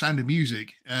also The Sound of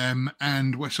Music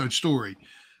and West Side Story.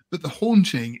 But The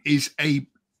Haunting is a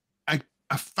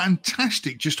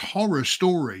fantastic just horror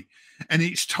story, and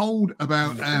it's told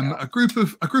about a group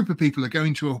of people are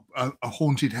going to a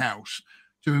haunted house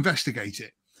to investigate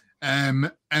it.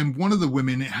 And one of the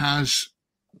women has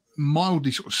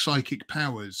mildly sort of psychic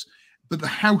powers, but the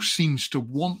house seems to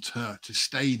want her to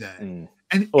stay there. Mm.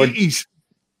 And Or- it is,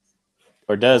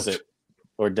 Or does it?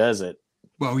 Or does it?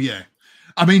 well, yeah.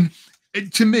 I mean,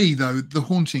 to me, though, The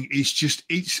Haunting is just,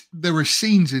 there are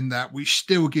scenes in that which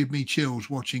still give me chills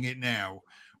watching it now,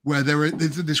 where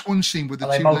there's this one scene with the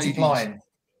Are they two ladies. multiplying?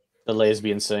 The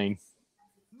lesbian scene.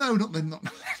 No, not the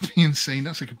lesbian scene.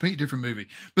 That's a completely different movie.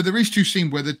 But there is two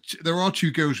scenes where there are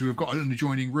two girls who have got an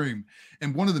adjoining room,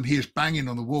 and one of them hears banging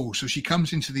on the wall. So she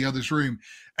comes into the other's room,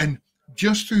 and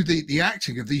just through the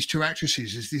acting of these two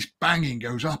actresses, as this banging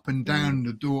goes up and down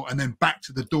the door, and then back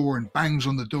to the door and bangs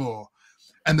on the door.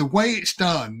 And the way it's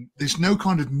done, there's no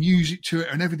kind of music to it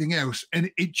and everything else, and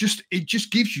it just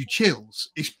gives you chills.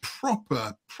 It's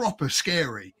proper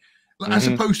scary. As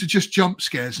opposed to just jump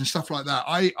scares and stuff like that.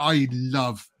 I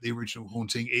love the original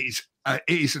Haunting. It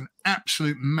is an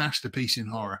absolute masterpiece in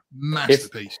horror.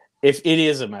 Masterpiece. If it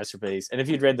is a masterpiece, and if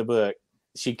you'd read the book,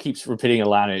 she keeps repeating a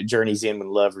line. It journeys in when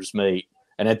lovers meet,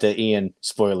 and at the end,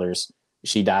 spoilers,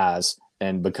 she dies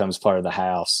and becomes part of the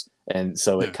house, and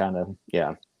so it kind of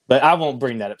But I won't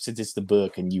bring that up since it's the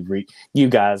book, and you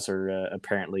guys are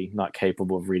apparently not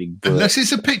capable of reading books. Unless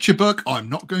it's a picture book, I'm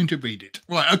not going to read it.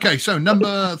 Right. Okay. So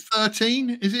number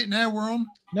 13 is it now? We're on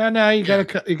No, you got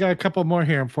a couple more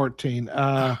here in 14.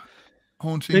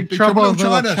 Haunting. Big Trouble in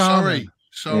Little China. China.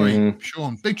 Sorry,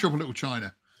 Sean. Big Trouble in Little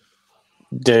China.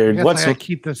 Dude, I what's gotta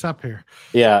keep this up here?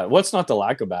 what's not to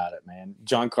like about it, man?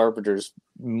 John Carpenter's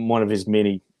one of his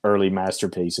many early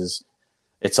masterpieces.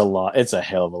 It's a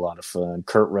hell of a lot of fun.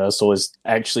 Kurt Russell is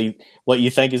actually what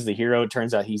you think is the hero. It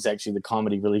turns out he's actually the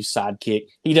comedy relief sidekick.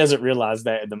 He doesn't realize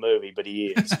that in the movie, but he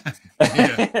is.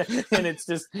 And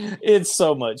it's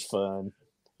so much fun.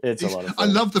 It's a lot of fun.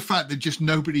 I love the fact that just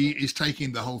nobody is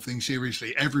taking the whole thing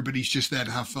seriously. Everybody's just there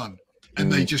to have fun.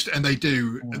 And they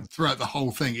do throughout the whole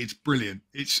thing. It's brilliant.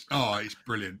 It's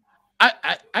brilliant.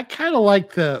 I kind of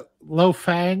like the Lo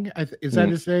Fang. Is that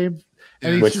his name?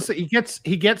 And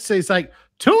he's like,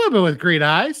 two women with green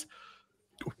eyes.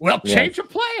 Well, change the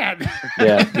plan.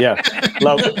 Yeah.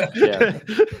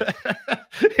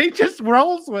 He just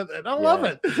rolls with it. I love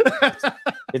it.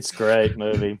 It's a great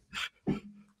movie.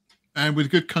 And with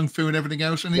good kung fu and everything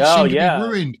else, and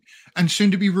it's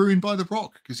soon to be ruined by The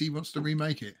Rock because he wants to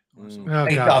remake it. Oh,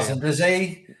 He God, doesn't, does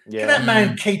he? Yeah. Can that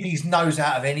man keep his nose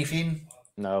out of anything?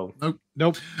 No.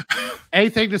 Nope.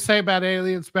 Anything to say about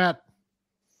Aliens, Matt?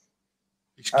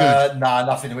 It's good. No,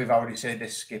 nothing that we've already said.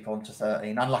 Let's skip on to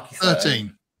 13. Unlucky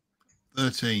 13.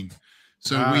 13.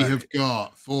 So All we right. have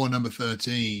got for number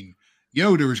 13.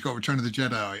 Yoda has got Return of the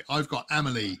Jedi. I've got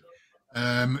Amelie.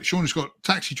 Sean has got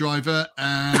Taxi Driver,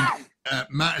 and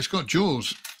Matt has got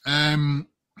Jaws. Return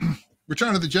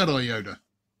of the Jedi, Yoda.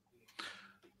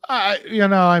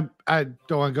 I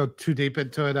don't want to go too deep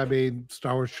into it. I mean,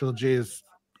 Star Wars trilogy is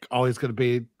always going to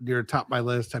be near the top of my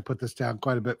list. I put this down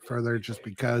quite a bit further just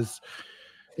because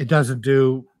it doesn't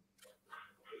do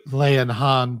Leia and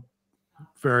Han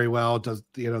very well. It does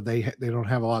they don't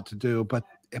have a lot to do, but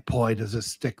boy, does it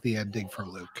stick the ending for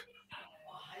Luke.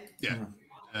 Yeah.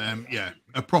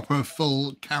 A proper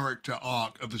full character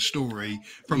arc of a story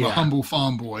from a humble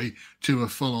farm boy to a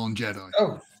full-on Jedi.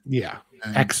 Oh, Yeah.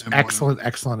 And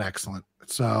Excellent.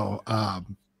 So,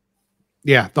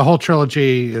 the whole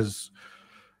trilogy is,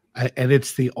 and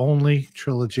it's the only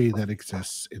trilogy that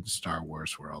exists in Star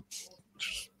Wars world.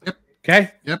 Yep.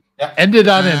 Okay. Yep. Ended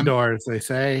on indoors, they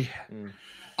say.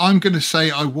 I'm going to say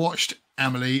I watched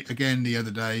Amelie again the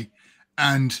other day,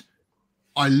 and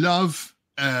I love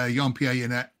Jean-Pierre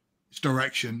Jeanet's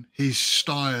direction. His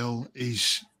style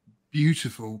is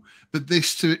beautiful. But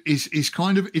this is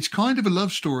kind of a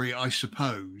love story, I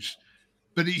suppose.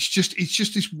 But it's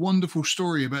just this wonderful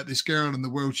story about this girl and the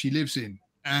world she lives in,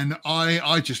 and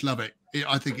I just love it.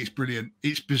 I think it's brilliant.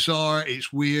 It's bizarre.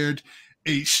 It's weird.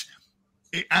 It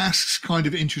asks kind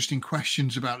of interesting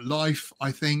questions about life,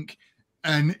 I think.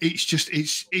 And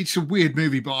it's a weird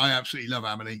movie, but I absolutely love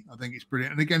Amelie. I think it's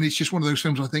brilliant. And again, it's just one of those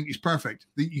films I think is perfect.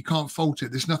 You can't fault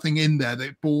it. There's nothing in there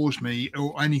that bores me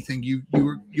or anything.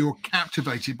 You're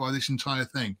captivated by this entire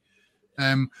thing.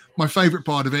 My favorite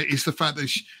part of it is the fact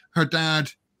that her dad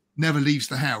never leaves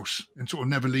the house and sort of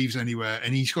never leaves anywhere.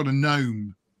 And he's got a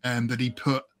gnome that he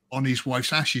put on his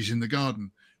wife's ashes in the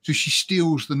garden. So she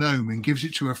steals the gnome and gives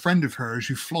it to a friend of hers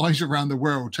who flies around the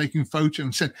world taking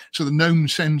photos. So the gnome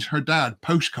sends her dad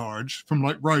postcards from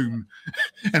like Rome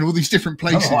and all these different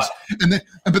places. Oh, wow.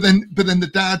 But then the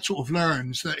dad sort of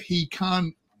learns that he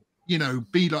can't,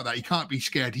 be like that. He can't be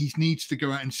scared. He needs to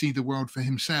go out and see the world for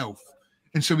himself.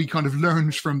 And so he kind of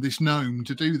learns from this gnome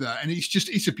to do that. And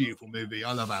it's a beautiful movie.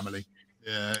 I love Amelie.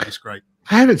 Yeah, it's great.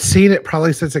 I haven't seen it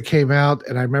probably since it came out,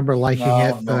 and I remember liking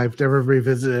it, but I've never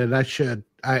revisited it. I should.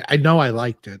 I know I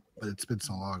liked it, but it's been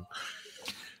so long.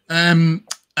 And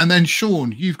then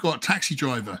Sean, you've got Taxi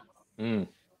Driver.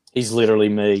 He's literally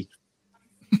me.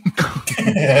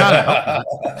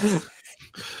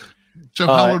 So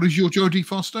how old is your Jodie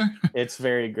Foster? It's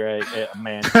very great,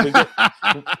 man.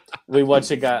 We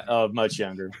watch a guy much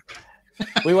younger.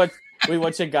 We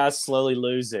watch a guy slowly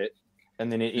lose it,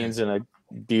 and then it ends in a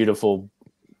beautiful,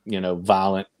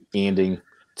 violent ending.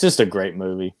 It's just a great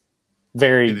movie.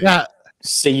 Very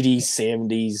seedy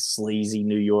 70s, sleazy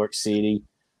New York City.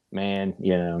 Man,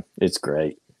 it's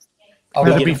great.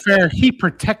 But to be fair, he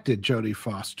protected Jodie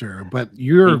Foster, but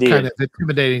you're kind of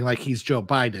intimidating like he's Joe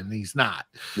Biden. He's not.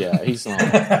 Yeah, he's not.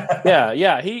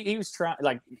 yeah. He was trying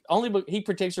he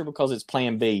protects her because it's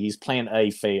plan B. He's plan A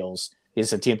fails.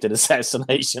 His attempted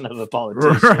assassination of a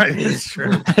politician. Right, that's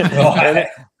true.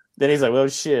 Then he's like, well,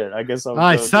 shit, I guess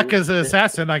I suck as an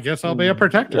assassin. I guess I'll be a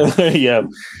protector. Yeah.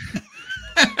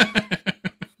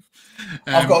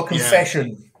 I've got a confession.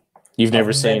 Yeah. You've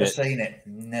never seen it.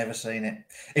 Never seen it.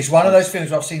 It's one of those films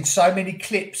where I've seen so many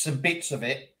clips and bits of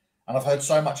it, and I've heard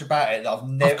so much about it that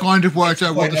I've kind of worked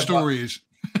out what the story is.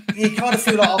 You kind of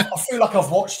feel like I've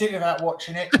watched it without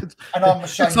watching it, and I'm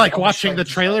ashamed. It's like watching the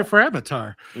trailer for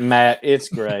Avatar. Matt, it's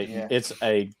great. Yeah. It's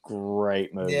a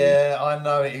great movie. Yeah, I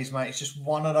know it is, mate. It's just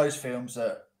one of those films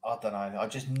that I don't know. I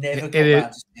just never got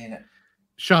around to seeing it.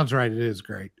 Sean's right. It is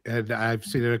great, and I've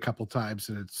seen it a couple times,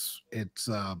 and it's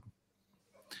one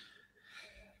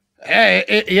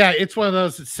of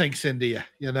those that sinks into you.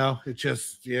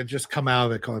 It just come out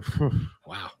of it going,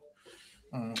 wow.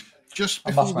 Just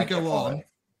before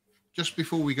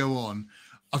we go on,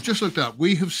 I've just looked up.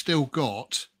 We have still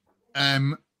got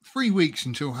 3 weeks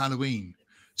until Halloween.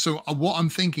 So what I'm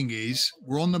thinking is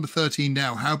we're on number 13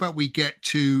 now. How about we get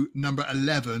to number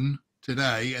 11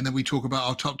 today, and then we talk about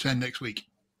our top 10 next week?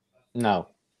 No,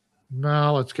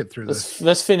 let's get through this.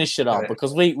 Let's finish it off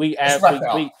because we have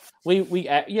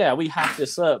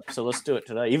this up. So let's do it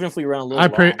today, even if we run a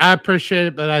little. I appreciate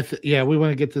it, but we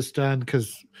want to get this done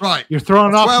because you're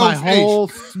throwing off my whole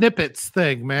snippets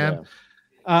thing, man.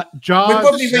 Yeah. John, we're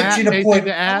probably reaching a point.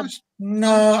 To add?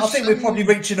 I think we're probably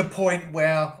reaching a point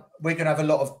where we're going to have a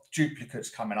lot of duplicates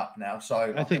coming up now.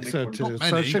 So I think so too.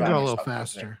 So it should go a little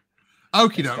faster.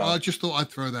 Okay, I just thought I'd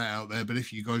throw that out there, but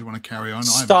if you guys want to carry on,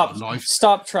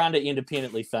 stop trying to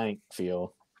independently think,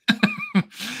 Phil.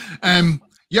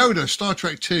 Yoda, Star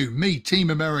Trek 2, me, Team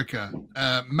America,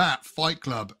 Matt, Fight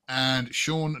Club, and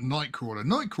Sean, Nightcrawler.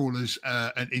 Nightcrawler's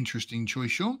an interesting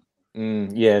choice, Sean.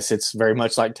 Yes, it's very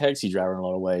much like Taxi Driver in a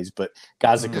lot of ways, but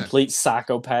guy's a complete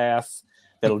psychopath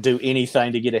that'll do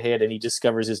anything to get ahead, and he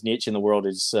discovers his niche in the world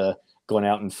is going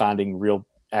out and finding real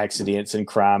accidents and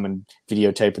crime and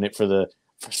videotaping it for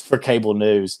cable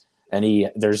news, and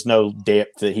there's no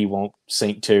depth that he won't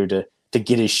sink to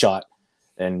get his shot,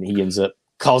 and he ends up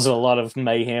causing a lot of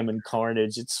mayhem and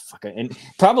carnage. It's fucking and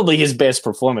probably his best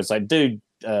performance. Like, dude.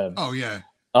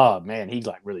 Oh man, he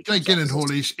like really. Jake Gyllenhaal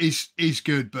is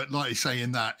good, but like you say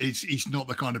in that, he's not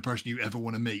the kind of person you ever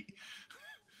want to meet.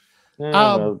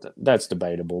 Well, that's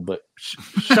debatable, but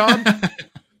Sean.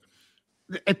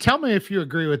 Tell me if you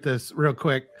agree with this real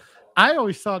quick. I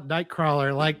always thought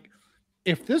Nightcrawler, like,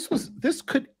 if this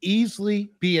could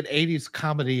easily be an 80s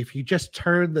comedy if you just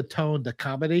turn the tone to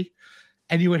comedy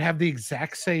and you would have the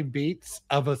exact same beats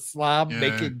of a slob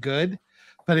making good.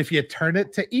 But if you turn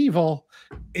it to evil,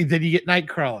 then you get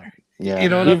Nightcrawler. Yeah. You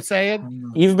know what I'm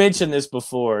saying? You've mentioned this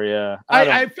before, yeah.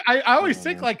 I always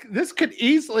think like this could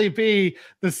easily be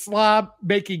the slob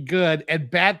making good and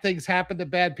bad things happen to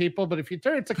bad people. But if you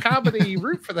turn it's a comedy, you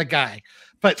root for the guy.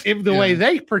 But in the way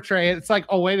they portray it, it's like,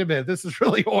 oh, wait a minute, this is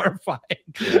really horrifying.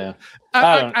 Yeah.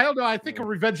 I don't know. I think of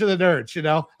Revenge of the Nerds, you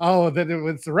know. Oh, then it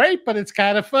was rape, but it's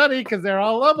kind of funny because they're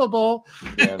all lovable.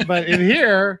 Yeah. But in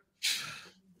here,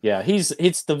 yeah,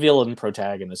 it's the villain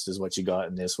protagonist is what you got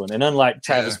in this one. And unlike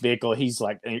Travis Bickle, he's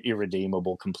like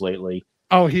irredeemable completely.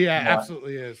 Oh, he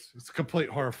absolutely is. It's a complete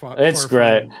horrifying. It's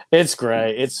great. It's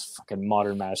great. It's fucking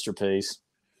modern masterpiece.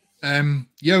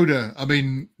 Yoda, I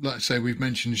mean, like I say, we've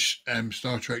mentioned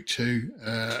Star Trek 2.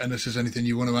 Unless there's anything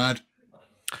you want to add?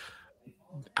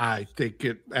 I think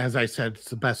it, as I said,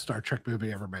 it's the best Star Trek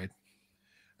movie ever made.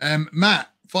 Matt,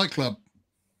 Fight Club.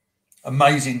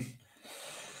 Amazing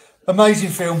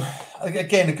film.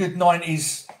 Again, a good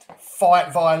 90s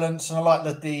fight violence, and I like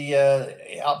that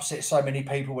it upset so many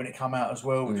people when it came out as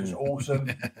well, which was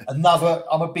awesome.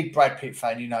 I'm a big Brad Pitt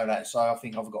fan, you know that, so I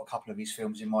think I've got a couple of his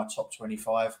films in my top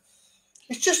 25.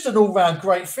 It's just an all-round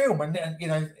great film, and you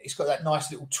know, it's got that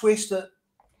nice little twist that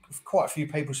quite a few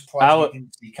people surprised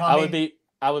didn't see coming.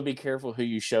 I would be careful who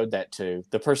you showed that to.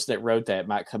 The person that wrote that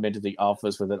might come into the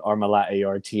office with an Armalite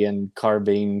AR-10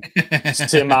 carbine,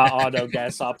 semi-auto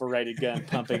gas-operated gun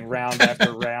pumping round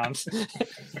after round.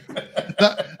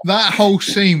 That whole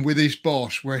scene with his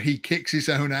boss where he kicks his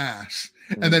own ass,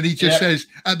 and then he just says,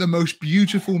 at the most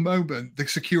beautiful moment, the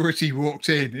security walked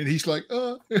in, and he's like,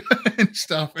 oh, and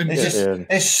stuff. And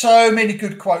there's so many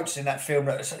good quotes in that film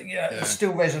that it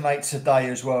still resonates today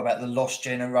as well about the lost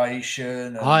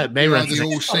generation. And,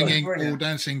 the all singing, all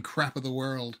dancing crap of the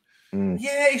world.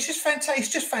 Yeah, it's just fantastic.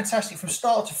 It's just fantastic from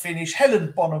start to finish.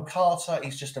 Helen Bonham Carter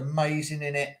is just amazing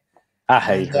in it. I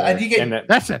hate her. And you get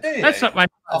that's something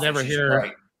I never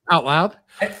hear out loud.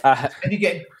 And you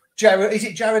get Jared. Is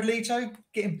it Jared Leto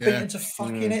getting beaten to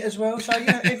fuck in it as well? So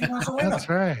everyone's a winner. That's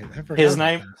right.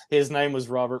 His name was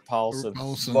Robert Paulson.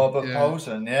 Robert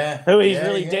Paulson, who he's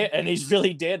really dead, and he's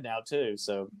really dead now too.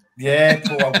 So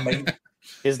poor old meat.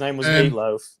 His name was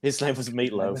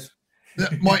Meatloaf.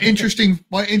 My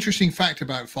interesting fact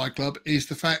about Fight Club is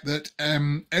the fact that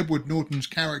Edward Norton's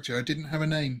character didn't have a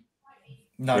name.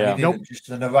 No, he didn't. Just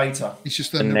the narrator. He's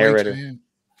just the narrator.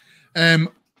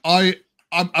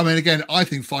 I mean, again, I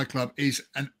think Fight Club is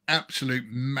an absolute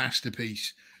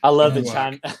masterpiece. I love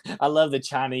the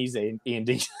Chinese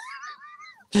ending.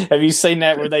 Have you seen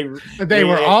that where they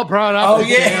were all brought up? Oh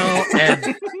yeah, and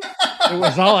it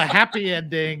was all a happy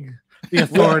ending. The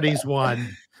authorities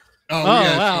won. Oh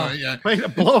wow! Sorry, way to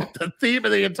blow up the theme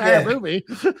of the entire movie.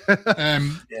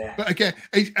 But again,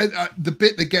 the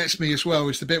bit that gets me as well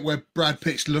is the bit where Brad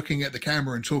Pitt's looking at the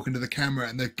camera and talking to the camera,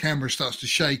 and the camera starts to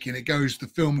shake, and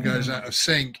the film goes out of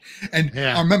sync. And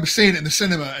I remember seeing it in the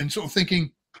cinema and sort of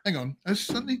thinking, "Hang on, has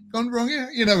something gone wrong here?"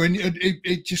 You know, and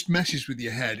it just messes with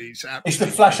your head. It's the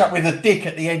flash up with a dick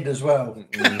at the end as well.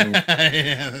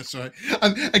 Yeah, that's right.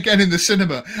 And again, in the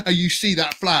cinema, you see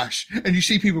that flash, and you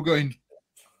see people going.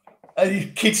 And your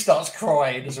kid starts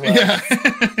crying as well. Yeah.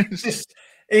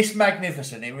 it's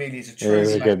magnificent. It really is a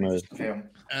truly magnificent film.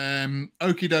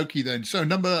 Okie dokie then. So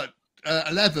number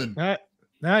 11.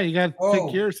 Now you got to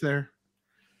pick yours there.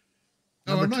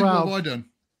 Number 12. What have I done?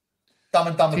 Dumb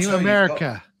and Dumber 2. Team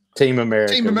America. Team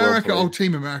America. Team America. Oh,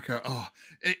 Team America. Oh,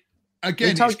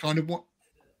 it's kind of what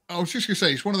I was just going to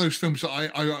say. It's one of those films that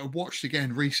I watched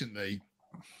again recently,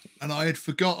 and I had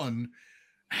forgotten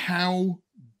how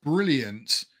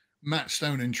brilliant Matt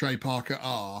Stone and Trey Parker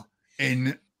are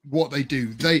in what they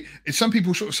do. Some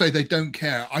people sort of say they don't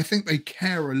care. I think they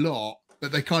care a lot,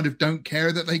 but they kind of don't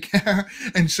care that they care.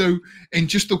 And so, in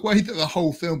just the way that the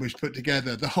whole film is put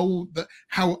together,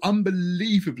 how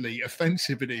unbelievably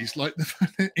offensive it is. Like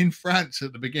in France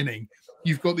at the beginning,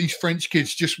 you've got these French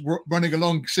kids just running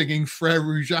along singing Frère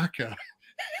Rougeaca.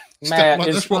 Matt,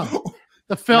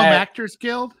 the Film Actors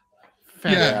Guild.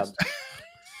 Fantastic. Yeah.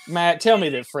 Matt, tell me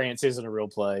that France isn't a real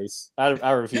place.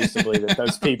 I refuse to believe that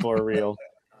those people are real.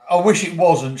 I wish it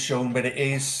wasn't, Sean, but it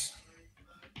is.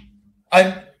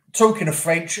 And talking of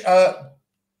French,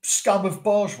 Scum of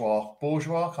Bourgeois,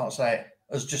 I can't say it,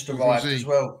 has just arrived as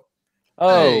well.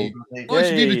 Oh, hey.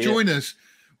 Nice of you to join us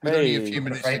with only a few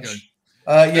minutes ago.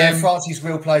 France's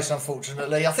real place,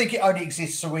 unfortunately. I think it only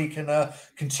exists so we can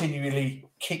continually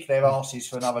kick their asses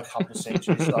for another couple of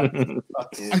centuries. So,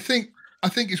 I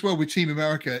think as well with Team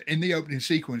America, in the opening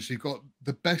sequence, you've got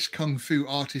the best kung fu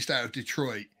artist out of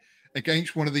Detroit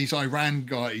against one of these Iran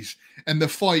guys, and the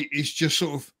fight is just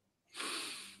sort of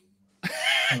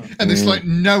and there's like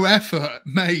no effort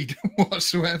made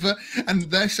whatsoever, and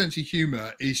their sense of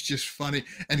humor is just funny.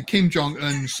 And Kim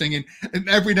Jong-un singing, and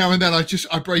every now and then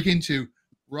I break into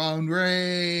Round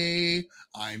Ray,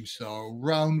 I'm so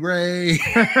Round Ray.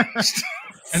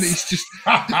 And it's just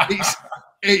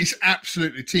it's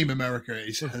absolutely Team America.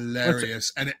 It's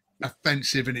hilarious and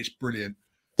offensive, and it's brilliant.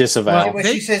 Disavow. When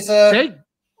she says, "I'll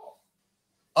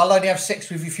only have sex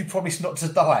with you if you promise not to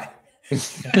die."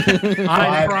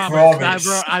 I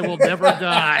promise. I will never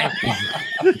die.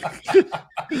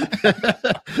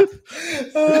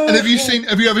 And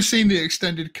have you ever seen the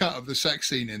extended cut of the sex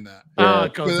scene in that? Oh,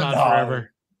 it goes on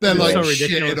forever. They're like so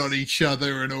shitting ridiculous. on each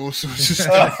other and all sorts of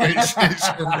stuff. It's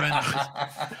horrendous.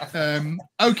 Okie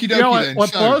dokie. You know then.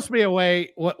 what blows me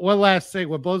away? One last thing.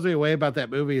 What blows me away about that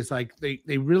movie is like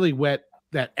they really went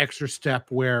that extra step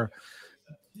where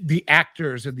the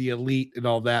actors and the elite and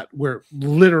all that were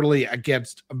literally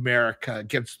against America,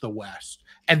 against the West,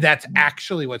 and that's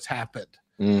actually what's happened.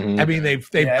 Mhm. I mean, they've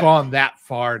gone that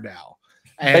far now.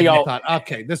 And they thought,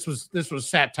 okay, this was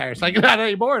satire. It's like, not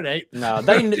anymore, it ain't. No,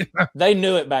 they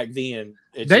knew it back then.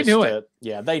 They knew it.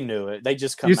 Yeah, they knew it. They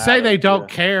just come. You say out they of, don't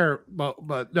care, but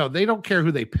no, they don't care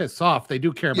who they piss off. They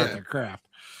do care about their craft.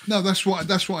 No, that's what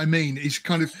I mean. It's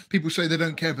kind of people say they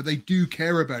don't care, but they do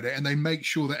care about it, and they make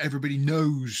sure that everybody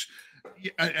knows.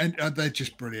 And they're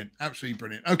just brilliant, absolutely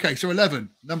brilliant. Okay, so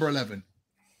number 11.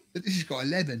 This has got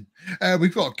 11.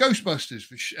 We've got Ghostbusters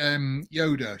for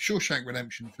Yoda, Shawshank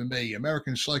Redemption for me,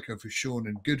 American Psycho for Sean,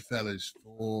 and Goodfellas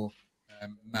for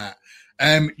Matt.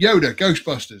 Yoda,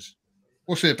 Ghostbusters.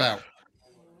 What's it about?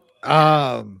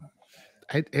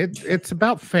 It's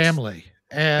about family,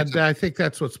 and I think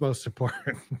that's what's most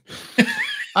important.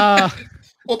 What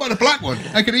about the black one?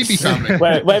 How can he be family?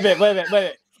 Wait a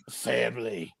minute.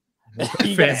 Family.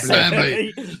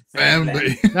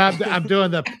 Family. No, I'm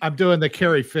doing the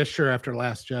Carrie Fisher after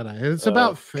Last Jedi. It's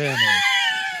about family.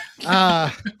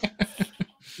 I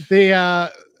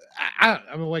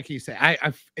mean, what can you say?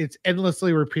 It's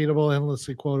endlessly repeatable,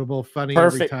 endlessly quotable, funny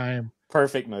every time.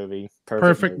 Perfect movie.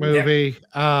 Perfect movie.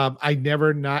 I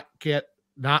never not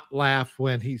laugh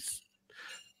when he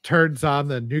turns on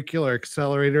the nuclear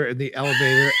accelerator in the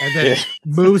elevator and then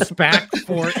moves back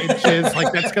 4 inches.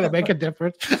 Like that's going to make a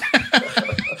difference.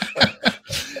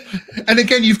 And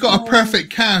again, you've got a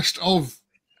perfect cast of,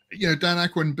 Dan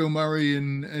Aykroyd, Bill Murray,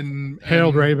 and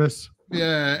Harold Ramis.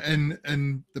 Yeah,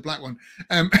 and the black one.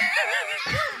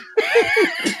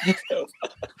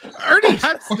 Ernie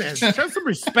Hudson. Show some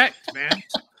respect, man.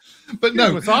 But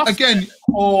no, awesome. again,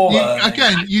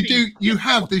 you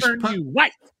have this.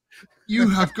 You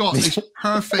have got this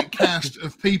perfect cast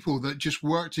of people that just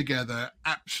work together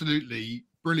absolutely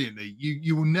brilliantly.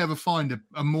 You will never find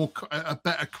a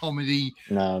better comedy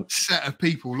set of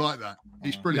people like that.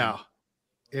 It's brilliant. No,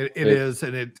 it is,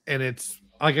 and it's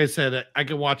like I said, I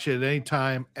can watch it at any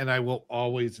time, and I will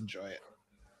always enjoy it.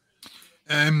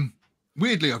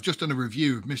 Weirdly, I've just done a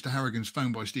review of Mr. Harrigan's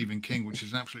Phone by Stephen King, which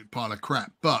is an absolute pile of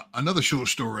crap. But another short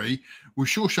story was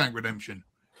Shawshank Redemption,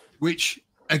 which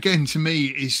again to me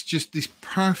is just this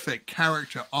perfect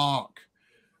character arc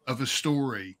of a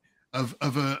story of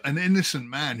an innocent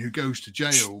man who goes to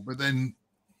jail, but then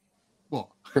what?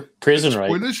 Prison rape.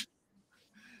 Spoilers.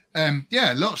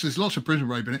 There's lots of prison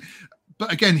rape in it.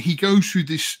 But again, he goes through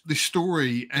this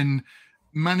story and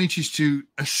manages to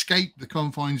escape the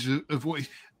confines of what.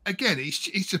 Again,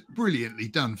 it's a brilliantly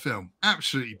done film,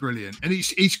 absolutely brilliant, and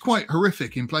it's quite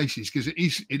horrific in places because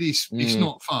it's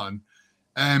not fun.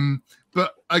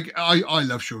 But I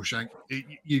love Shawshank.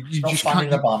 You just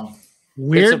can't.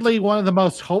 Weirdly, one of the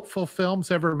most hopeful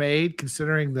films ever made,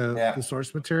 considering the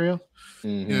source material.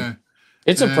 Mm-hmm. Yeah.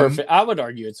 It's a perfect. I would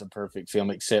argue it's a perfect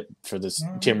film, except for this.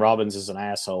 Tim Robbins is an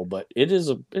asshole, but it's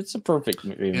a perfect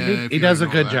movie. Yeah, he does a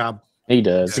good job. He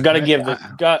does. Yeah. You got to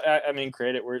give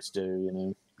credit where it's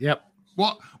due. Yep.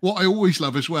 What I always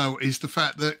love as well is the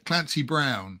fact that Clancy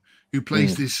Brown, who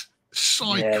plays this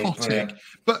psychotic,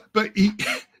 but he.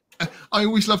 I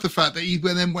always love the fact that he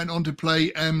then went on to play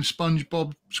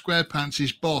SpongeBob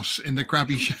SquarePants' boss in the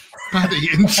Krabby Patty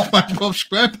in SpongeBob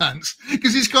SquarePants,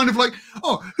 because it's kind of like,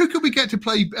 who could we get to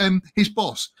play his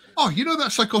boss?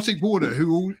 That psychotic warder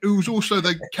who's also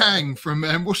the Kang from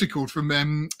what's he called from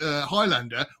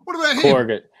Highlander? What about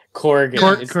him? Kurgan.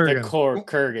 It's Kurgan. the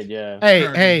Kurgan. Yeah.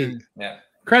 Hey. Yeah.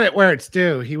 Credit where it's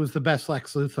due. He was the best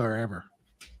Lex Luthor ever.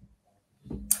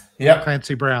 Yeah.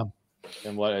 Clancy Brown.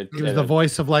 And what he was the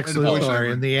voice of Lex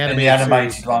Luthor in the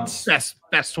animated ones.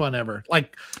 Best one ever.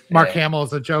 Like Mark Hamill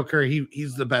is a Joker.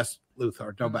 He's the best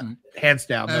Luthor. Hands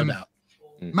down, no doubt.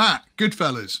 Matt,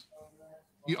 Goodfellas.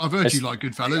 I've heard you like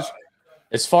Goodfellas.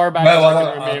 As far back Well, as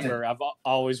I I can think- remember, I've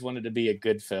always wanted to be a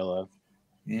good fella.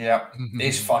 Yeah,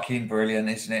 it's fucking brilliant,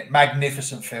 isn't it?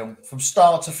 Magnificent film from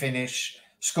start to finish.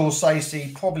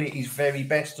 Scorsese probably at his very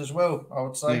best as well, I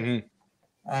would say. Mhm.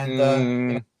 And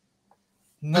Mm.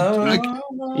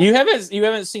 no, You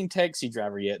haven't seen Taxi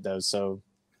Driver yet, though. So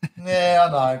yeah,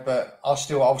 I know, but I'll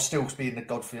still be in the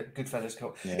Goodfellas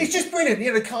court. Yeah. It's just brilliant.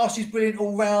 You know, the cast is brilliant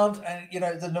all round, and you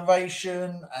know the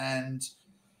narration and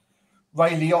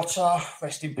Ray Liotta,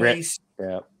 rest in peace.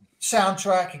 yeah,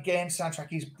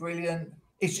 Soundtrack is brilliant.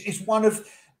 It's one of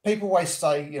people always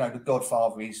say, you know, The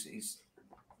Godfather is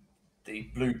the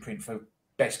blueprint for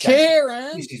best gangster.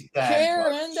 Karen, This is damn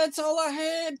close. that's all I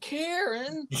had.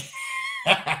 Karen.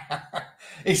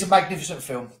 It's a magnificent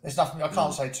film. There's nothing I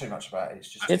can't say too much about it. It's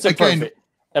just It's Again,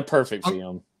 a perfect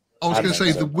film. I was I going to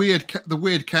think say so. the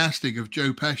weird casting of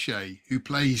Joe Pesci, who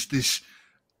plays this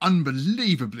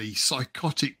unbelievably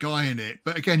psychotic guy in it.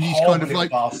 But again, he's kind of horrible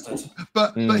like, bastard.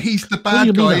 but Mm. he's the do bad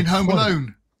you mean guy I'm in Home funny?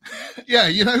 Alone. Yeah,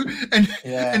 you know, and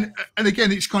Yeah. and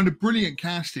again, it's kind of brilliant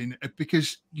casting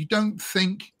because you don't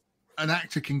think an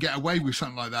actor can get away with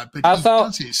something like that, but I he thought-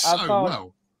 does it I so thought-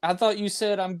 well. I thought you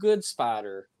said I'm good,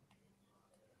 Spider.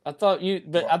 I thought you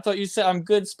said I'm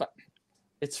good, Spider.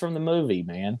 It's from the movie,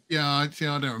 man. Yeah, I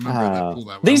don't remember that all that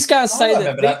well. These guys I say don't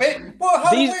that, remember that bit.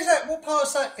 What these- where's that? What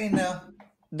part's that in now?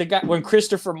 the guy when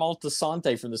Christopher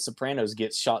Moltisanti from The Sopranos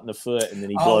gets shot in the foot and then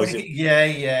he Oh, blows it.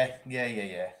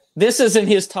 yeah. This is in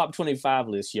his top 25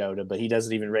 list, Yoda, but he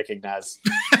doesn't even recognize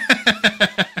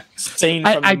scene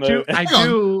from the I movie. do. I Hang on.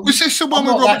 do. Was this the one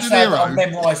I'm with not Robert that De sad that I Niro?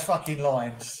 memorise fucking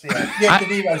lines. Yeah, De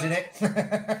Niro's in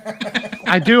it.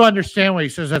 I do understand when he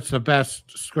says that's the best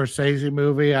Scorsese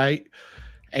movie.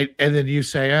 And then you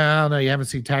say, "Oh no, you haven't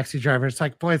seen Taxi Driver." It's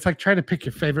like, boy, it's like trying to pick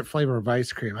your favorite flavor of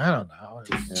ice cream. I don't know.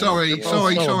 Sorry, They're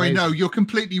sorry, both so sorry. No, amazing. you're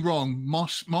completely wrong.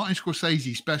 Martin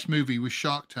Scorsese's best movie was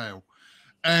Shark Tale.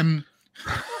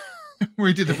 Where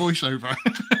he did the voiceover.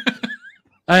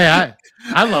 Hey,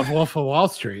 I love Wolf of Wall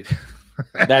Street.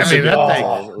 That's I mean, a good that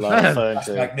one. thing- A lot of fun That's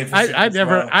too. magnificent. I as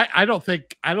never. well. I don't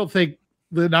think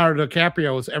Leonardo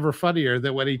DiCaprio was ever funnier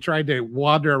than when he tried to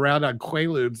wander around on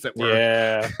Quaaludes that were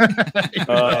Yeah, a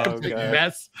Oh, big God.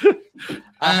 mess.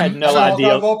 I had no So idea.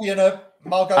 Margot Robbie and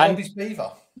Margot I- Robbie's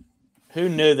beaver. Who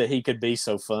knew that he could be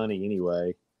so funny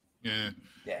anyway? Yeah.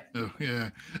 Yeah. Oh, yeah.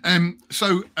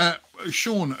 So,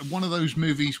 Sean, one of those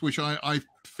movies which I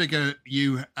figure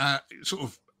you sort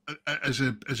of as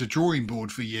a drawing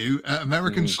board for you,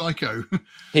 American Psycho.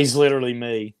 He's literally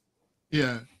me.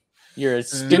 Yeah. You're a You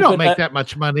stupid. You don't make that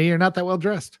much money. You're not that well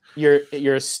dressed. You're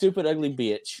a stupid, ugly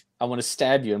bitch. I want to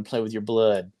stab you and play with your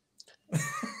blood.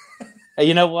 Hey,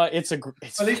 you know what? It's At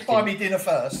least buy me dinner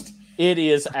first. It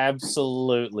is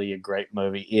absolutely a great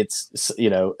movie. It's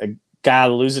a guy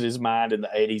losing his mind in the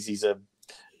 80s. He's a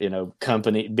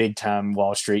company big time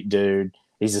Wall Street dude.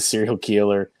 He's a serial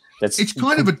killer. It's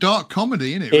kind of a dark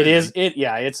comedy, isn't it? It is.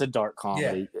 It's a dark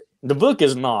comedy. Yeah. The book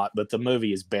is not, but the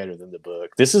movie is better than the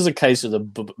book. This is a case of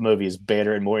the movie is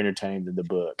better and more entertaining than the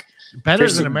book. Better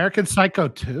There's than some- American Psycho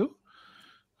 2?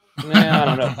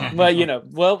 Nah, I don't know.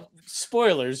 Well,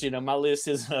 spoilers. My list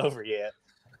isn't over yet.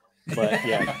 But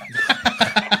yeah,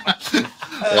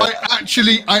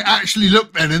 I actually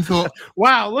looked then and thought,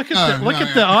 Wow, look at No,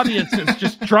 the audiences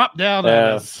just drop down on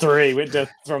us. 3 went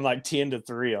from like 10 to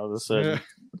 3 all of a sudden.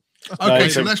 okay,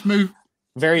 it's so a- let's move.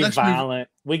 Very Let's move- violent.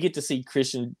 We get to see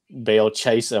Christian Bale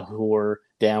chase a whore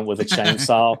down with a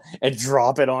chainsaw and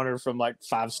drop it on her from like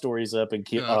 5 stories up and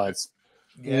kill. Yeah. Oh, it's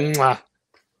Yeah. mwah.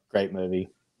 Great movie.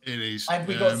 It is. And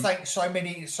we got to thank so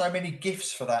many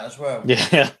gifts for that as well.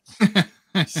 Yeah.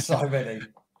 So many.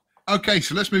 Okay,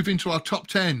 so let's move into our top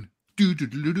 10.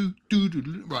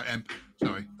 Right,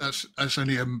 sorry, that's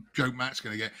only a joke Matt's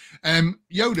going to get.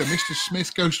 Yoda, Mr.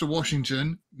 Smith Goes to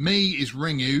Washington. Me is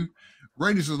Ringu.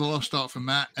 Raiders of the Lost Ark for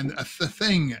Matt. And The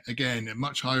Thing, again,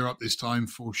 much higher up this time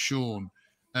for Sean.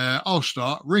 I'll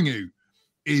start. Ringu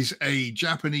is a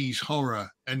Japanese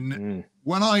horror. And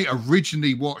when I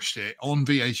originally watched it on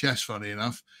VHS, funny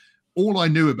enough, all I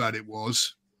knew about it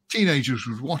was teenagers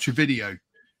would watch a video.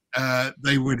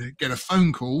 They would get a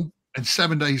phone call, and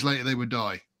 7 days later they would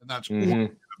die, and that's all I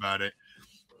knew about it.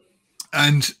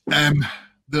 And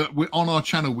on our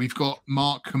channel we've got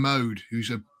Mark Commode, who's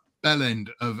a bellend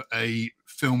of a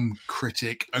film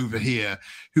critic over here,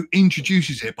 who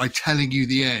introduces it by telling you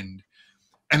the end.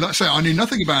 And like I say, I knew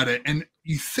nothing about it, and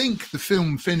you think the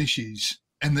film finishes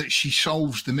and that she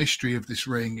solves the mystery of this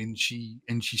ring and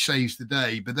she saves the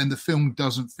day, but then the film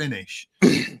doesn't finish.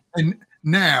 And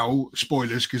now,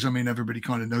 spoilers, because I mean everybody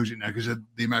kind of knows it now because of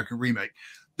the American remake.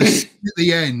 The scene at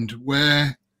the end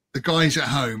where the guy's at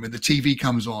home and the TV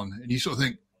comes on, and you sort of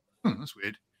think, oh, that's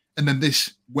weird. And then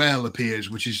this well appears,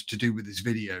 which is to do with this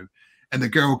video. And the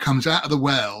girl comes out of the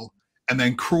well and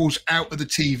then crawls out of the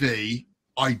TV.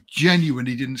 I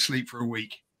genuinely didn't sleep for a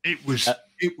week. It was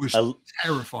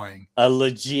terrifying. A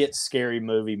legit scary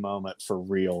movie moment for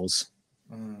reals.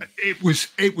 It was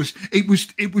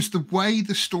the way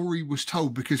the story was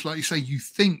told, because like you say, you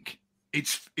think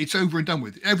it's over and done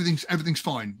with. Everything's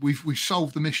fine. We've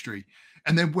solved the mystery.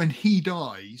 And then when he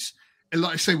dies, and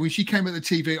like I say, when she came at the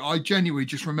TV, I genuinely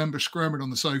just remember squirming on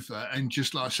the sofa and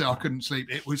just like I say, I couldn't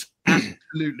sleep. It was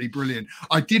absolutely brilliant.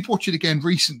 I did watch it again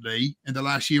recently in the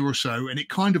last year or so, and it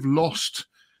kind of lost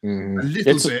a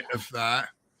little bit of that.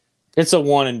 It's a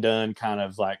one and done kind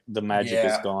of, like the magic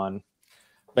is gone.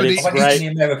 But it's great. great. The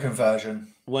American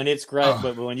version. When it's great,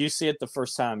 but when you see it the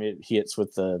first time, it hits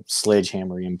with the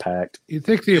sledgehammer impact. You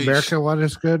think the American one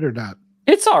is good or not?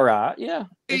 It's all right. Yeah.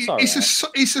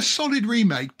 It's a solid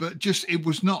remake, but just it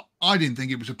was not. I didn't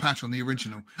think it was a patch on the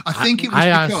original. I think it was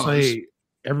because honestly,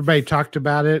 everybody talked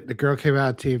about it. The girl came out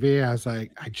on TV. I was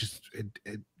like,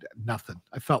 nothing.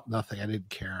 I felt nothing. I didn't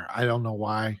care. I don't know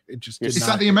why. It just is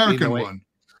that the American one?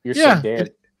 You're so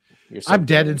dead. I'm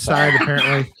dead inside,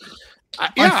 apparently.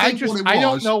 I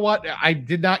don't know what. I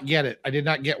did not get it. I did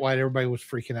not get why everybody was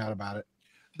freaking out about it.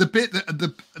 The bit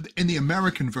that in the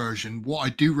American version, what I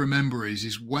do remember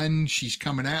is when she's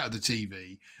coming out of the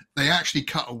TV, they actually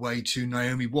cut away to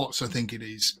Naomi Watts, I think it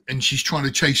is, and she's trying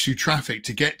to chase through traffic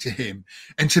to get to him.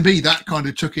 And to me, that kind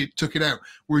of took it out.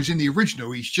 Whereas in the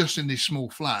original, he's just in this small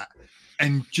flat,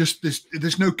 and just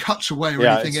there's no cuts away or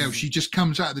anything else. She just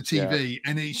comes out of the TV,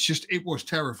 and it was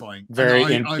terrifying.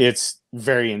 It's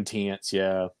very intense.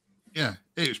 Yeah. Yeah,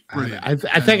 it was brilliant.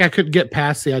 I think I couldn't get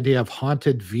past the idea of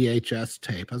haunted VHS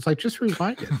tape. I was like, just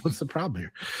rewind it. What's the problem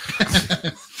here?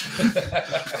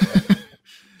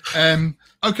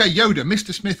 Okay, Yoda,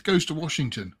 Mr. Smith Goes to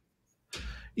Washington.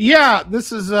 Yeah,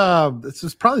 this is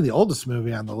probably the oldest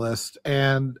movie on the list,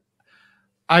 and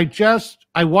I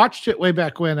watched it way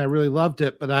back when. I really loved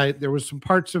it, but there was some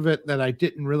parts of it that I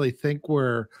didn't really think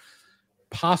were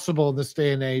possible in this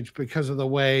day and age because of the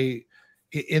way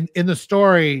in the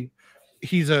story.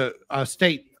 He's a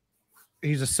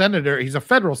senator. He's a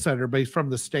federal senator, but he's from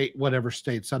the state, whatever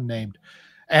state's unnamed.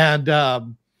 And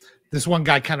this one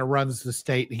guy kind of runs the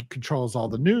state. And he controls all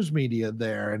the news media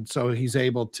there. And so he's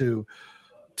able to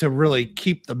really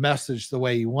keep the message the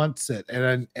way he wants it.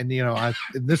 And you know,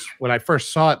 when I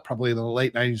first saw it, probably in the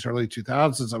late 90s, early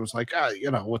 2000s, I was like,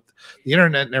 with the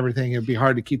internet and everything, it'd be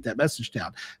hard to keep that message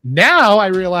down. Now I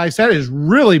realize that is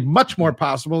really much more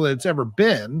possible than it's ever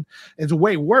been. It's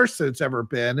way worse than it's ever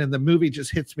been. And the movie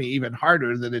just hits me even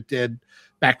harder than it did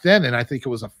back then. And I think it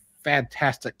was a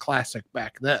fantastic classic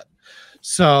back then.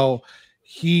 So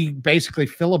he basically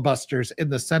filibusters in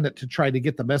the Senate to try to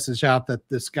get the message out that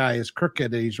this guy is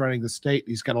crooked and he's running the state. And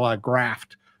he's got a lot of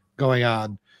graft going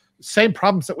on. Same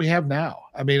problems that we have now.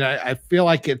 I mean, I feel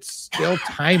like it's still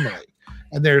timely.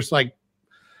 And there's like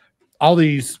all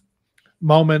these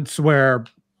moments where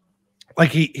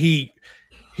like he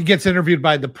gets interviewed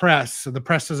by the press and the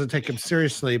press doesn't take him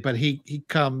seriously, but he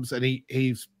comes and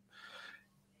he's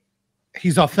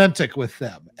authentic with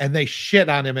them and they shit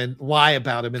on him and lie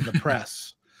about him in the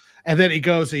press. And then he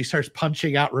goes and he starts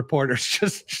punching out reporters,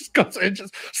 just goes and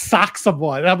just socks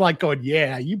someone. And I'm like going,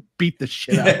 yeah, you beat the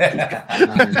shit out of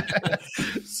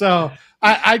him. So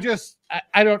I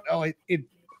don't know. It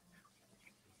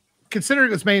considering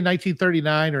it was made in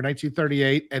 1939 or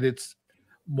 1938 and it's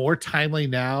more timely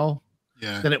now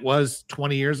than it was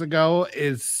 20 years ago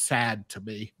is sad to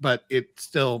me, but it's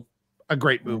still a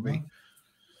great movie.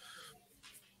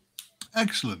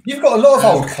 Excellent. You've got a lot of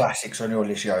old classics on your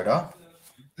list, Yoda.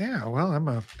 Yeah, well, I'm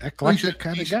a eclectic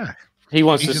kind of guy. He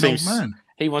wants to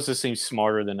seem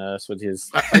smarter than us with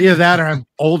his. Either that, or I'm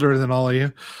older than all of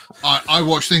you. I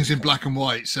watch things in black and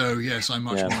white, so yes, I'm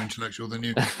much more intellectual than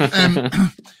you.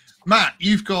 Matt,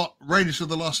 you've got Raiders of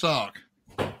the Lost Ark.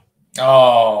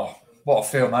 Oh, what a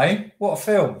film, eh? What a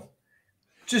film!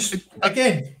 Just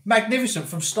again, magnificent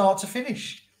from start to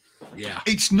finish. Yeah,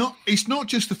 it's not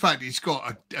just the fact it's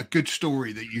got a good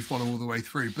story that you follow all the way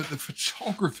through, but the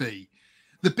photography,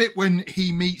 the bit when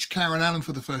he meets Karen Allen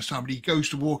for the first time and he goes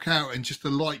to walk out and just the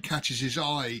light catches his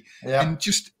eye, and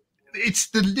just it's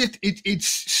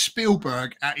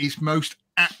Spielberg at his most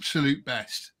absolute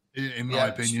best, in my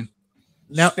opinion.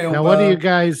 Now, what do you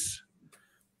guys?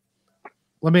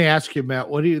 Let me ask you, Matt.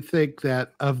 What do you think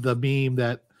that of the meme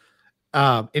that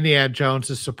Indiana Jones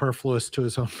is superfluous to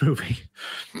his own movie?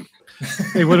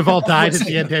 They would have all died at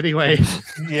the end anyway.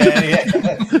 Yeah.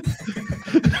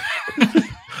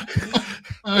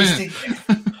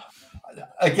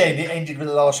 Again, it ended with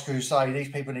The Last Crusade. These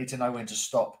people need to know when to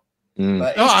stop. But No,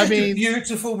 it's I just mean- a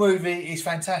beautiful movie. It's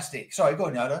fantastic. Sorry, go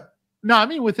on, Yoda. No, I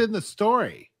mean within the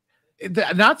story.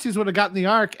 The Nazis would have gotten the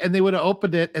Ark and they would have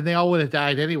opened it and they all would have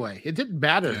died anyway. It didn't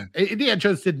matter. Indiana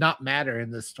Jones did not matter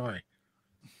in this story.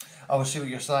 I see what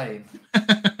you're saying.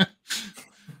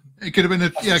 It could have been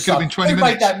it could have been 20 Who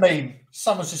minutes. made that meme?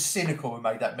 Someone's just cynical who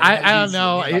made that meme. I don't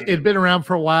know. It'd been around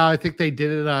for a while. I think they did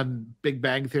it on Big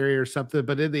Bang Theory or something.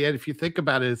 But in the end, if you think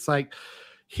about it, it's like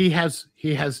he has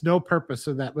no purpose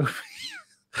in that movie.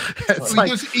 It's Well,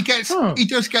 like, he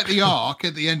does get the Ark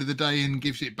at the end of the day and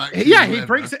gives it back. To yeah, he whoever.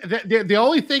 brings it. The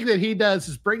only thing that he does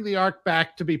is bring the Ark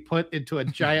back to be put into a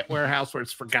giant warehouse where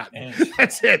it's forgotten.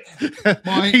 That's it.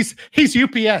 He's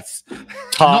UPS.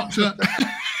 Top.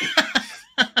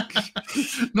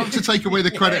 Not to take away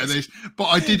the credit of this, but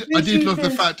I did love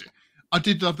the fact. I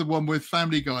did love the one with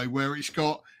Family Guy where it's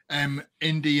got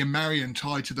Indy and Marion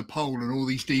tied to the pole and all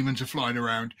these demons are flying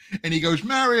around. And he goes,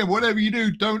 Marion, whatever you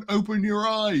do, don't open your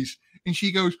eyes. And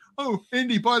she goes, oh,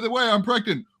 Indy, by the way, I'm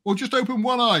pregnant. Well, just open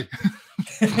one eye.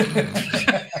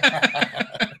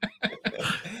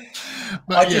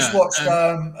 I just watched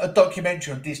a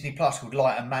documentary on Disney Plus called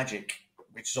Light and Magic,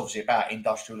 which is obviously about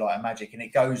industrial light and magic. And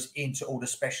it goes into all the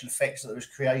special effects that was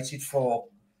created for,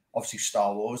 obviously,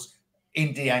 Star Wars,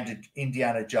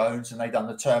 Indiana Jones, and they've done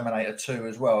the Terminator 2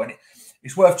 as well. And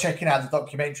it's worth checking out the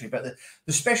documentary. But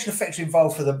the special effects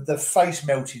involved for the face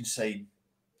melting scene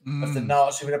of the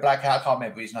Nazi with a black hat, I can't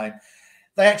remember his name.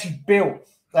 They actually built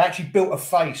a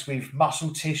face with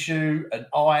muscle tissue and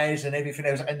eyes and everything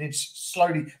else, and then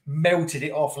slowly melted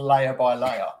it off layer by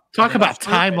layer. Talk about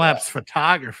time-lapse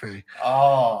photography.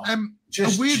 Oh,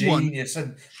 just a weird genius.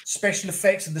 And special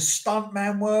effects and the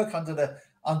stuntman work under the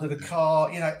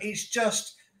car. You know, it's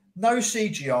just no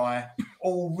CGI,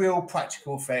 all real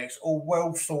practical effects, all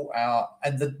well thought out.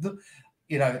 And the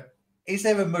is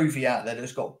there a movie out there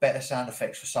that's got better sound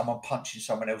effects for someone punching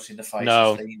someone else in the face?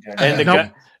 No. And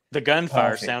the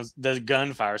gunfire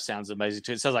Perfect. sounds amazing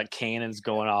too. It sounds like cannons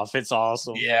going off. It's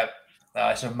awesome. Yeah,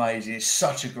 it's amazing. It's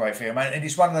such a great film, and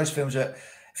it's one of those films that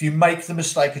if you make the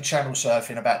mistake of channel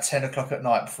surfing about 10 o'clock at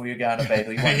night before you're going to bed,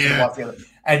 or you want to wipe the other,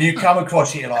 and you come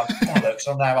across it, you're like, bollocks,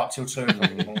 I'm now up till 2 in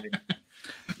the morning.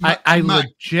 I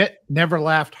legit never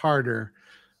laughed harder,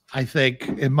 I think,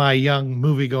 in my young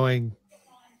movie-going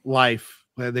life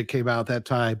when they came out that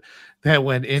time, than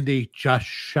when Indy just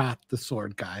shot the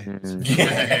sword guy.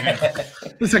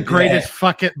 It's the greatest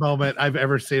fuck it moment I've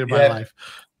ever seen in my life.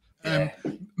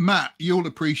 Matt, you'll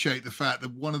appreciate the fact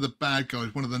that one of the bad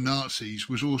guys, one of the Nazis,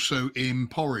 was also in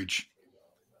Porridge,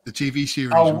 the TV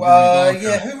series. Who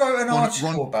wrote an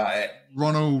article about it?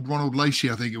 Ronald Lacey,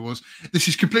 I think it was. This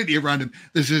is completely random.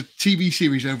 There's a TV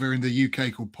series over in the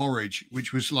UK called Porridge,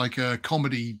 which was like a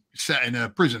comedy set in a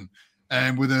prison,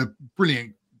 and with a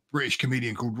brilliant British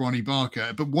comedian called Ronnie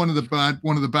Barker. But one of the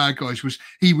bad guys was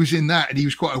in that, and he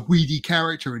was quite a weedy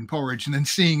character in Porridge. And then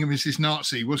seeing him as this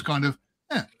Nazi was kind of,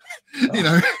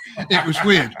 it was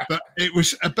weird. But it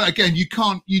was. But again,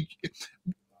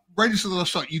 Raiders of the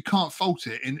Lost Ark, you can't fault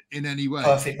it in any way.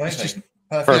 Perfect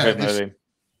movie.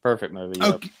 Perfect movie.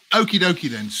 Yep. Okie dokie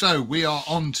then. So we are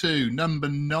on to number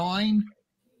 9.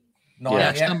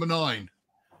 Number 9.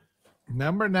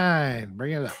 Number 9.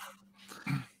 Bring it up.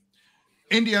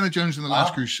 Indiana Jones and the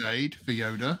Last Crusade for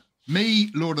Yoda. Me,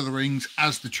 Lord of the Rings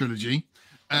as the trilogy.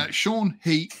 Sean,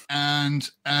 Heat, and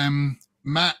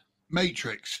Matt,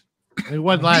 Matrix. And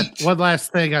one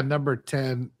last thing on number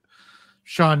 10.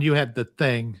 Sean, you had The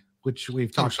Thing, which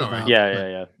we've talked about.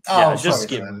 Yeah. Oh, just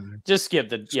skip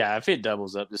the. Yeah, if it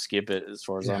doubles up, just skip it. As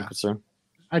far as I'm concerned,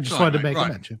 I just wanted to make a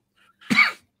mention.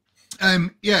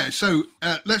 So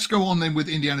let's go on then with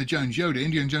Indiana Jones. Yoda,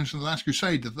 Indiana Jones and the Last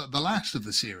Crusade, the last of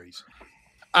the series.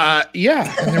 And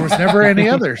there was never any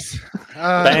others,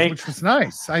 which was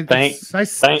nice. They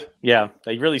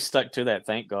really stuck to that.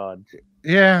 Thank God.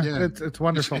 Yeah. It's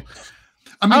wonderful.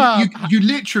 I mean, you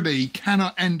literally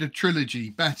cannot end a trilogy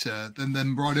better than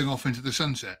them riding off into the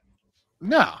sunset.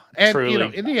 No, and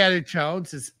Truly. Indiana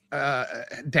Jones'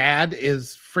 dad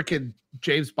is freaking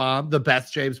James Bond, the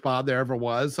best James Bond there ever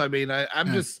was. I mean, I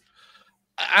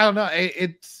don't know.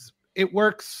 It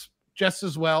works just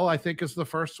as well, I think, as the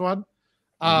first one.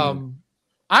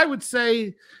 I would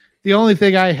say the only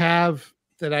thing I have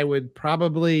that I would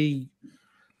probably,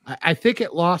 I think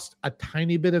it lost a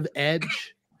tiny bit of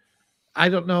edge. I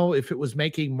don't know if it was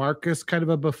making Marcus kind of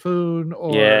a buffoon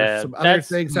or some other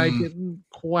things I didn't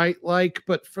quite like,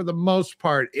 but for the most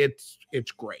part, it's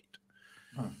great.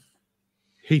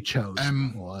 He chose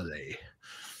Wally.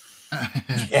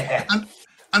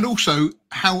 And also,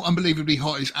 how unbelievably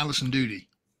hot is Alison Doody?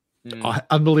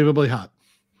 Unbelievably hot.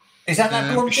 Is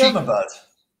that blonde German bird?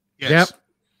 Yes.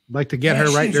 like to get her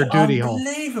right in her duty hole.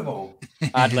 Unbelievable.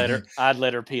 I'd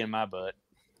let her pee in my butt.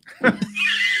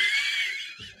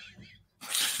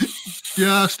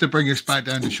 Just to bring us back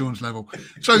down to Sean's level.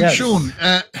 So, Yes. Sean,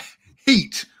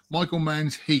 Heat, Michael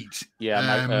Mann's Heat.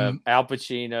 Yeah, Al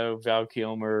Pacino, Val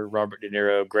Kilmer, Robert De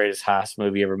Niro, greatest heist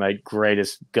movie ever made,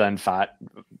 greatest firefight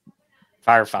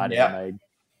ever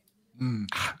made.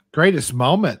 Greatest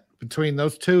moment between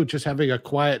those two, just having a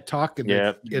quiet talk in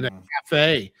a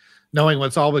cafe, knowing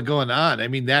what's all been going on. I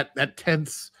mean, that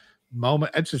tense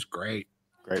moment, it's just great.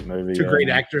 Great movie. Two great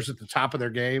actors at the top of their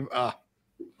game.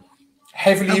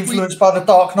 Heavily influenced by The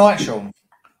Dark Knight, Sean.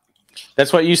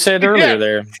 That's what you said earlier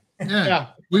there. Yeah.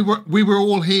 We were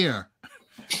all here.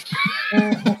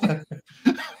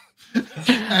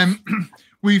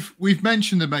 We've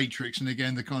mentioned The Matrix, and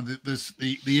again the kind of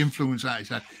the influence that it's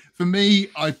had. For me,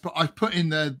 I put in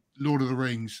there Lord of the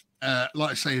Rings,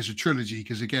 like I say, as a trilogy,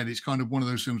 because again, it's kind of one of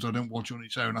those films I don't watch on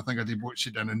its own. I think I did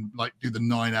sit down and like do the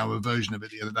 9-hour version of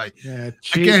it the other day. Yeah,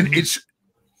 again,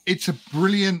 it's a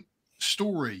brilliant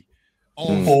story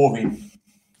of boring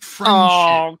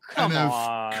friendship and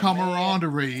of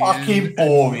camaraderie. Fucking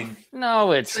boring.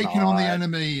 No, it's taking on the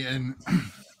enemy and.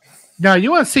 No,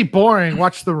 you want to see boring?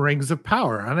 Watch The Rings of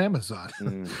Power on Amazon.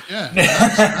 Yeah,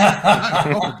 that's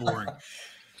proper boring.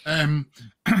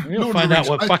 You'll find out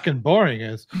what fucking boring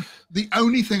is. The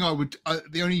only thing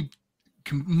the only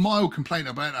mild complaint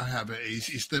about I have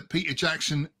is that Peter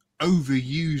Jackson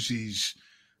overuses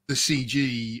the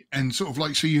CG and sort of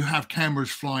like, so you have cameras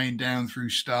flying down through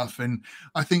stuff, and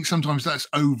I think sometimes that's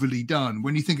overly done.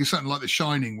 When you think of something like The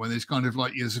Shining, when there's kind of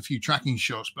like there's a few tracking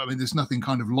shots, but I mean there's nothing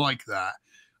kind of like that.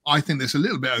 I think there's a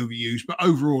little bit overused, but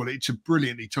overall it's a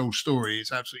brilliantly told story.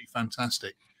 It's absolutely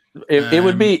fantastic. It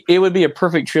would be a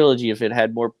perfect trilogy if it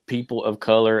had more people of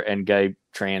color and gay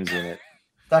trans in it.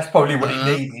 That's probably what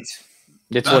it needed.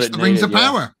 That's what it The Rings of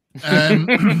Power.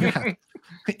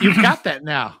 You've got that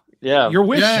now. Yeah, your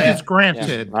wish is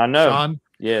granted. Yeah. I know. Sean.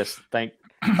 Yes, And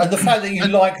the fact that you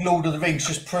like Lord of the Rings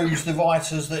just proves the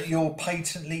writers that you're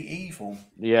patently evil.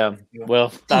 Yeah.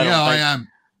 Well, I am.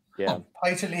 Yeah.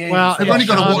 Patently evil. Well, I've only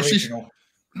got to watch this.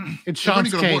 It's Sean's only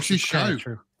got to case. watch this show.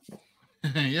 True.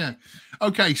 Yeah.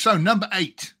 Okay. So number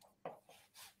 8.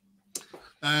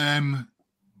 Ferris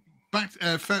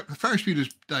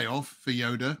Bueller's Day Off for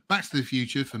Yoda. Back to the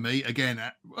Future for me. Again,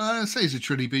 I say it's a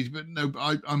trilogy, but no,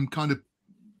 I'm kind of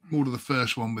more to the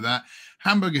first one with that.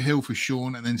 Hamburger Hill for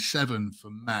Sean, and then 7 for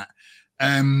Matt.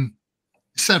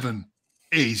 7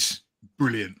 is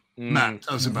brilliant. Matt,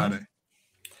 tell us about it.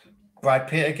 Brad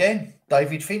Pitt again,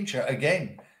 David Fincher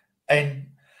again, and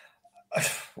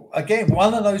again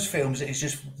one of those films that is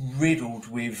just riddled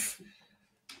with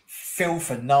filth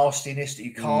and nastiness that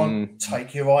you can't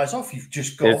take your eyes off. You've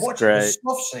just got to watch it. The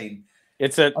sloth scene. I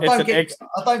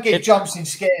don't get jumps and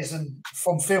scares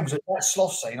from films. That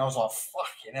sloth scene, I was like,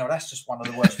 "Fucking hell, that's just one of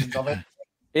the worst things I've ever."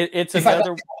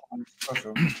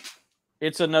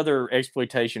 It's another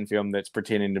exploitation film that's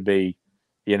pretending to be,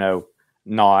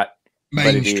 not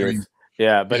mainstream.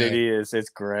 But it is.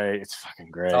 It's great. It's fucking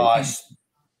great. Oh, it's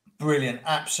brilliant.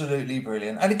 Absolutely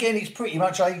brilliant. And again, it's pretty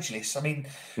much ageless. I mean,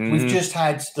 we've just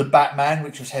had The Batman,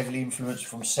 which was heavily influenced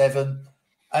from 7.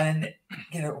 And,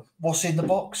 what's in the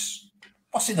box?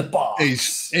 What's in the box?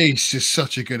 It's just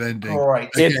such a good ending.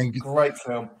 Great. Great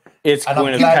film. And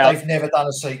I'm glad they've never done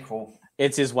a sequel.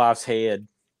 It's his wife's head.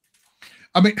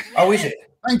 I mean, is it?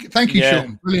 Thank you,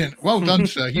 Sean. Brilliant. Well done,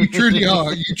 sir. You truly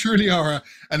are. You truly are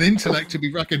an intellect to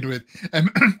be reckoned with.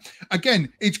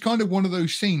 Again, it's kind of one of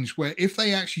those scenes where if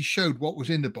they actually showed what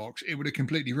was in the box, it would have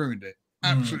completely ruined it.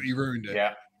 Absolutely ruined it.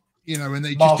 Yeah. And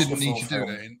they just didn't need to do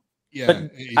that. And,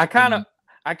 but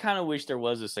I kind of wish there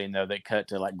was a scene though that cut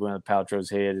to like Gwyneth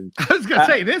Paltrow's head. And I was gonna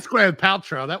say this Gwyneth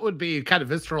Paltrow. That would be kind of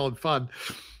visceral and fun.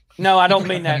 No, I don't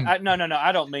mean that. No.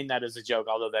 I don't mean that as a joke.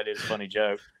 Although that is a funny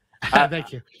joke.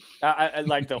 Thank you. I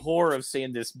like the horror of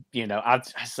seeing this. I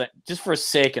just for a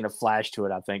second, a flash to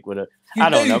it. I think would have. I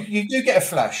don't know. You do get a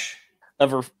flash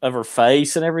of her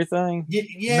face and everything.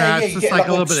 Yeah. It's just like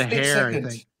a little bit of hair. I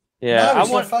think. Yeah, no,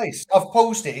 it's her face. I've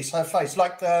paused it. It's her face,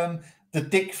 like the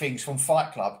dick things from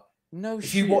Fight Club. No,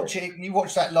 if you watch it, you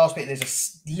watch that last bit.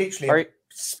 There's literally a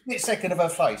split second of her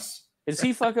face. Is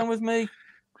he fucking with me?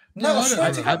 No, I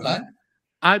swear to God, man.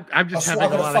 I'm just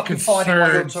having a lot of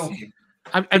concerns.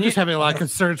 I'm just having a lot of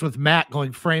concerns with Matt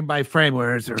going frame by frame.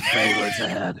 Where's her face? Where's her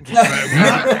head?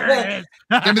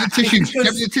 Give me the tissues. Give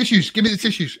me the tissues. Give me the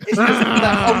tissues.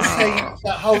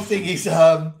 That whole thing is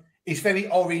it's very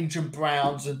orange and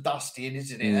browns and dusty,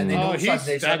 isn't it? And then all of a sudden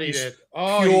there's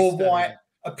like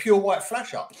a pure white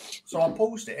flash up. So I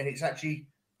paused it, and it's actually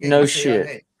no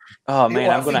shit. Oh man,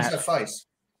 I'm gonna have face.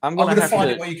 I'm I'm gonna going to have find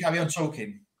to. it while you carry on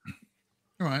talking.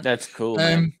 All right. That's cool,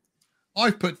 man.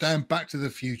 I've put down Back to the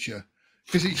Future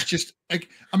because it's just,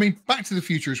 I mean, Back to the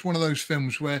Future is one of those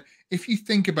films where if you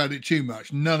think about it too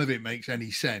much, none of it makes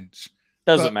any sense.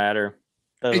 Doesn't matter.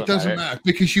 It doesn't matter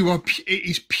because it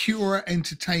is pure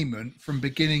entertainment from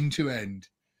beginning to end.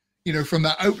 You know, from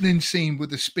that opening scene with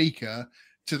the speaker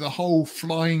to the whole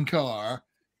flying car,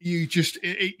 you just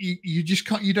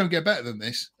can't, you don't get better than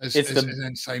this as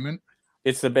entertainment.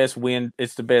 It's the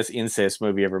best incest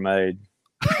movie ever made.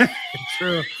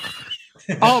 True.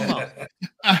 Almost.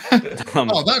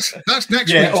 Oh, that's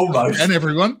next Yeah, week. almost. And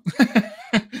everyone.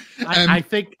 I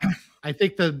think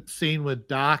the scene with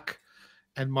Doc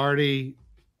and Marty,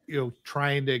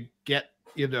 trying to get,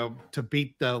 to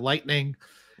beat the lightning,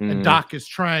 and Doc is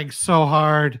trying so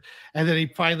hard, and then he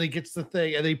finally gets the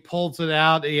thing and he pulls it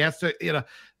out. And he has to,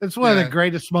 it's one of the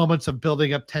greatest moments of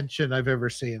building up tension I've ever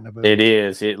seen in a movie. It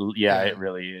is. It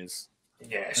really is.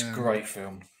 Yeah, it's a great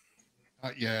film.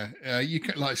 You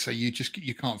can, like I say,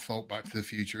 you can't fault Back to the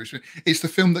Future. It's the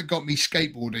film that got me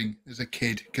skateboarding as a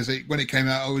kid because when it came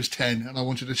out, I was 10 and I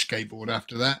wanted a skateboard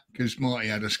after that because Marty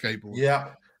had a skateboard. Yeah.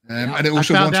 And it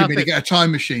also wanted me to get a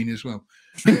time machine as well.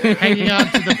 Hanging on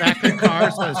to the back of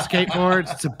cars on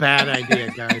skateboards, it's a bad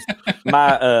idea, guys.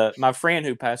 My friend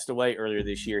who passed away earlier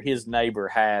this year, his neighbor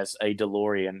has a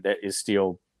DeLorean that is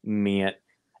still mint,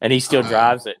 and he still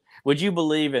drives it. Would you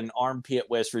believe in Armpit,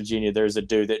 West Virginia, there's a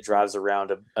dude that drives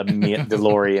around a mint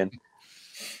DeLorean?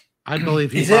 I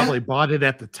believe he probably bought it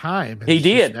at the time. He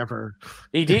did.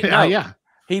 He did. No, yeah.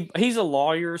 He's a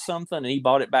lawyer or something, and he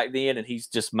bought it back then, and he's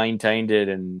just maintained it.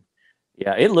 And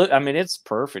yeah, it's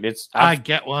perfect. I'd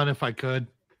get one if I could.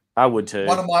 I would too.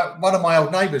 One of my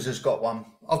old neighbours has got one.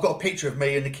 I've got a picture of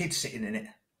me and the kids sitting in it.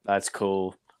 That's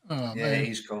cool. Oh, yeah, man.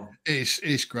 he's cool.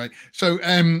 It's great. So,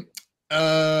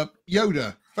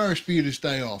 Yoda, Ferris Bueller's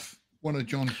Day Off, one of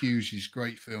John Hughes'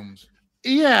 great films.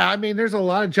 Yeah, I mean, there's a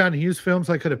lot of John Hughes films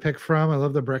I could have picked from. I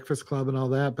love The Breakfast Club and all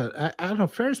that, but I don't know.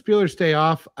 Ferris Bueller's Day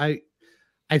Off, I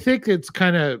think it's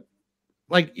kind of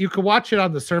like you could watch it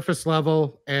on the surface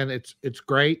level and it's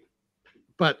great,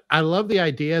 but I love the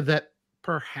idea that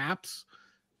perhaps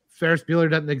Ferris Bueller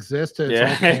doesn't exist. And it's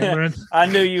all Cameron. I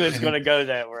knew you was going to go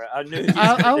that way. I knew.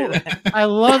 I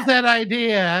love that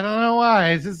idea. I don't know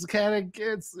why. It's just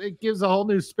it gives a whole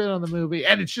new spin on the movie,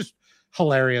 and it's just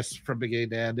hilarious from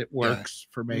beginning to end. It works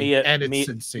for me, and it's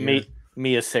sincere.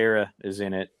 Mia Sara is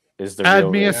in it. Is the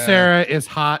Mia Sara is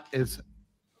hot. Is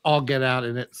all get out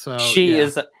in it. So she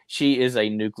is a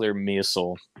nuclear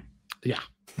missile. Yeah.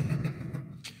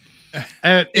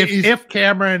 If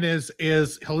Cameron is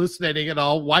hallucinating at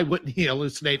all, why wouldn't he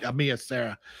hallucinate a Mia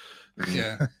Sara?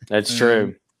 Yeah, that's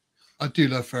true. I do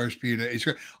love Ferris Bueller. It's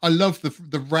great. I love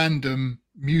the random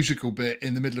musical bit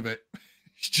in the middle of it.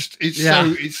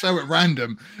 It's so at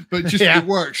random, but just it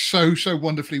works so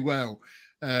wonderfully well.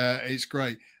 It's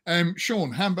great.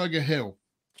 Sean, Hamburger Hill.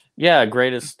 Yeah,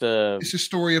 greatest. It's a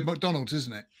story of McDonald's,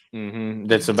 isn't it? Mm-hmm.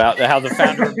 That's about how the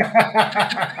founder.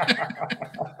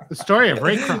 The story of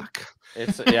Ray Kroc.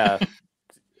 It's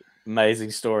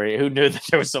amazing story. Who knew that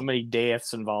there were so many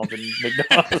deaths involved in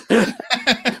McDonald's?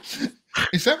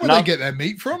 Is that where they get their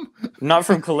meat from? Not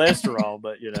from cholesterol,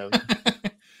 but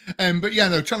But yeah,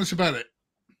 no. Tell us about it.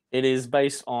 It is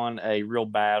based on a real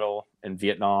battle in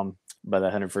Vietnam by the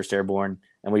 101st Airborne,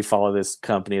 and we follow this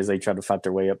company as they try to fight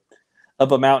their way up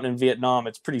a mountain in Vietnam.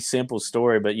 It's a pretty simple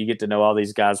story, but you get to know all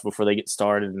these guys before they get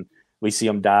started, and we see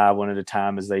them die one at a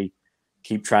time as they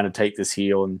keep trying to take this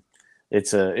hill. And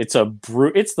it's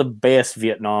the best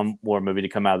Vietnam War movie to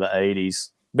come out of the 80s,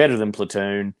 better than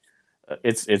Platoon.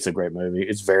 It's a great movie.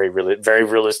 It's very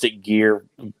realistic gear.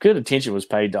 Good attention was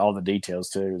paid to all the details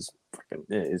too.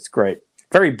 It's great.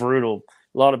 Very brutal.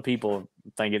 A lot of people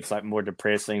think it's like more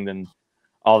depressing than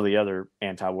all the other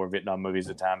anti-war Vietnam movies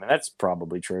at the time, and that's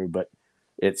probably true. But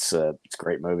it's a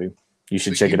great movie. You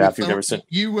should check it out if you've never seen it.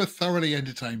 You were thoroughly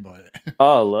entertained by it.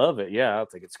 Oh, I love it. Yeah, I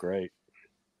think it's great.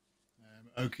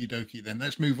 Okie dokie. Then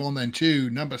let's move on then to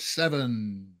number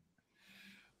 7.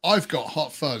 I've got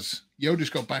Hot Fuzz. Yoda's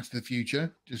got Back to the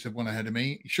Future, just one ahead of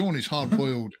me. Sean is Hard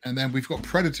Boiled, and then we've got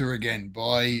Predator again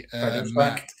by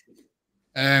Matt.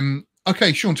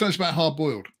 Okay, Sean, tell us about Hard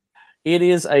Boiled. It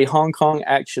is a Hong Kong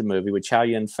action movie with Chow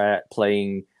Yun-fat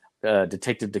playing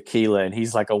Detective Tequila, and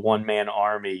he's like a one-man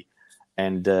army.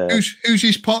 And who's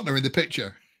his partner in the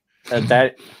picture?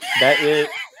 That's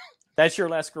your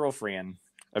last girlfriend,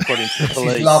 according to the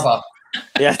police. His lover.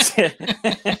 Yeah.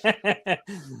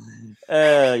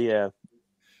 Yeah.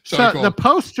 Sorry, So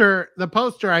the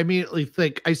poster, I immediately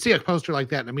think I see a poster like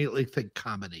that and immediately think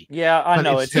comedy. Yeah, I But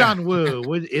know it's John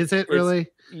Woo. Is it really?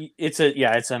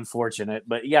 It's unfortunate,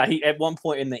 but yeah, he at one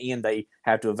point in the end they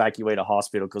have to evacuate a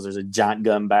hospital because there's a giant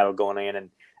gun battle going in,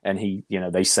 and he, you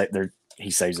know, he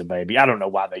saves a baby. I don't know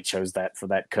why they chose that for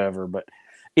that cover, but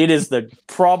it is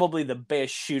probably the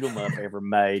best shoot 'em up ever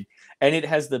made, and it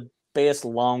has the best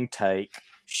long take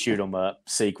shoot 'em up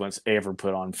sequence ever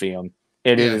put on film.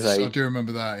 It is I do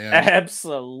remember that. Yeah,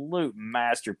 absolute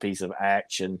masterpiece of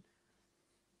action.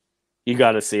 You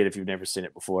got to see it if you've never seen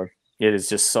it before. It is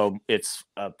just it's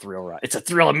a thrill ride. It's a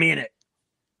thrill a minute.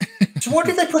 So why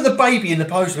did they put the baby in the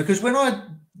poster? Because when I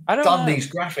don't done know. these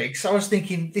graphics, I was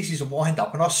thinking this is a wind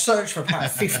up, and I searched for about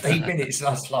 15 minutes, and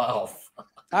I was like, oh.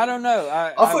 I don't know.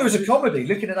 I thought it was a comedy.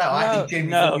 Looking at that, I actually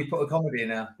genuinely thought you put a comedy in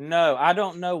there. No, I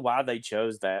don't know why they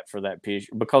chose that for that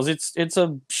picture, because it's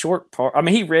a short part. I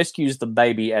mean, he rescues the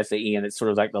baby at the end. It's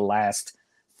sort of like the last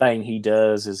thing he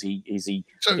does is he.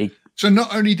 So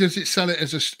not only does it sell it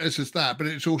as that, but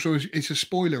it's also a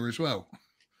spoiler as well.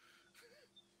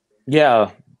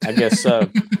 Yeah, I guess so.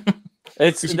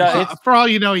 It's for all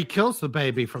you know, he kills the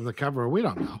baby from the cover. We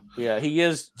don't know. Yeah, he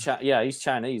is. Yeah, he's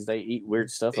Chinese. They eat weird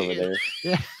stuff over there.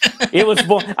 Yeah, it was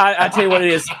born. I tell you what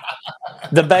it is.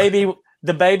 The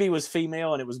baby was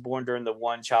female, and it was born during the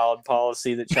one-child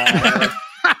policy that China had.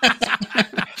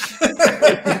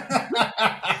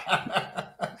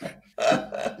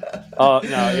 Oh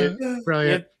no!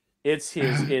 Brilliant.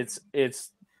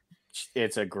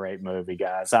 It's a great movie,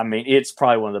 guys. I mean, it's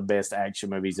probably one of the best action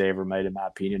movies ever made, in my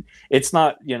opinion. It's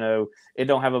not, it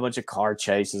don't have a bunch of car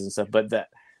chases and stuff, but that,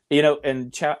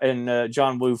 in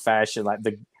John Woo fashion, like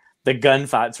the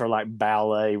gunfights are like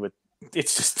ballet with.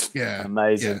 It's just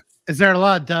amazing. Yeah. Is there a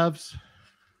lot of doves?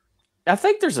 I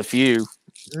think there's a few.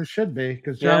 There should be,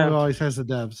 because John Woo always has the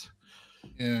doves.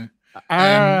 Yeah. All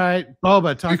right,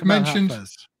 Boba, talk about Hot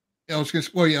Fuzz. I was going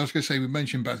to say we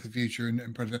mentioned Back to the Future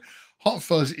and Predator. Hot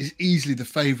Fuzz is easily the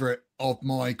favorite of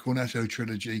my Cornetto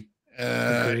trilogy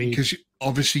because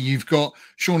obviously you've got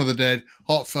Shaun of the Dead,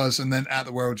 Hot Fuzz, and then At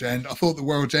the World's End. I thought The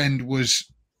World's End was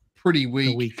pretty weak.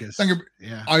 The weakest.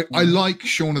 I like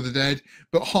Shaun of the Dead,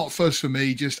 but Hot Fuzz for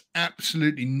me just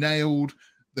absolutely nailed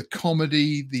the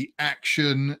comedy, the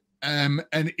action, and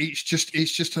it's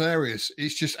just hilarious.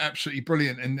 It's just absolutely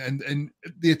brilliant, and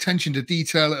the attention to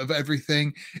detail of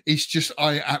everything. It's just,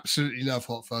 I absolutely love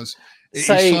Hot Fuzz. It's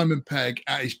Simon Pegg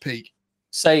at his peak.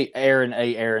 Say Aaron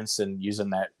A. Aronson using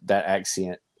that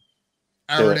accent.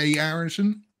 Aaron A.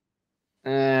 Aronson.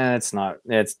 It's not.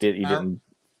 He didn't.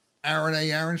 Aaron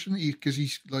A. Aronson, because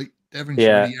he's like Devon.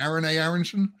 Yeah. Aaron A.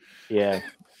 Aronson. Yeah,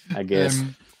 I guess.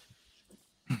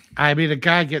 I mean, a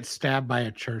guy gets stabbed by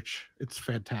a church. It's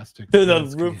fantastic. Through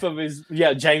the roof of his,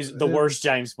 the worst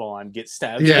James Bond gets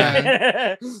stabbed.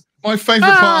 Yeah. My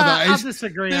favorite part of that is. I'll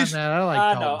disagree on that. I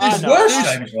like It's worse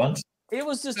James Bond. It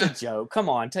was just a joke. Come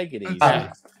on, take it easy.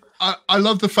 I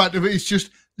love the fact of it. It's just,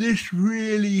 this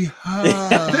really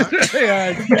hurts.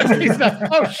 He's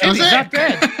not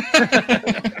dead.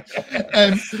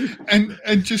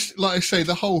 and just like I say,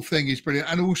 the whole thing is brilliant.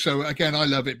 And also, again, I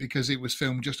love it because it was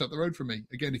filmed just up the road from me.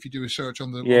 Again, if you do a search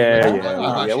on the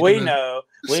we know.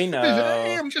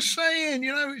 Hey, I'm just saying,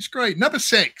 it's great. Number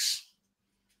 6.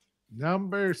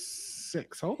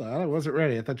 Hold on, I wasn't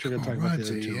ready. I thought you were going to talk about the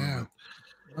other two. Yeah.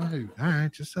 Oh, all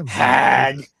right, just a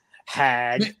Hag.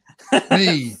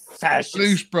 Me, Fascist.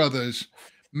 Blues Brothers,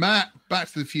 Matt, Back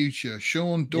to the Future,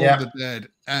 Sean, Dawn of the Dead,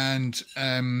 and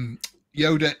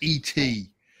Yoda, E.T.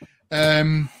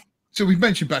 So we've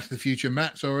mentioned Back to the Future,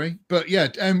 Matt. Sorry, but yeah.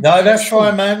 No, that's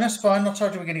fine, man. That's fine. I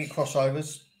told you we're going to get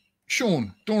crossovers.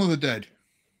 Sean, Dawn of the Dead.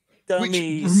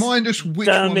 Dummies. Remind us which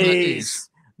one that is.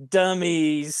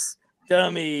 Dummies.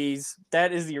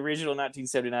 That is the original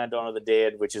 1979 Dawn of the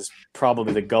Dead, which is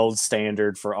probably the gold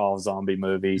standard for all zombie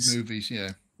movies. Yeah.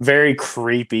 Very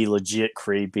creepy, legit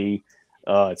creepy.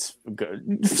 It's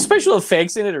good. Special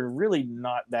effects in it are really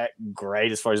not that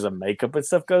great as far as the makeup and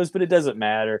stuff goes, but it doesn't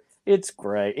matter. It's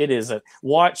great. It is a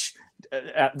watch.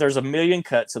 There's a million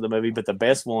cuts of the movie, but the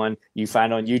best one you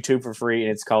find on YouTube for free,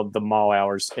 and it's called The Mall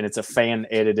Hours, and it's a fan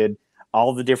edited.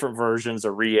 All the different versions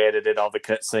are re-edited, all the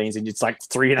cut scenes, and it's like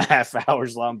 3.5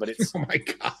 hours long, but it's oh my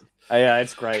god. Yeah,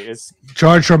 it's great. It's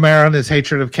George Romero and his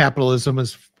hatred of capitalism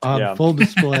is on full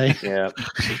display. Yeah.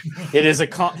 It is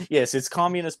it's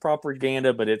communist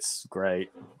propaganda, but it's great.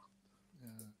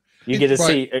 You get to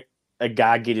see a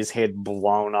guy get his head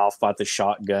blown off by the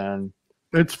shotgun.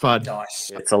 It's fun.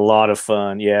 Nice. It's a lot of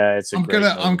fun. Yeah, I'm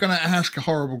gonna ask a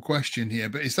horrible question here,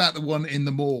 but is that the one in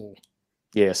the mall?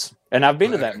 Yes, and I've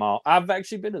been to that mall. I've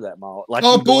actually been to that mall. Like,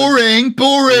 boring.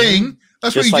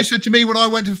 That's what you just said to me when I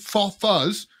went to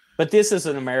Fuzz. But this is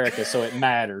in America, so it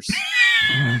matters.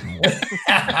 Damn,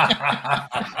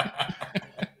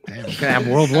 we're gonna have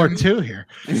World War II here.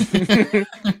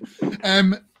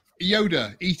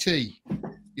 Yoda, E.T.,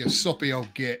 you soppy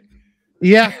old git.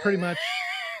 Yeah, pretty much.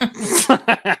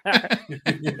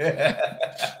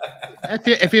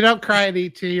 If you don't cry at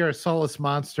ET, you're a soulless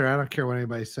monster. I don't care what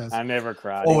anybody says. I never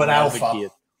cried. Or an alpha.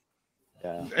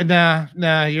 Yeah.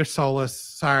 Nah, you're soulless.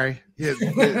 Sorry. It's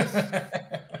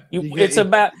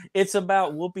about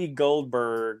Whoopi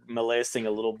Goldberg molesting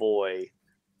a little boy.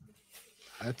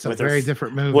 That's a very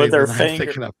different movie. With her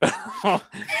finger.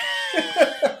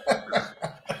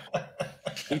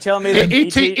 You telling me that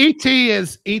ET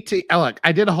is ET? Oh, look,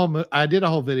 I did a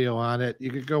whole video on it.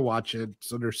 You could go watch it.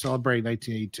 So they're celebrating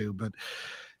 1982, but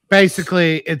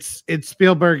basically, it's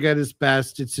Spielberg at his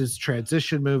best. It's his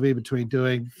transition movie between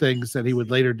doing things that he would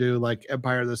later do, like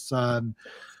Empire of the Sun,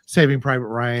 Saving Private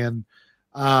Ryan,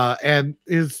 and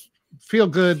his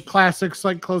feel-good classics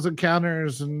like Close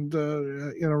Encounters and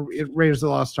Raiders of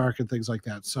the Lost Ark and things like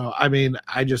that. So, I mean,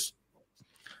 I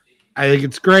think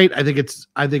it's great. I think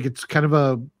it's kind of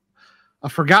a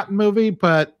forgotten movie,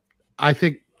 but I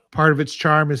think part of its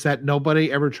charm is that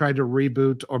nobody ever tried to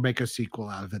reboot or make a sequel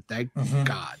out of it. Thank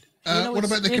God. What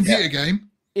about the computer game?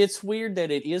 It's weird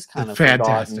that it is kind of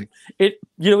fantastic. Forgotten.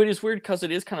 It is weird because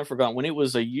it is kind of forgotten. When it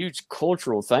was a huge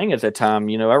cultural thing at the time,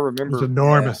 I remember it was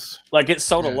enormous. Like it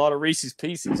sold a lot of Reese's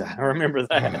Pieces. I remember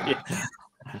that.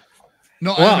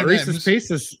 Not Reese's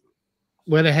Pieces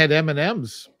went ahead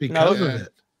M&M's because of it.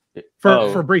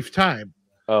 For a brief time.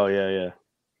 Oh yeah.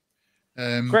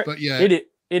 But yeah, it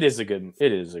is a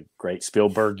great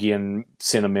Spielbergian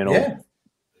sentimental.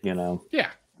 Yeah,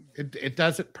 it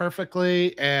does it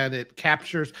perfectly, and it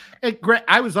captures it.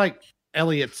 I was like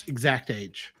Elliot's exact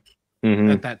age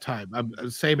at that time. I'm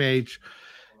the same age,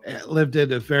 lived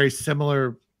in a very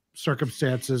similar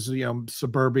circumstances,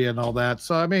 suburbia and all that.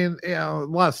 So I mean, a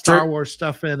lot of Star Wars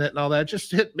stuff in it and all that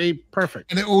just hit me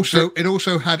perfect. And it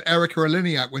also had Erica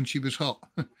Eleniak when she was hot.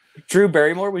 Drew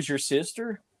Barrymore was your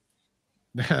sister?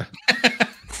 No,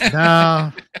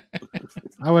 I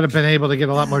would have been able to get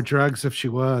a lot more drugs if she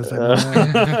was.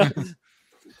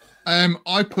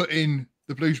 I put in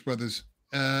the Blues Brothers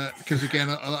because again,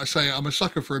 I say I'm a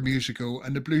sucker for a musical,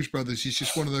 and the Blues Brothers is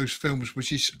just one of those films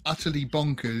which is utterly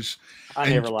bonkers. I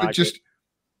never liked it.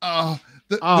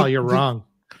 You're wrong.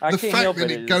 The fact that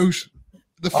it goes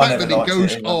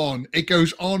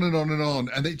on and on and on,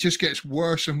 and it just gets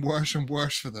worse and worse and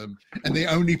worse for them. And the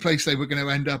only place they were going to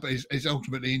end up is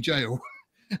ultimately in jail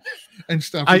and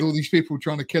stuff with all these people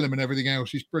trying to kill him and everything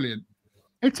else. Is brilliant.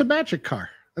 It's a magic car.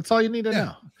 That's all you need to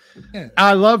know. Yeah.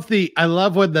 I love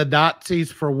when the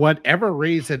Nazis, for whatever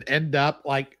reason, end up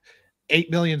like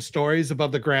 8 million stories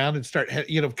above the ground and start,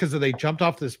 because they jumped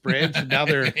off this bridge and now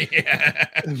they're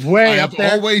way up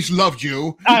there. I always loved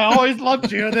you. I always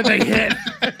loved you. And then they hit.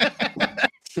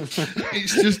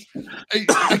 It's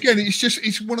just,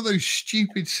 it's one of those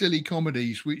stupid, silly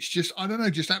comedies, which just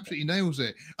absolutely nails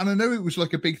it. And I know it was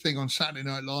like a big thing on Saturday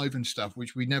Night Live and stuff,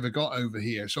 which we never got over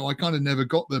here. So I kind of never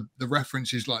got the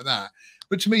references like that.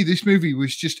 But to me, this movie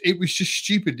was just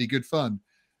stupidly good fun.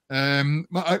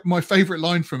 My favorite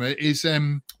line from it is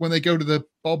when they go to the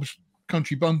Bob's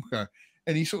Country Bunker,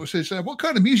 and he sort of says, "What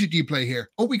kind of music do you play here?"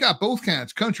 "Oh, we got both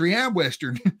kinds, country and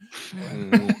western."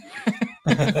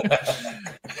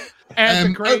 And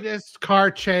the greatest car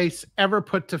chase ever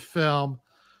put to film.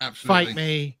 Absolutely. Fight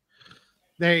me.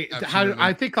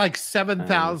 I think like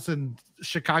 7,000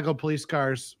 Chicago police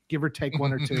cars, give or take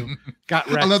one or two, got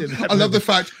wrecked. I love the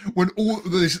fact when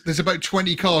there's about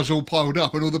 20 cars all piled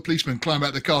up, and all the policemen climb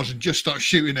out the cars and just start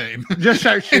shooting at him. Just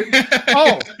start shooting.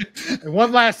 Oh, and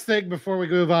one last thing before we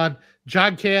move on.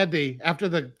 John Candy, after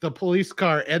the police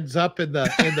car ends up in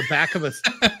the back of us,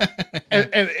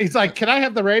 and he's like, "Can I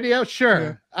have the radio?"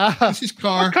 Sure. Yeah. This is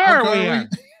car. What car are we in?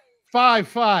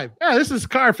 5-5. Yeah, this is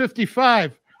car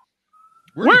 55.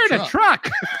 We're in a truck.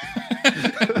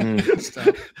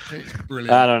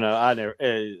 Brilliant. I don't know. I don't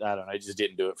know. It just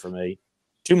didn't do it for me.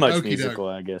 Too much musical,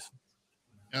 I guess.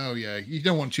 Oh yeah, you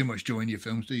don't want too much joy in your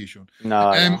films, do you, Sean?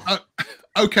 No.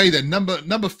 Okay then.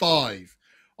 Number 5.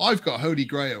 I've got Holy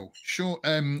Grail. Sean,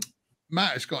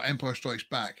 Matt has got Empire Strikes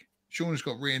Back. Sean has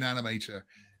got Reanimator,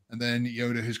 and then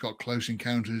Yoda has got Close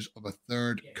Encounters of a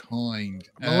Third Kind.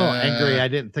 I'm a little angry. I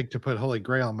didn't think to put Holy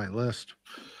Grail on my list.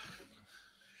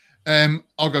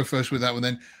 I'll go first with that one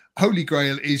then. Holy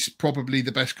Grail is probably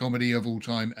the best comedy of all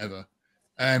time ever.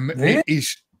 Really? It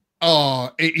is. Oh,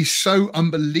 it is so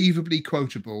unbelievably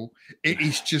quotable. It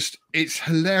is just, it's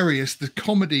hilarious. The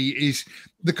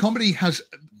comedy has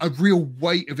a real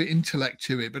weight of intellect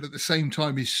to it, but at the same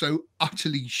time is so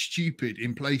utterly stupid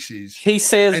in places. He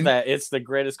says And- that it's the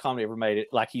greatest comedy ever made. It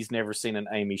like he's never seen an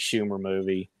Amy Schumer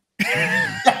movie.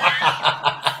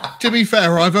 To be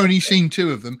fair, I've only seen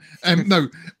 2 of them. No,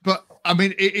 but I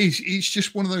mean, it's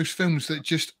just one of those films that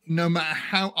just, no matter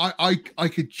how I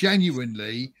could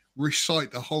genuinely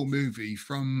recite the whole movie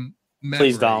from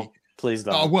memory. Please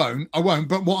don't. I won't.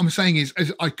 But what I'm saying is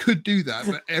I could do that,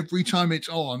 but every time it's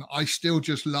on, I still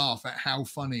just laugh at how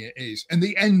funny it is. And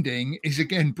the ending is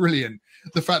again brilliant.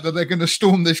 The fact that they're going to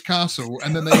storm this castle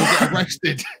and then they all get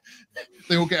arrested.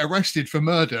 They all get arrested for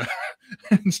murder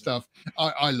and stuff.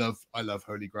 I love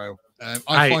Holy Grail.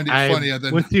 I find it funnier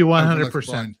than with you Overlooked 100%.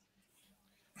 Blind.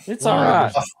 It's all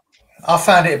right. I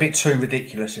found it a bit too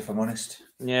ridiculous, if I'm honest.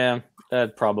 Yeah,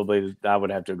 that probably I would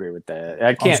have to agree with that.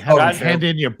 I can't. Hand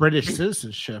in your British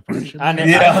citizenship, aren't you? I know. I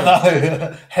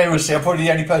know. Heresy. I'm probably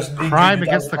the only person. in Crime England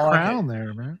against the that doesn't like crown, it.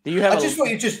 there, man. Do you have? I just thought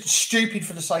you're just stupid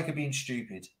for the sake of being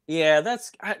stupid. Yeah,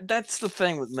 that's the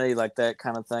thing with me, like that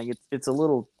kind of thing. It's a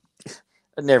little.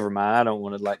 Never mind. I don't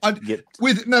want to get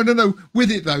With no.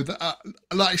 With it though,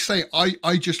 like I say,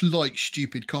 I just like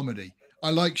stupid comedy. I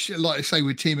like I say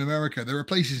with Team America. There are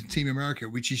places in Team America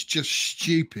which is just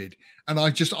stupid, and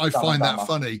I find that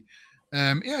funny.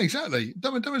 Yeah, exactly.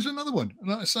 Dumb and Dumber's another one,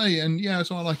 like I say, and yeah,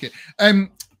 so I like it.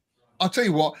 I'll tell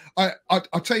you what.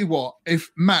 I'll tell you what. If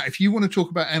Matt, if you want to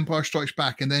talk about Empire Strikes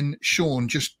Back, and then Sean,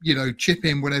 just chip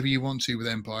in whatever you want to with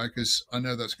Empire, because I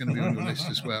know that's going to be on the list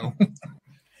as well.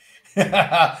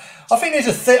 I think there's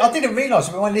a thing. I didn't realise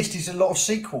that my list is a lot of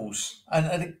sequels,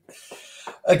 and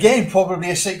again, probably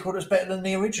a sequel that's better than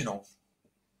the original.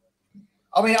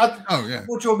 I mean, Oh yeah.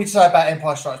 what do you want me to say about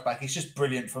Empire Strikes Back? It's just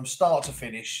brilliant from start to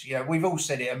finish. We've all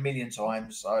said it a million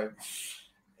times, so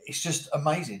it's just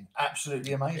amazing,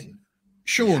 absolutely amazing.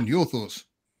 Sean, your thoughts?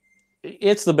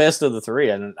 It's the best of the 3,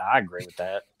 and I agree with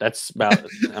that. That's about.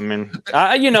 I mean,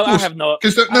 I have no.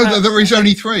 Because there is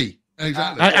only 3.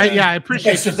 Exactly. I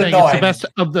appreciate Best you of the saying it's the 9. best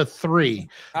of the 3.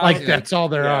 Like that's all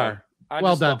there are. I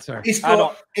Well just done, don't-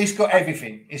 sir. It's got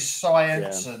everything. It's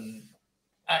science and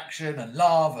action and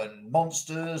love and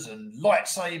monsters and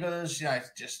lightsabers.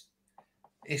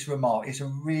 It's remarkable. It's a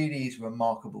really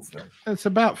remarkable film. It's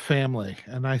about family,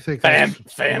 and I think that's the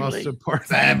family. most important.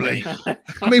 Family.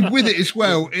 I mean, with it as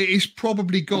well, it's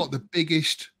probably got the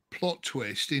biggest plot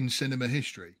twist in cinema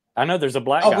history. I know there's a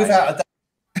black guy. Without a doubt.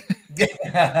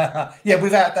 Yeah,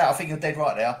 without that, I think you're dead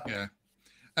right there.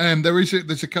 Yeah.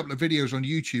 There's a couple of videos on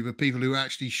YouTube of people who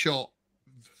actually shot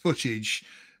footage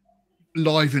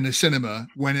live in a cinema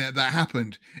when that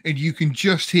happened, and you can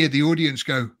just hear the audience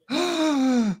go,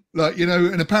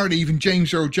 and apparently even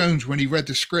James Earl Jones, when he read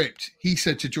the script, he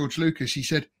said to George Lucas, he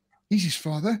said, "He's his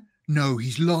father? No,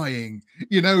 he's lying."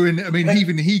 And I mean,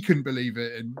 even he couldn't believe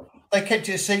it. And they kept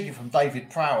it a secret from David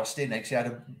Prowse, didn't they? Because he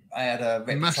had a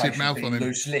massive reputation mouth of on being him.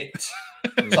 loose-lipped.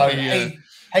 So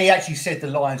he actually said the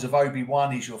lines of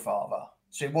Obi-Wan is your father.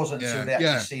 So it wasn't until they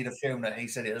actually see the film that he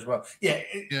said it as well.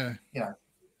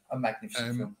 A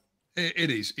magnificent film. It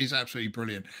is. It's absolutely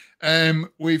brilliant.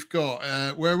 We've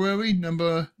got where were we?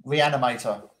 Number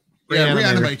Reanimator. Yeah,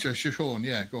 Reanimator. Sean.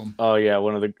 Yeah, go on. Oh yeah,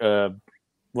 one of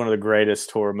the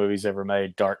greatest horror movies ever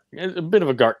made. A bit of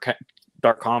a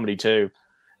dark comedy too,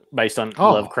 based on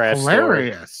Lovecraft's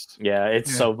hilarious. Story. Yeah,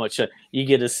 it's so much. You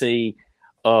get to see.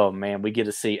 Oh man, we get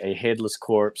to see a headless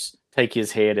corpse take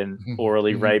his head and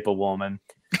orally rape a woman,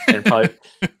 and probably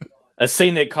a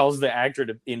scene that caused the actor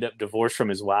to end up divorced from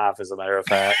his wife. As a matter of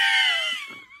fact.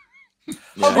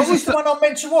 Oh, is this the one I'm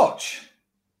meant to watch?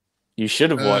 You should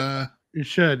have watched. You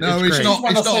should. No, it's great. not.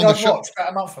 It's not on the show. About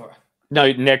a month ago.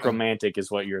 No, Necromantic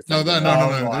is what you're No, thinking. no.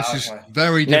 Right, This is okay.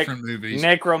 very different movies.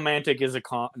 Necromantic is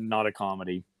not a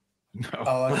comedy. No.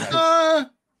 Oh, okay.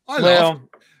 I laughed.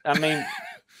 I mean,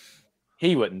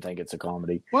 he wouldn't think it's a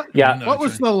comedy. What? Yeah. No, What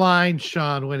was the line,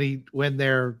 Sean, when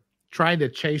they're trying to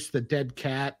chase the dead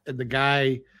cat and the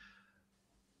guy?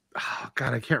 Oh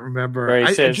God, I can't remember. Where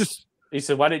he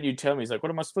said, "Why didn't you tell me?" He's like, "What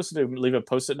am I supposed to do? Leave a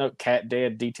post-it note? Cat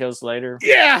dead. Details later."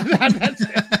 Yeah, that's it.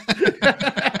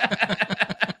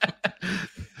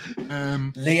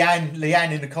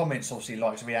 Leanne in the comments obviously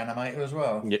likes Reanimator as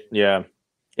well. Yeah,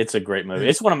 it's a great movie.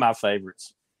 It's one of my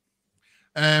favorites.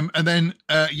 And then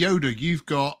Yoda, you've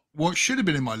got what should have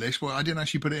been in my list. Well, I didn't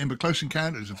actually put it in, but Close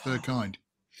Encounters of Third Kind.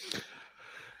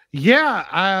 Yeah,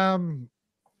 I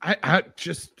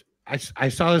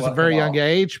saw this at a very young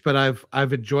age, but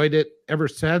I've enjoyed it ever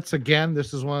since. Again,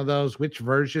 this is one of those which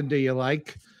version do you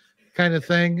like kind of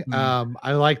thing.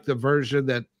 I like the version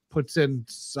that puts in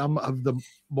some of the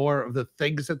more of the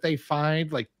things that they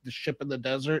find, like the ship in the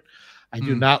desert. I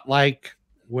do not like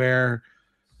where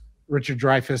Richard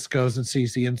Dreyfuss goes and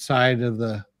sees the inside of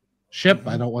the ship.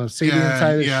 I don't want to see the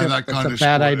inside of the ship. That's a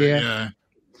bad idea.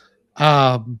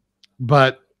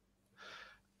 But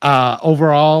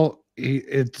overall,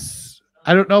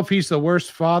 I don't know if he's the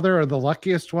worst father or the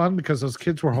luckiest one, because those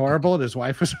kids were horrible and his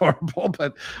wife was horrible.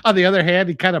 But on the other hand,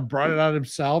 he kind of brought it on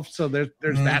himself. So there's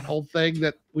that whole thing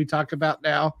that we talk about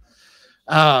now.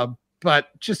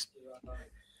 But just,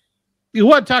 you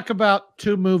want to talk about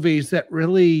two movies that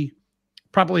really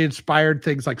probably inspired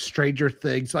things like Stranger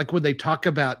Things, like when they talk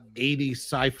about 80s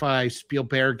sci-fi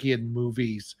Spielbergian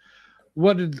movies.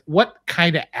 What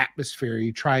kind of atmosphere are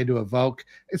you trying to evoke?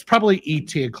 It's probably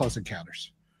E.T. and Close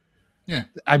Encounters. Yeah,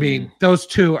 I mean, those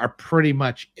two are pretty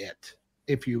much it.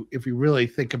 If you really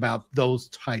think about those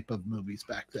type of movies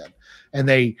back then, and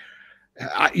they,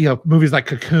 movies like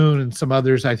Cocoon and some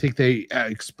others, I think they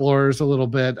Explorers a little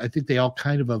bit. I think they all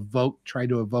kind of try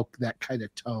to evoke that kind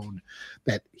of tone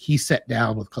that he set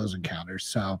down with Close Encounters.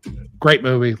 So great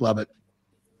movie, love it.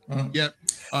 Yeah,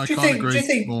 I do can't agree. Do you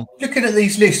think, looking at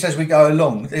these lists as we go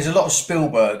along, there's a lot of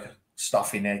Spielberg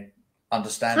stuff in there?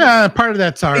 Understand? Yeah, part of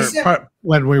that's part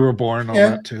when we were born, all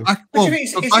that too. Back in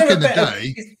the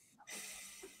day,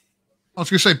 I was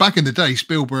going to say, back in the day,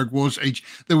 Spielberg was I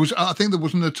think there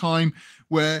wasn't a time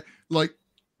where like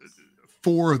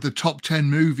 4 of the top 10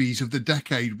 movies of the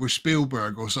decade were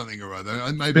Spielberg or something or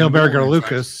other. Maybe Spielberg or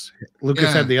Lucas.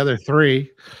 Lucas had the other 3.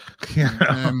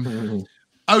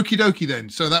 Okie dokie then.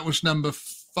 So that was number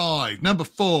 5. Number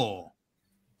 4.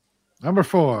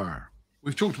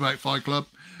 We've talked about Fight Club.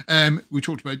 We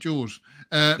talked about Jaws.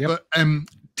 But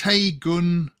Tae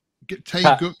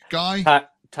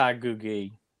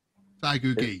Taegugi.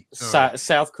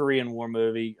 South Korean war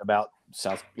movie about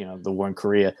the war in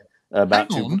Korea.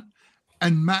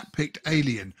 And Matt picked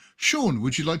Alien. Sean,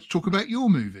 would you like to talk about your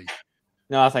movie?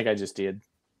 No, I think I just did.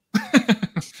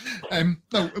 I'm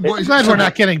glad we're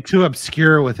not getting too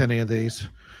obscure with any of these.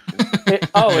 It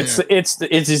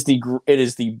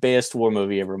is the best war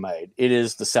movie ever made. It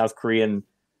is the South Korean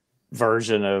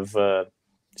version of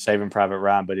Saving Private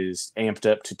Ryan, but it is amped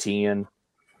up to 10.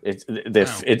 It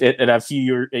a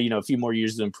few more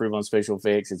years to improve on special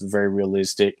effects. It's a very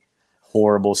realistic,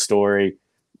 horrible story,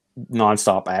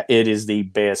 nonstop. It is the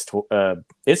best.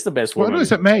 It's the best. When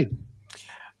was it made?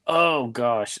 Oh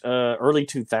gosh, early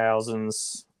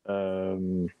 2000s.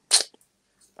 I'm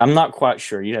not quite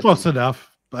sure. Close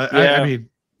enough. But yeah, I mean,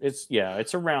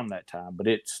 it's around that time, but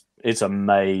it's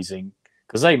amazing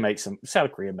because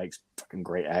South Korea makes fucking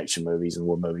great action movies and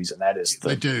war movies, and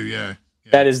they do, yeah.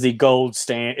 That is the gold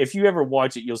standard. If you ever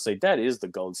watch it, you'll say that is the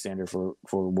gold standard for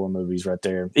war movies right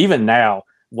there. Even now,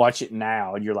 watch it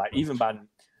now, and you're like, even by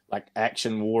like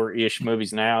action war-ish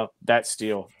movies now, that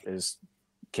still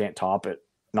can't top it.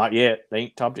 Not yet. They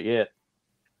ain't topped it yet.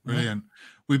 Brilliant.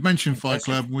 We've mentioned Fight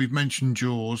Club, we've mentioned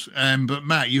Jaws, but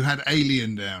Matt, you had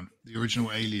Alien down, the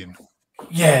original Alien.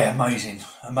 Yeah, amazing.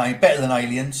 Better than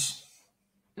Aliens.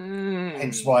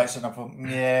 Hence why it's another.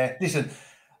 Yeah, listen,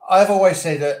 I've always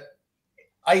said that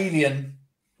Alien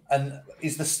whoever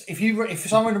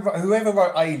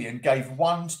wrote Alien gave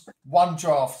one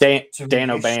draft to Dan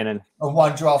O'Bannon and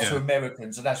one draft to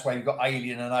Americans, and that's why you've got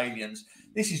Alien and Aliens.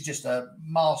 This is just a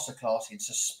masterclass in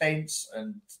suspense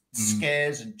and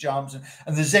scares and jumps, and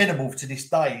the Xenomorph to this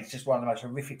day is just one of the most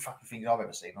horrific fucking things I've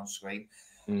ever seen on screen.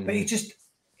 But it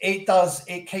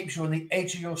keeps you on the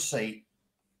edge of your seat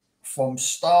from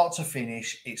start to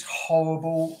finish. It's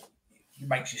horrible. It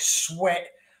makes you sweat.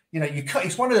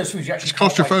 It's one of those things you actually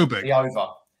can't wait for it to be over.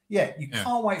 Yeah, you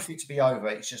can't wait for it to be over.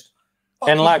 It's just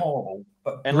fucking horrible.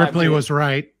 And Ripley was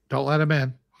right. Don't let him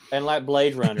in. And like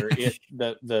Blade Runner,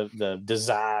 the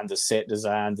design, the set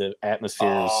design, the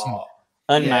atmosphere is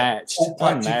unmatched. All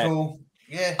practical.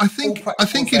 Yeah. I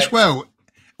think as well.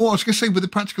 Well, I was going to say with the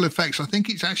practical effects, I think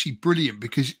it's actually brilliant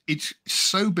because it's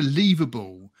so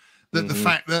believable that the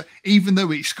fact that even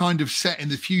though it's kind of set in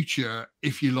the future,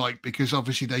 if you like, because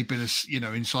obviously they've been, in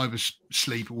cyber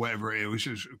sleep or whatever it was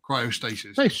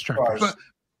cryostasis.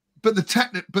 But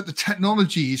the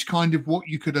technology is kind of what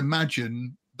you could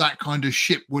imagine that kind of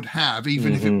ship would have,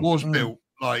 even if it was built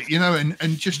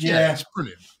it's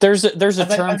brilliant. There's a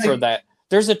term for that.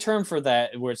 There's a term for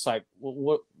that where it's like,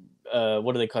 what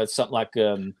do they call it? Something like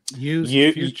used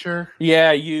future.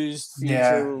 Yeah, used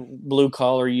future, blue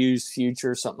collar, used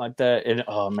future, something like that. And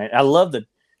oh man, I love the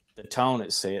tone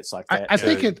it sets like that. I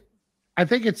think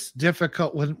it's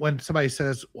difficult when somebody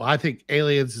says, "Well, I think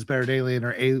Aliens is better than Alien,"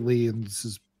 or Aliens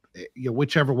is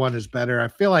whichever one is better. I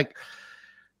feel like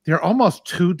they're almost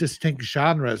two distinct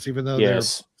genres, even though they're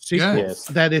sequels Yes.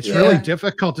 that it's Yeah. really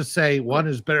difficult to say one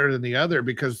is better than the other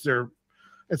because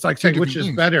it's like Two saying which different is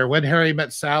things. better, When Harry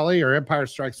Met Sally or Empire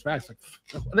Strikes Back. It's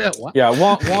like, what? Yeah,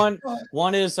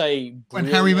 one is a When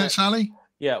Harry Met brilliant- Sally?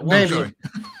 Yeah, Maybe. Sorry.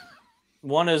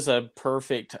 one is a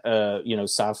perfect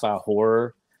sci-fi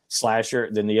horror slasher,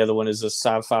 then the other one is a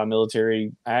sci-fi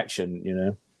military action,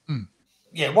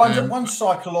 Yeah, Um, one's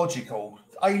psychological.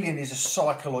 Alien is a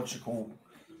psychological,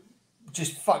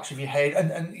 just fucks with your head,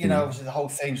 and obviously the whole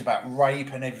theme's about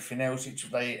rape and everything else, which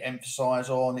they emphasise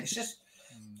on. It's just,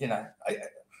 I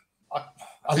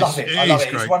love it. I love it.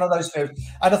 It's great. one of those films,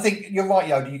 and I think you're right,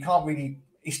 Yoda. You can't really.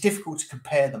 It's difficult to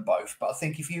compare them both, but I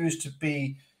think if you was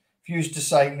to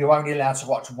say you're only allowed to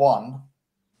watch one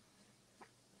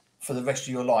for the rest of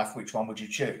your life, which one would you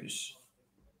choose?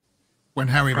 When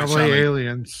Harry Met Probably Sally.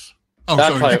 Aliens. Oh,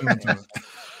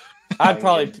 I'd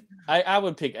sorry. I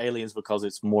would pick Aliens because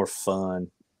it's more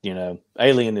fun.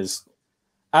 Alien is,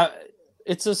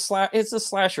 it's a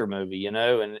slasher movie, and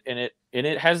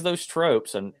it has those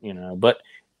tropes, and but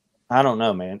I don't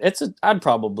know, man. I'd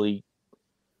probably.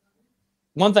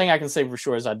 One thing I can say for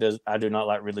sure is I do not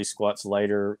like Ridley Scott's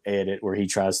later edit where he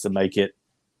tries to make it.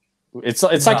 It's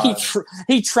like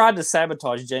he tried to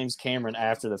sabotage James Cameron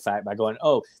after the fact by going,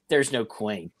 "Oh, there's no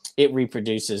queen. It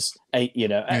reproduces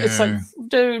It's like,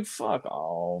 dude, fuck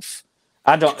off.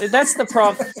 I don't. That's the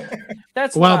problem.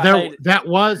 That's that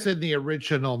was in the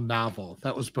original novel.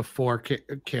 That was before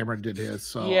Cameron did his.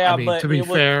 So Yeah, I mean, but to be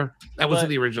fair, that was in but-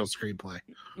 the original screenplay.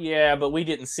 Yeah, but we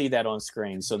didn't see that on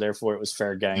screen, so therefore it was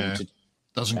fair game. Yeah.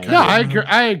 Doesn't No, count. No,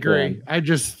 I agree. I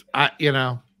just, Yeah,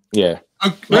 Really,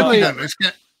 Really- let's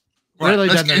get really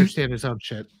let's doesn't get, understand his own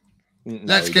shit.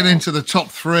 let's get into the top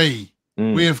three.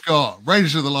 Mm. We have got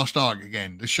Raiders of the Lost Ark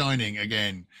again, The Shining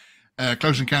again,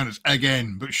 Close Encounters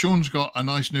again, but Sean's got a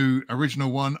nice new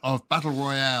original one of Battle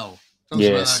Royale. Tell us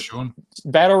about Yes. that, Sean.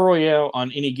 Battle Royale on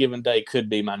any given day could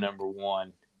be my number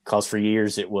one because for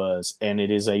years it was, and it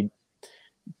is a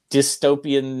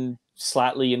dystopian,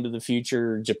 slightly into the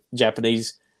future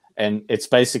Japanese, and it's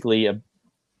basically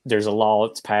there's a law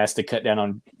that's passed to cut down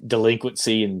on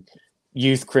delinquency and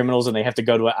youth criminals, and they have to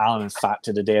go to an island and fight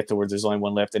to the death to where there's only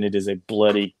one left, and it is a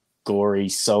bloody, gory,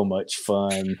 so much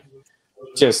fun,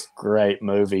 just great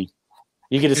movie.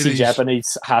 You get to see is.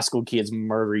 Japanese high school kids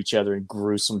murder each other in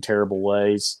gruesome, terrible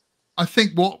ways. I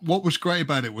think what was great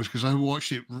about it was because I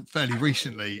watched it fairly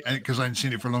recently and because I hadn't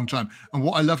seen it for a long time. And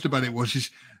what I loved about it was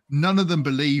none of them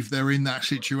believe they're in that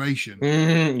situation,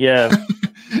 Yeah.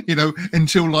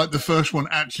 until like the first one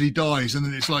actually dies. And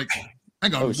then it's like,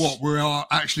 hang on, what? We are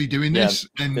actually doing Yeah, this?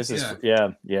 And This is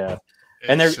yeah,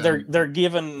 and it's, they're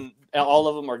given, all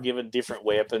of them are given different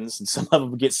weapons, and some of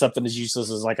them get something as useless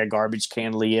as like a garbage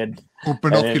can lid. or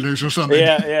binoculars or something.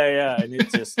 Yeah. And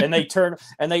it's just, and they turn,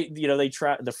 and they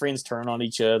try, the friends turn on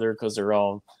each other because they're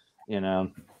all,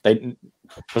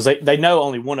 because they know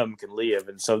only one of them can live,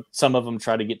 and so some of them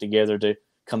try to get together to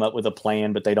come up with a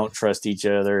plan, but they don't trust each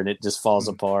other, and it just falls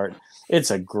apart.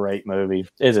 It's a great movie.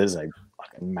 It is a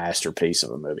fucking masterpiece of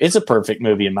a movie. It's a perfect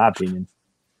movie in my opinion.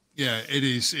 Yeah, it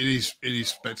is. It is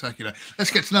spectacular. Let's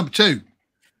get to number two.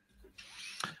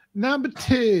 Number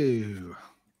two.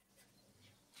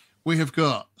 We have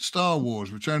got Star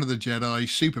Wars, Return of the Jedi,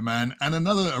 Superman, and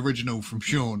another original from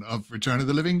Sean of Return of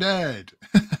the Living Dead.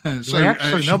 Sean,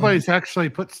 nobody's. nobody's actually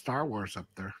put Star Wars up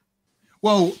there.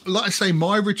 Well, like I say,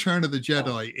 my Return of the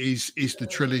Jedi is the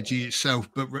trilogy itself,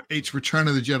 but it's Return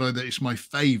of the Jedi that is my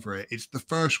favorite. It's the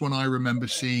first one I remember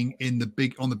seeing on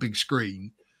the big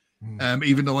screen.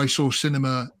 Even though I saw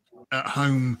cinema at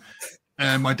home,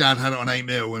 my dad had it on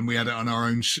 8mm and we had it on our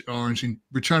own scene.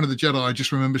 Return of the Jedi, I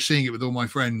just remember seeing it with all my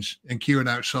friends and queuing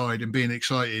outside and being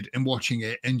excited and watching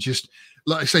it, and just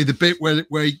like I say, the bit where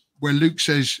Luke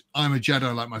says, "I'm a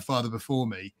Jedi like my father before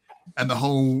me," and the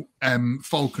whole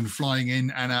Falcon flying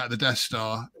in and out of the Death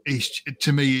Star is,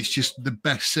 to me, it's just the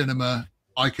best cinema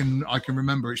I can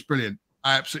remember. It's brilliant.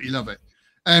 I absolutely love it.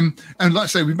 And like I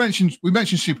say, we mentioned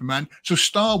Superman. So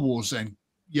Star Wars then,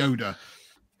 Yoda.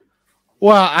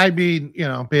 Well, I mean,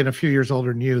 being a few years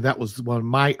older than you, that was one of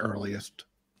my earliest.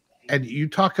 And you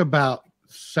talk about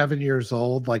 7 years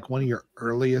old, like one of your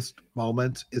earliest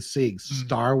moments is seeing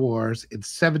Star Wars in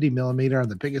 70mm on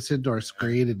the biggest indoor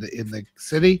screen in the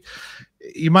city.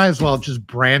 You might as well just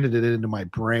branded it into my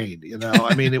brain.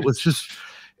 I mean,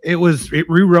 it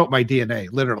rewrote my DNA,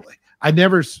 literally. I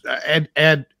never,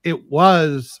 and it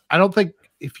was, I don't think,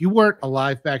 if you weren't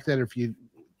alive back then, or if you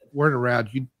weren't around,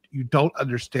 you don't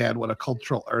understand what a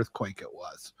cultural earthquake it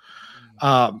was.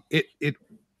 It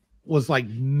was like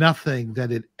nothing that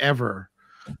had ever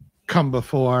come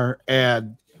before,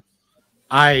 and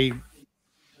I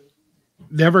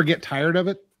never get tired of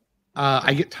it.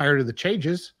 I get tired of the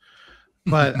changes,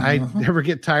 but I never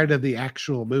get tired of the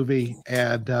actual movie.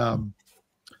 And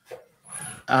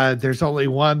there's only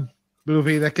one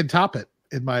movie that can top it,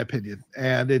 in my opinion.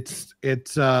 And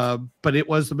but it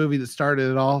was the movie that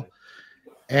started it all,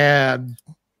 and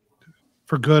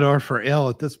for good or for ill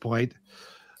at this point.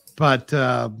 But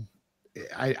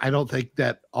I don't think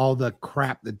that all the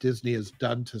crap that Disney has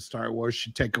done to Star Wars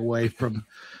should take away from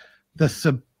the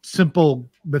simple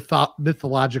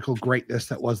mythological greatness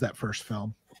that was that first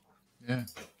film. Yeah.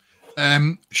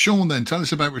 Sean, then tell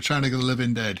us about Returning of the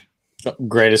Living Dead.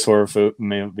 Greatest horror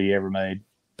movie ever made.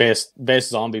 Best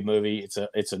zombie movie.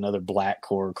 It's another black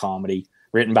horror comedy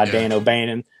written by Dan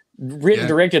O'Bannon,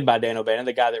 directed by Dan O'Bannon,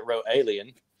 the guy that wrote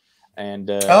Alien. And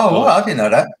I didn't know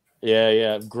that.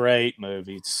 Yeah, great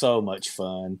movie. It's so much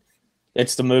fun.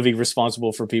 It's the movie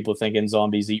responsible for people thinking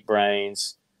zombies eat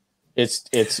brains. Its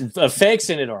effects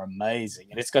in it are amazing,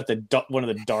 and it's got one of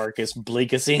the darkest,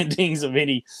 bleakest endings of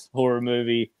any horror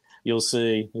movie you'll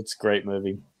see. It's a great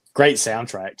movie. Great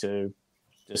soundtrack too.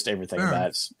 Just everything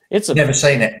about it. It's never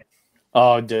seen it.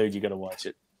 Oh, dude, you got to watch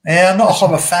it. Yeah, I'm not a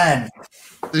horror fan.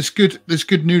 There's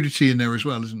good nudity in there as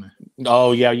well, isn't there?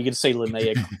 Oh yeah, you can see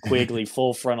Linnea Quigley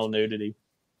full frontal nudity.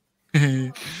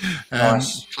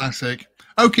 Nice. Classic.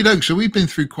 Okie doke. So we've been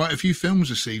through quite a few films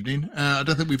this evening. I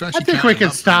don't think we've actually. I think we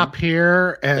can stop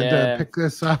here and pick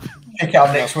this up. Pick it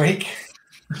up next week.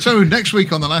 So next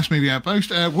week on the Last Movie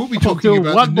Outpost, we'll be talking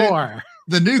about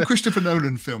the new Christopher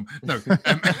Nolan film. No,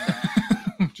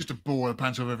 just to bore the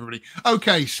pants off everybody.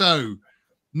 Okay, so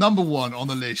number one on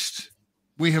the list,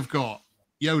 we have got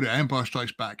Yoda, Empire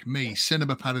Strikes Back, me,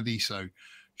 Cinema Paradiso,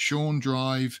 Sean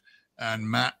Drive, and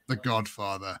Matt, The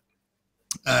Godfather.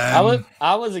 I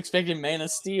was expecting Man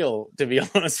of Steel, to be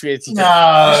honest with you.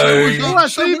 No,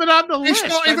 it's not even on the list.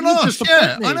 It's not even on us.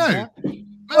 Yeah, I know.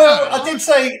 Well, I did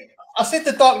say, I said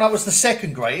The Dark Knight was the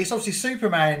second greatest. Obviously,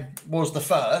 Superman was the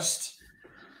first.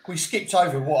 We skipped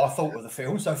over what I thought of the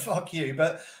film, so fuck you.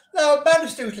 But no, Man of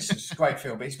Steel is a great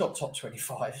film, but it's not top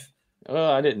 25.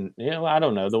 Well, I didn't. I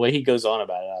don't know. The way he goes on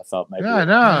about it, I thought maybe. Yeah, I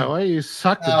know. Well, you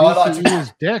sucked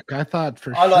his dick. I thought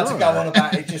for sure. I like to go on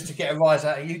about it just to get a rise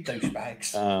out of you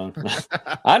douchebags.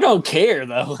 I don't care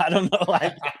though. I don't know.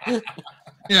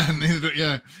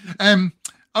 Yeah.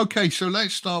 Okay, so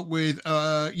let's start with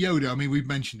Yoda. I mean, we've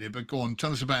mentioned it, but go on.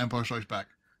 Tell us about Empire Strikes Back.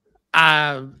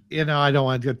 I don't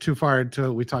want to go too far into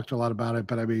it. We talked a lot about it,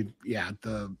 but I mean, yeah,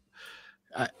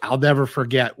 I'll never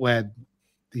forget when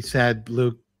he said,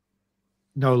 Luke,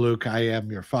 I am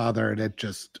your father, and it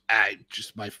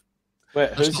my. Wait,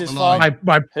 who's his father?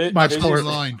 My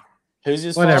line. Who's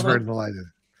his whatever father? In the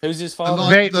line. Who's his father?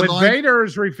 When Vader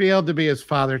is revealed to be his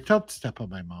father, don't step on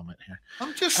my moment here.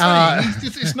 I'm just saying,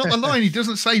 it's not the line. He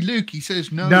doesn't say Luke. He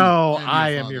says, no,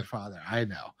 I am your father. I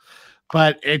know.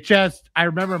 But I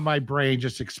remember my brain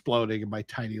just exploding in my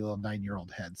tiny little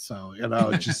 9-year-old head. So,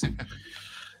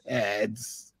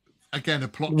 it's again, a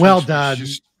plot. Well done.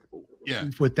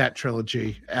 Yeah. With that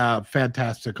trilogy.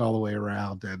 Fantastic all the way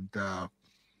around. And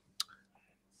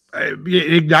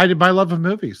it ignited my love of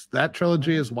movies. That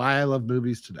trilogy is why I love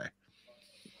movies today.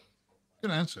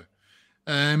 Good answer.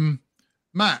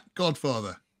 Matt,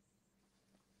 Godfather.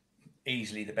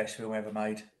 Easily the best film ever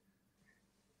made.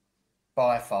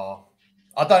 By far.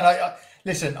 I don't know.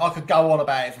 Listen, I could go on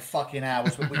about it for fucking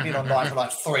hours, but we've been online for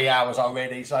like 3 hours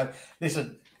already. So,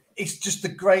 listen, it's just the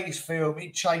greatest film.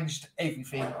 It changed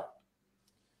everything.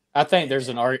 I think there's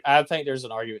an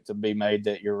argument to be made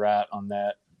that you're right on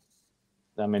that.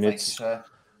 I mean, it's a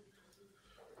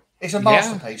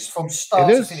masterpiece from start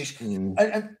to finish.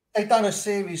 And they've done a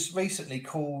series recently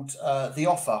called The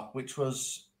Offer, which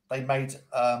was they made.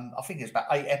 I think it's about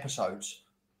 8 episodes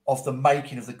of the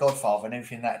making of The Godfather and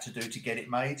everything that to do to get it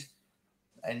made,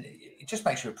 and it just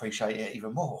makes you appreciate it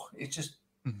even more. It's just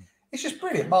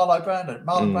brilliant. Marlon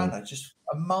Brando, just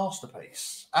a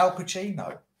masterpiece. Al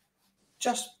Pacino.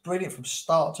 Just brilliant from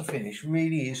start to finish.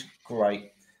 Really is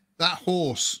great. That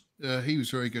horse, he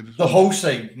was very good. The whole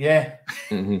scene, yeah.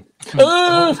 Mm-hmm.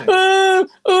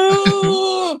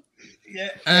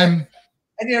 Yeah. And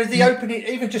the opening,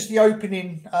 even just the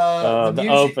opening. The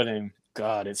opening.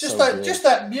 God, it's just so good. Just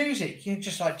that music. You're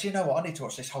just like, do you know what? I need to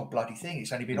watch this whole bloody thing.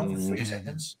 It's only been on for 3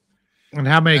 seconds. And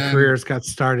how many careers got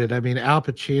started? I mean, Al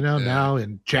Pacino now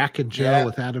and Jack and Jill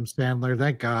with Adam Sandler.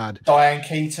 Thank God. Diane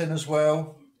Keaton as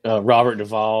well. Robert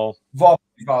Duvall. Robert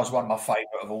Duvall is one of my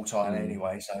favourite of all time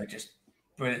anyway. So just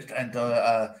brilliant. And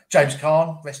James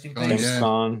Caan, rest in peace. James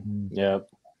Caan, yeah.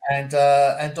 And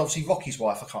obviously Rocky's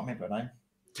wife. I can't remember her name.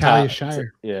 Talia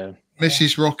Shire. Yeah.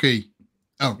 Mrs. Rocky.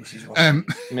 Oh, Mrs. Rocky.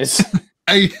 Miss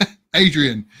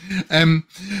Adrian.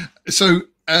 So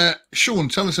Sean,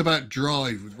 tell us about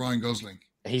Drive with Ryan Gosling.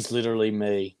 He's literally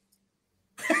me.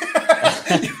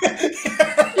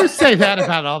 You say that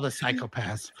about all the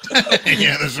psychopaths.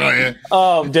 Yeah, that's right. Yeah.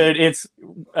 Oh, dude, it's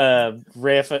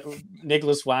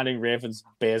Nicholas Winding Refn's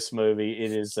best movie.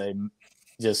 It is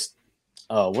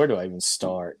where do I even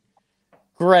start?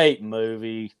 Great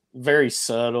movie, very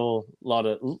subtle, a lot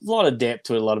of depth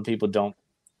to it. A lot of people don't,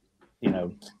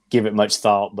 give it much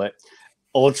thought, but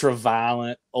ultra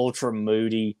violent, ultra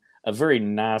moody, a very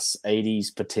nice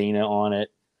 80s patina on it.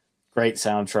 Great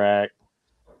soundtrack.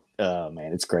 Oh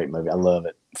man, it's a great movie. I love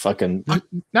it. Fucking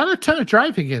not a ton of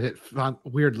driving in it,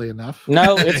 weirdly enough.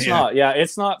 no, it's not. Yeah,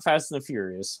 it's not Fast and the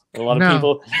Furious. A lot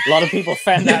of people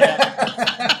found that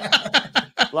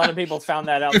out. A lot of people found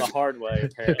that out the hard way.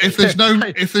 Apparently.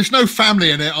 If there's no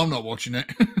family in it, I'm not watching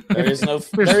it. There is a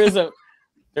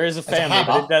family,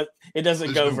 but it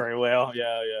doesn't go very well.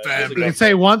 Yeah. I can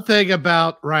say one thing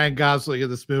about Ryan Gosling in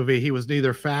this movie: he was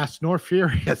neither fast nor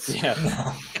furious.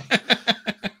 Yeah.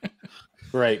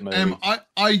 Great movie.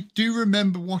 I do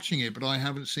remember watching it, but I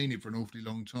haven't seen it for an awfully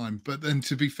long time. But then,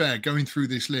 to be fair, going through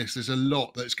this list, there's a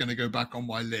lot that's going to go back on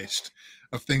my list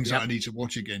of things that I need to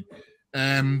watch again.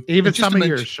 Even some of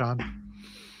yours, Sean.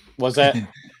 Was that?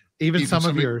 Even some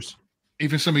of yours.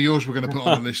 Even some of yours we're going to put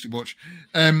on the list to watch.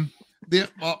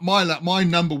 My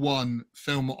number one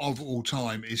film of all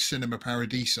time is Cinema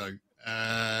Paradiso.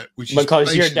 Which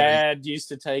because your dad used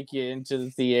to take you into the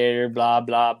theater, blah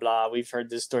blah blah. We've heard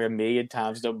this story a million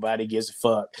times. Nobody gives a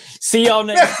fuck. See y'all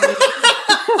next week.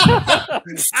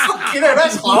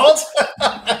 That's hard.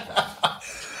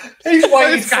 He's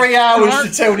waited 3 hours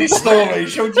to tell this story.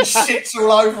 Sean just shits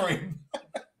all over him.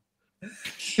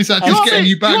 Is that just getting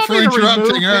you back for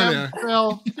interrupting earlier?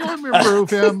 Phil, you want me to remove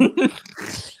him?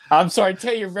 I'm sorry,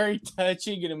 tell your very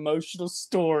touching and emotional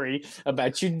story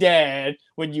about your dad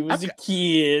when you was a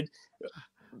kid.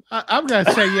 I'm going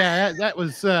to say, that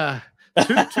was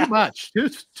too much.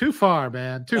 Too far,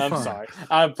 man. Too far. I'm sorry.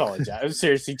 I apologize.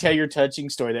 Seriously, tell your touching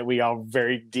story that we all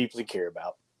very deeply care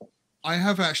about. I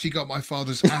have actually got my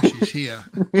father's ashes here.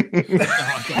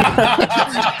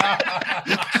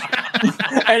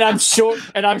 And I'm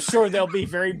sure they'll be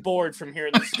very bored from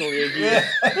hearing the story again.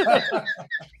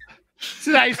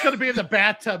 So now he's going to be in the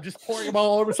bathtub just pouring them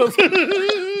all over something.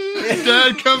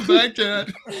 Dad, come back,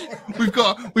 Dad. We've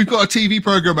got a TV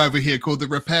program over here called The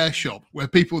Repair Shop, where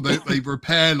people they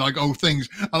repair like old things,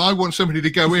 and I want somebody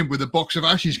to go in with a box of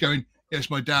ashes, going,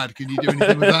 "Yes, my dad. Can you do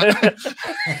anything with that?"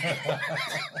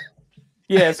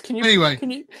 Yes. Can you? Anyway. Can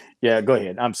you? Yeah. Go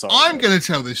ahead. I'm sorry. I'm going to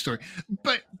tell this story,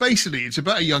 but basically, it's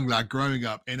about a young lad growing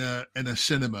up in a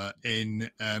cinema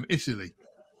in Italy.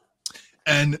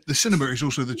 And the cinema is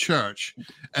also the church,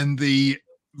 and the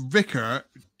vicar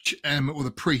or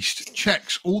the priest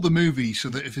checks all the movies so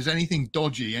that if there's anything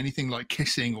dodgy, anything like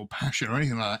kissing or passion or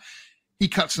anything like that, he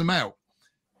cuts them out.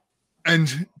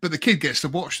 But the kid gets to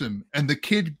watch them, and the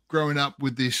kid growing up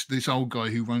with this old guy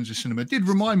who runs the cinema did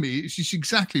remind me. It's just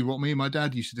exactly what me and my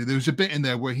dad used to do. There was a bit in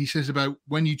there where he says about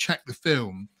when you check the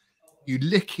film, you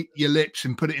lick your lips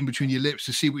and put it in between your lips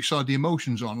to see which side the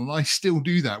emotion's on, and I still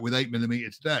do that with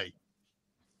 8mm today.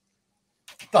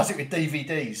 Does it with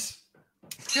DVDs?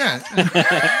 Yeah.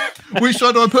 Which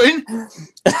side do I put in?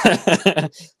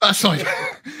 That side.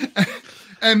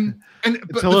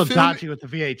 It's a little dodgy with the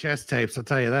VHS tapes, I'll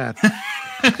tell you that.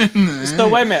 So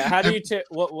wait a minute. How do you tell?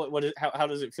 How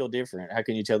does it feel different? How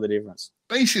can you tell the difference?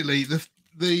 Basically, the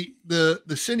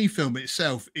cine film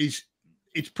itself it's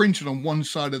printed on one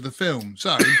side of the film,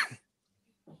 so.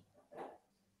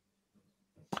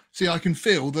 See, I can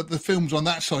feel that the film's on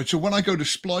that side. So when I go to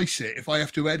splice it, if I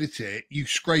have to edit it, you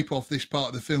scrape off this part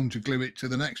of the film to glue it to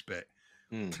the next bit,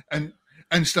 and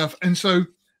stuff. And so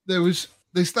there's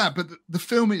that. But the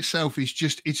film itself is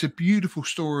it's a beautiful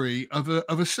story of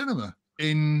a cinema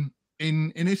in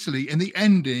Italy, and the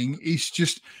ending is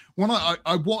just when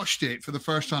I watched it for the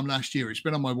first time last year. It's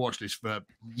been on my watch list for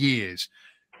years.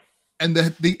 And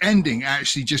the ending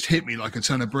actually just hit me like a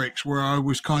ton of bricks, where I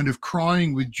was kind of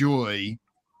crying with joy,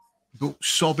 but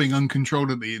sobbing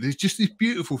uncontrollably. There's just this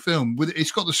beautiful film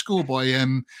it's got the score by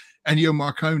Ennio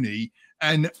Morricone,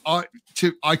 and I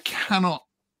cannot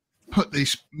put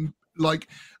this like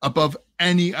above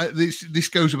any. This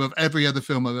goes above every other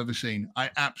film I've ever seen.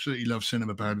 I absolutely love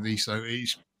Cinema Paradiso.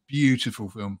 It's beautiful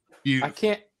film.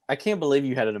 Beautiful. I can't believe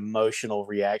you had an emotional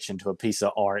reaction to a piece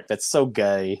of art that's so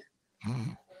gay.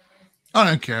 I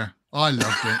don't care. I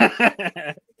loved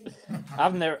it.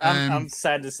 I'm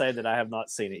sad to say that I have not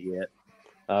seen it yet.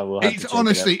 It's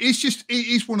honestly, it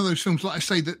is one of those films. Like I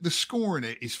say, that the score in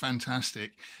it is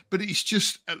fantastic, but it's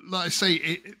just like I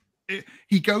say,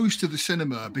 he goes to the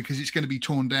cinema because it's going to be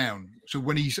torn down. So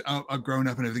when he's grown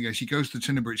up and everything else, he goes to the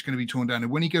cinema, it's going to be torn down.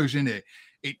 And when he goes in it,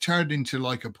 it turned into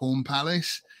like a porn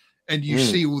palace. And you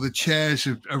see all the chairs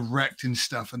are wrecked and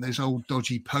stuff. And there's old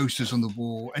dodgy posters on the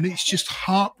wall. And it's just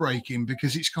heartbreaking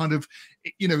because it's kind of,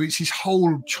 you know, it's his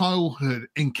whole childhood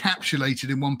encapsulated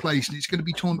in one place and it's going to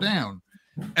be torn down.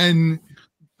 And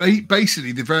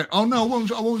basically I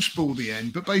won't spoil the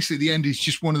end, but basically the end is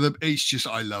just it's just,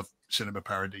 I love cinema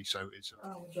parody. So it's.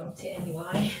 Oh, we dropped it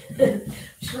anyway.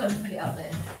 Just got to put it up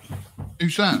there.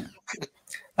 Who's that?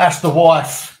 That's the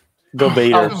wife. Go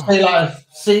beat her. See you later.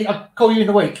 See, I'll call you in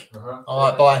a week. All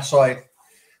right, bye. Sorry.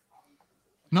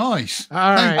 Nice. All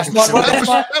right.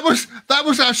 That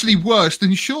was actually worse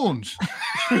than Sean's.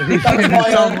 In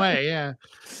its own way, yeah.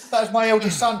 That was my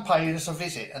eldest son paying us a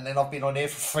visit, and then I've been on here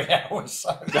for 3 hours.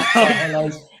 So hello,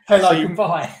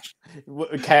 goodbye.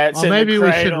 Cats. Well, maybe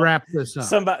we should wrap this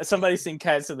up. Somebody sing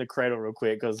 "Cats in the Cradle" real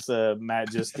quick because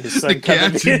Matt just his son the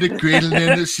cats in the cradle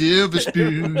and the silver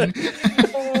spoon.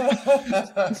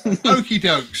 Okie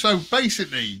doke. So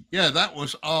basically, yeah, that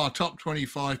was our top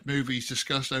 25 movies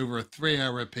discussed over a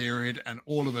 3-hour period, and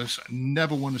all of us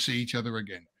never want to see each other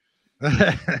again.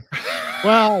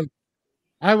 Well,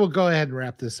 I will go ahead and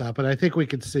wrap this up, and I think we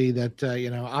can see that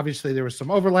obviously there was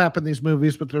some overlap in these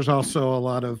movies, but there's also a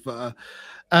lot of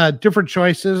different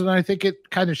choices, and I think it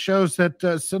kind of shows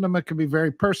that cinema can be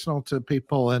very personal to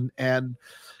people and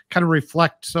kind of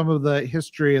reflect some of the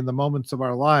history and the moments of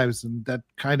our lives, and that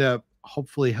kind of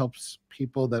hopefully helps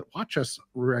people that watch us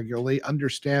regularly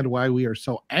understand why we are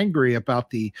so angry about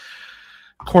the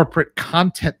corporate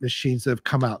content machines that have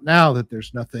come out now, that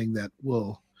there's nothing that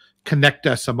will connect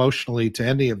us emotionally to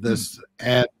any of this,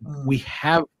 and we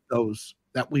have those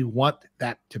that we want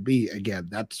that to be again.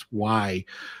 That's why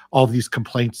all these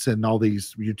complaints and all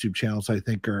these YouTube channels, I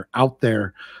think, are out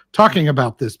there talking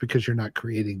about this, because you're not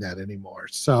creating that anymore.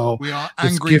 So we are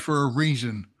angry for a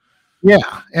reason.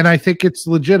 Yeah, and I think it's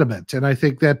legitimate. And I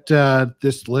think that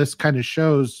this list kind of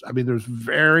shows, I mean, there's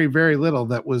very, very little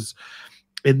that was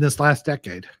in this last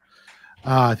decade.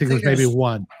 I think it was maybe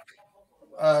one.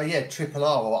 Yeah, Triple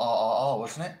R or RRR,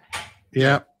 wasn't it?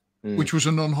 Yeah. Which was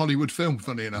a non-Hollywood film,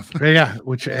 funny enough. Yeah,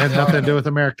 which had nothing to do with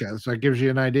America. So it gives you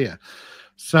an idea.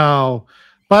 So,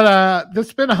 but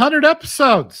there's been 100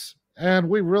 episodes, and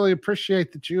we really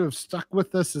appreciate that you have stuck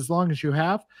with us as long as you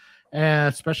have,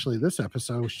 and especially this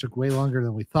episode, which took way longer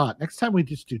than we thought. Next time we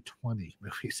just do 20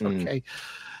 movies, okay?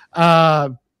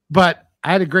 But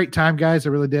I had a great time, guys.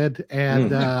 I really did,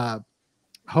 and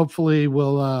hopefully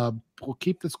we'll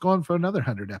keep this going for another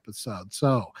 100 episodes.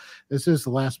 So this is the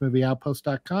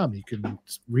lastmovieoutpost.com. You can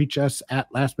reach us at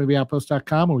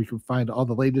lastmovieoutpost.com, where you can find all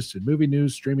the latest in movie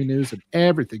news, streaming news, and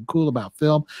everything cool about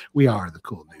film. We are the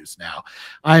cool news now.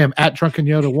 I am at Drunken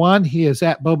Yoda 1. He is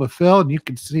at Boba Phil, and you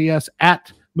can see us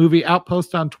at Movie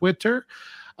Outpost on Twitter.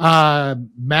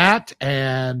 Matt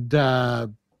and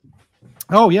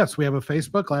oh, yes, we have a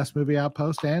Facebook, Last Movie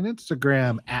Outpost, and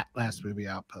Instagram at Last Movie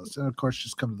Outpost. And, of course,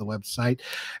 just come to the website.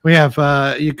 We have,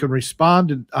 you can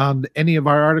respond on any of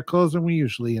our articles, and we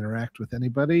usually interact with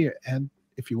anybody. And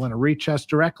if you want to reach us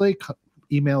directly,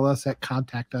 email us at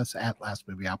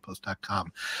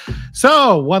contactus@lastmovieoutpost.com.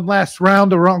 So, one last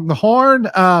round around the horn.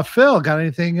 Phil, got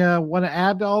anything want to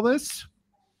add to all this?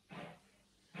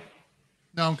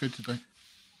 No, I'm good today.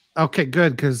 Okay,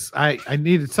 good, because I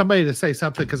needed somebody to say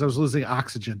something because I was losing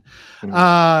oxygen.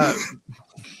 Matt.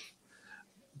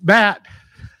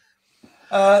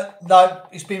 No,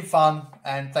 it's been fun,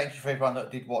 and thank you for everyone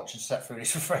that did watch and sat through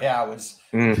this for 3 hours.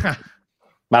 My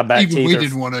back Even teeth we are,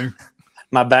 didn't want to.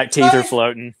 My back teeth are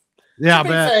floating. Yeah, to be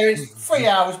fair, it's 3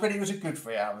 hours, but it was a good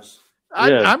 3 hours.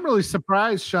 I'm really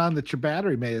surprised, Sean, that your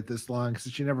battery made it this long,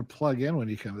 since you never plug in when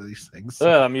you come to these things.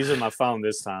 Well, I'm using my phone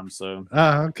this time, so.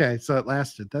 Okay, so it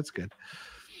lasted. That's good.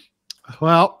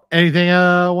 Well, anything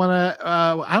want to?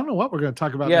 I don't know what we're going to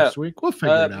talk about next week. We'll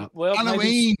figure it out. Well,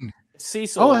 Halloween.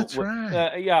 Cecil. Oh, that's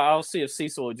right. Yeah, I'll see if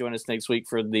Cecil will join us next week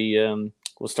for the.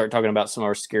 We'll start talking about some of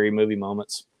our scary movie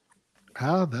moments.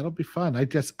 Oh, that'll be fun. I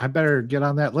better get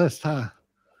on that list, huh?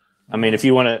 I mean, if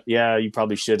you want to, yeah, you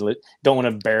probably should. Don't want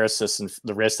to embarrass us and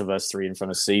the rest of us three in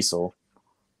front of Cecil.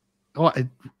 Oh,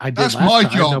 I did. That's my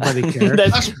job. Nobody cared.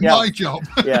 That's my job.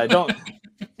 Yeah,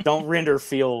 don't render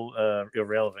feel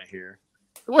irrelevant here.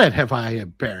 When have I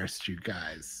embarrassed you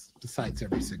guys? Besides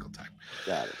every single time.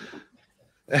 Got it.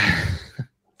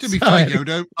 To be fair,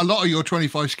 Yodo, a lot of your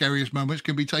 25 scariest moments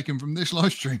can be taken from this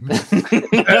live stream.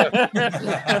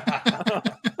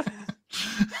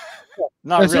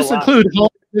 Does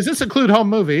this include home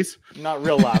movies? Not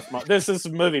real life moments. This is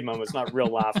movie moments, not real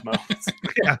life moments.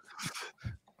 Yeah.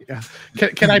 Yeah.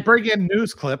 Can I bring in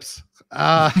news clips?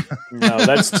 No,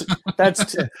 that's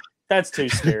too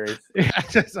scary. Yeah,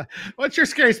 what's your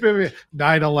scariest movie?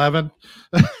 9/11.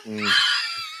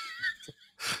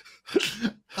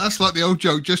 That's like the old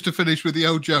joke. Just to finish with the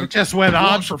old joke. It just went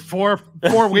on for four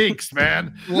weeks,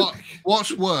 man.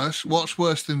 What's worse? What's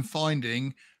worse than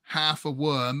finding half a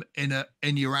worm in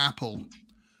your apple?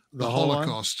 The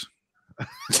Holocaust.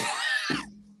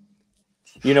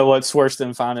 You know what's worse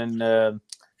than finding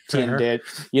 10 dead?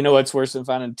 You know what's worse than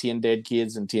finding 10 dead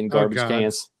kids and 10 garbage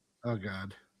cans? Oh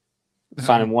God!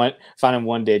 Finding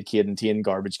one dead kid and 10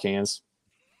 garbage cans.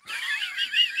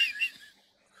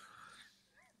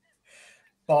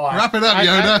 Bye. Wrap it up,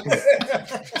 Yoda.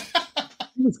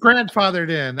 He was grandfathered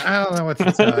in. I don't know what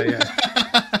to tell you.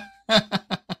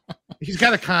 He's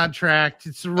got a contract.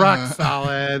 It's rock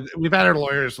solid. We've had our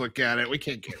lawyers look at it. We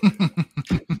can't get it.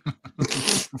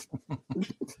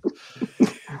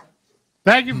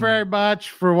 Thank you very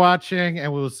much for watching,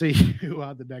 and we will see you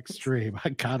on the next stream.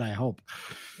 God, I hope.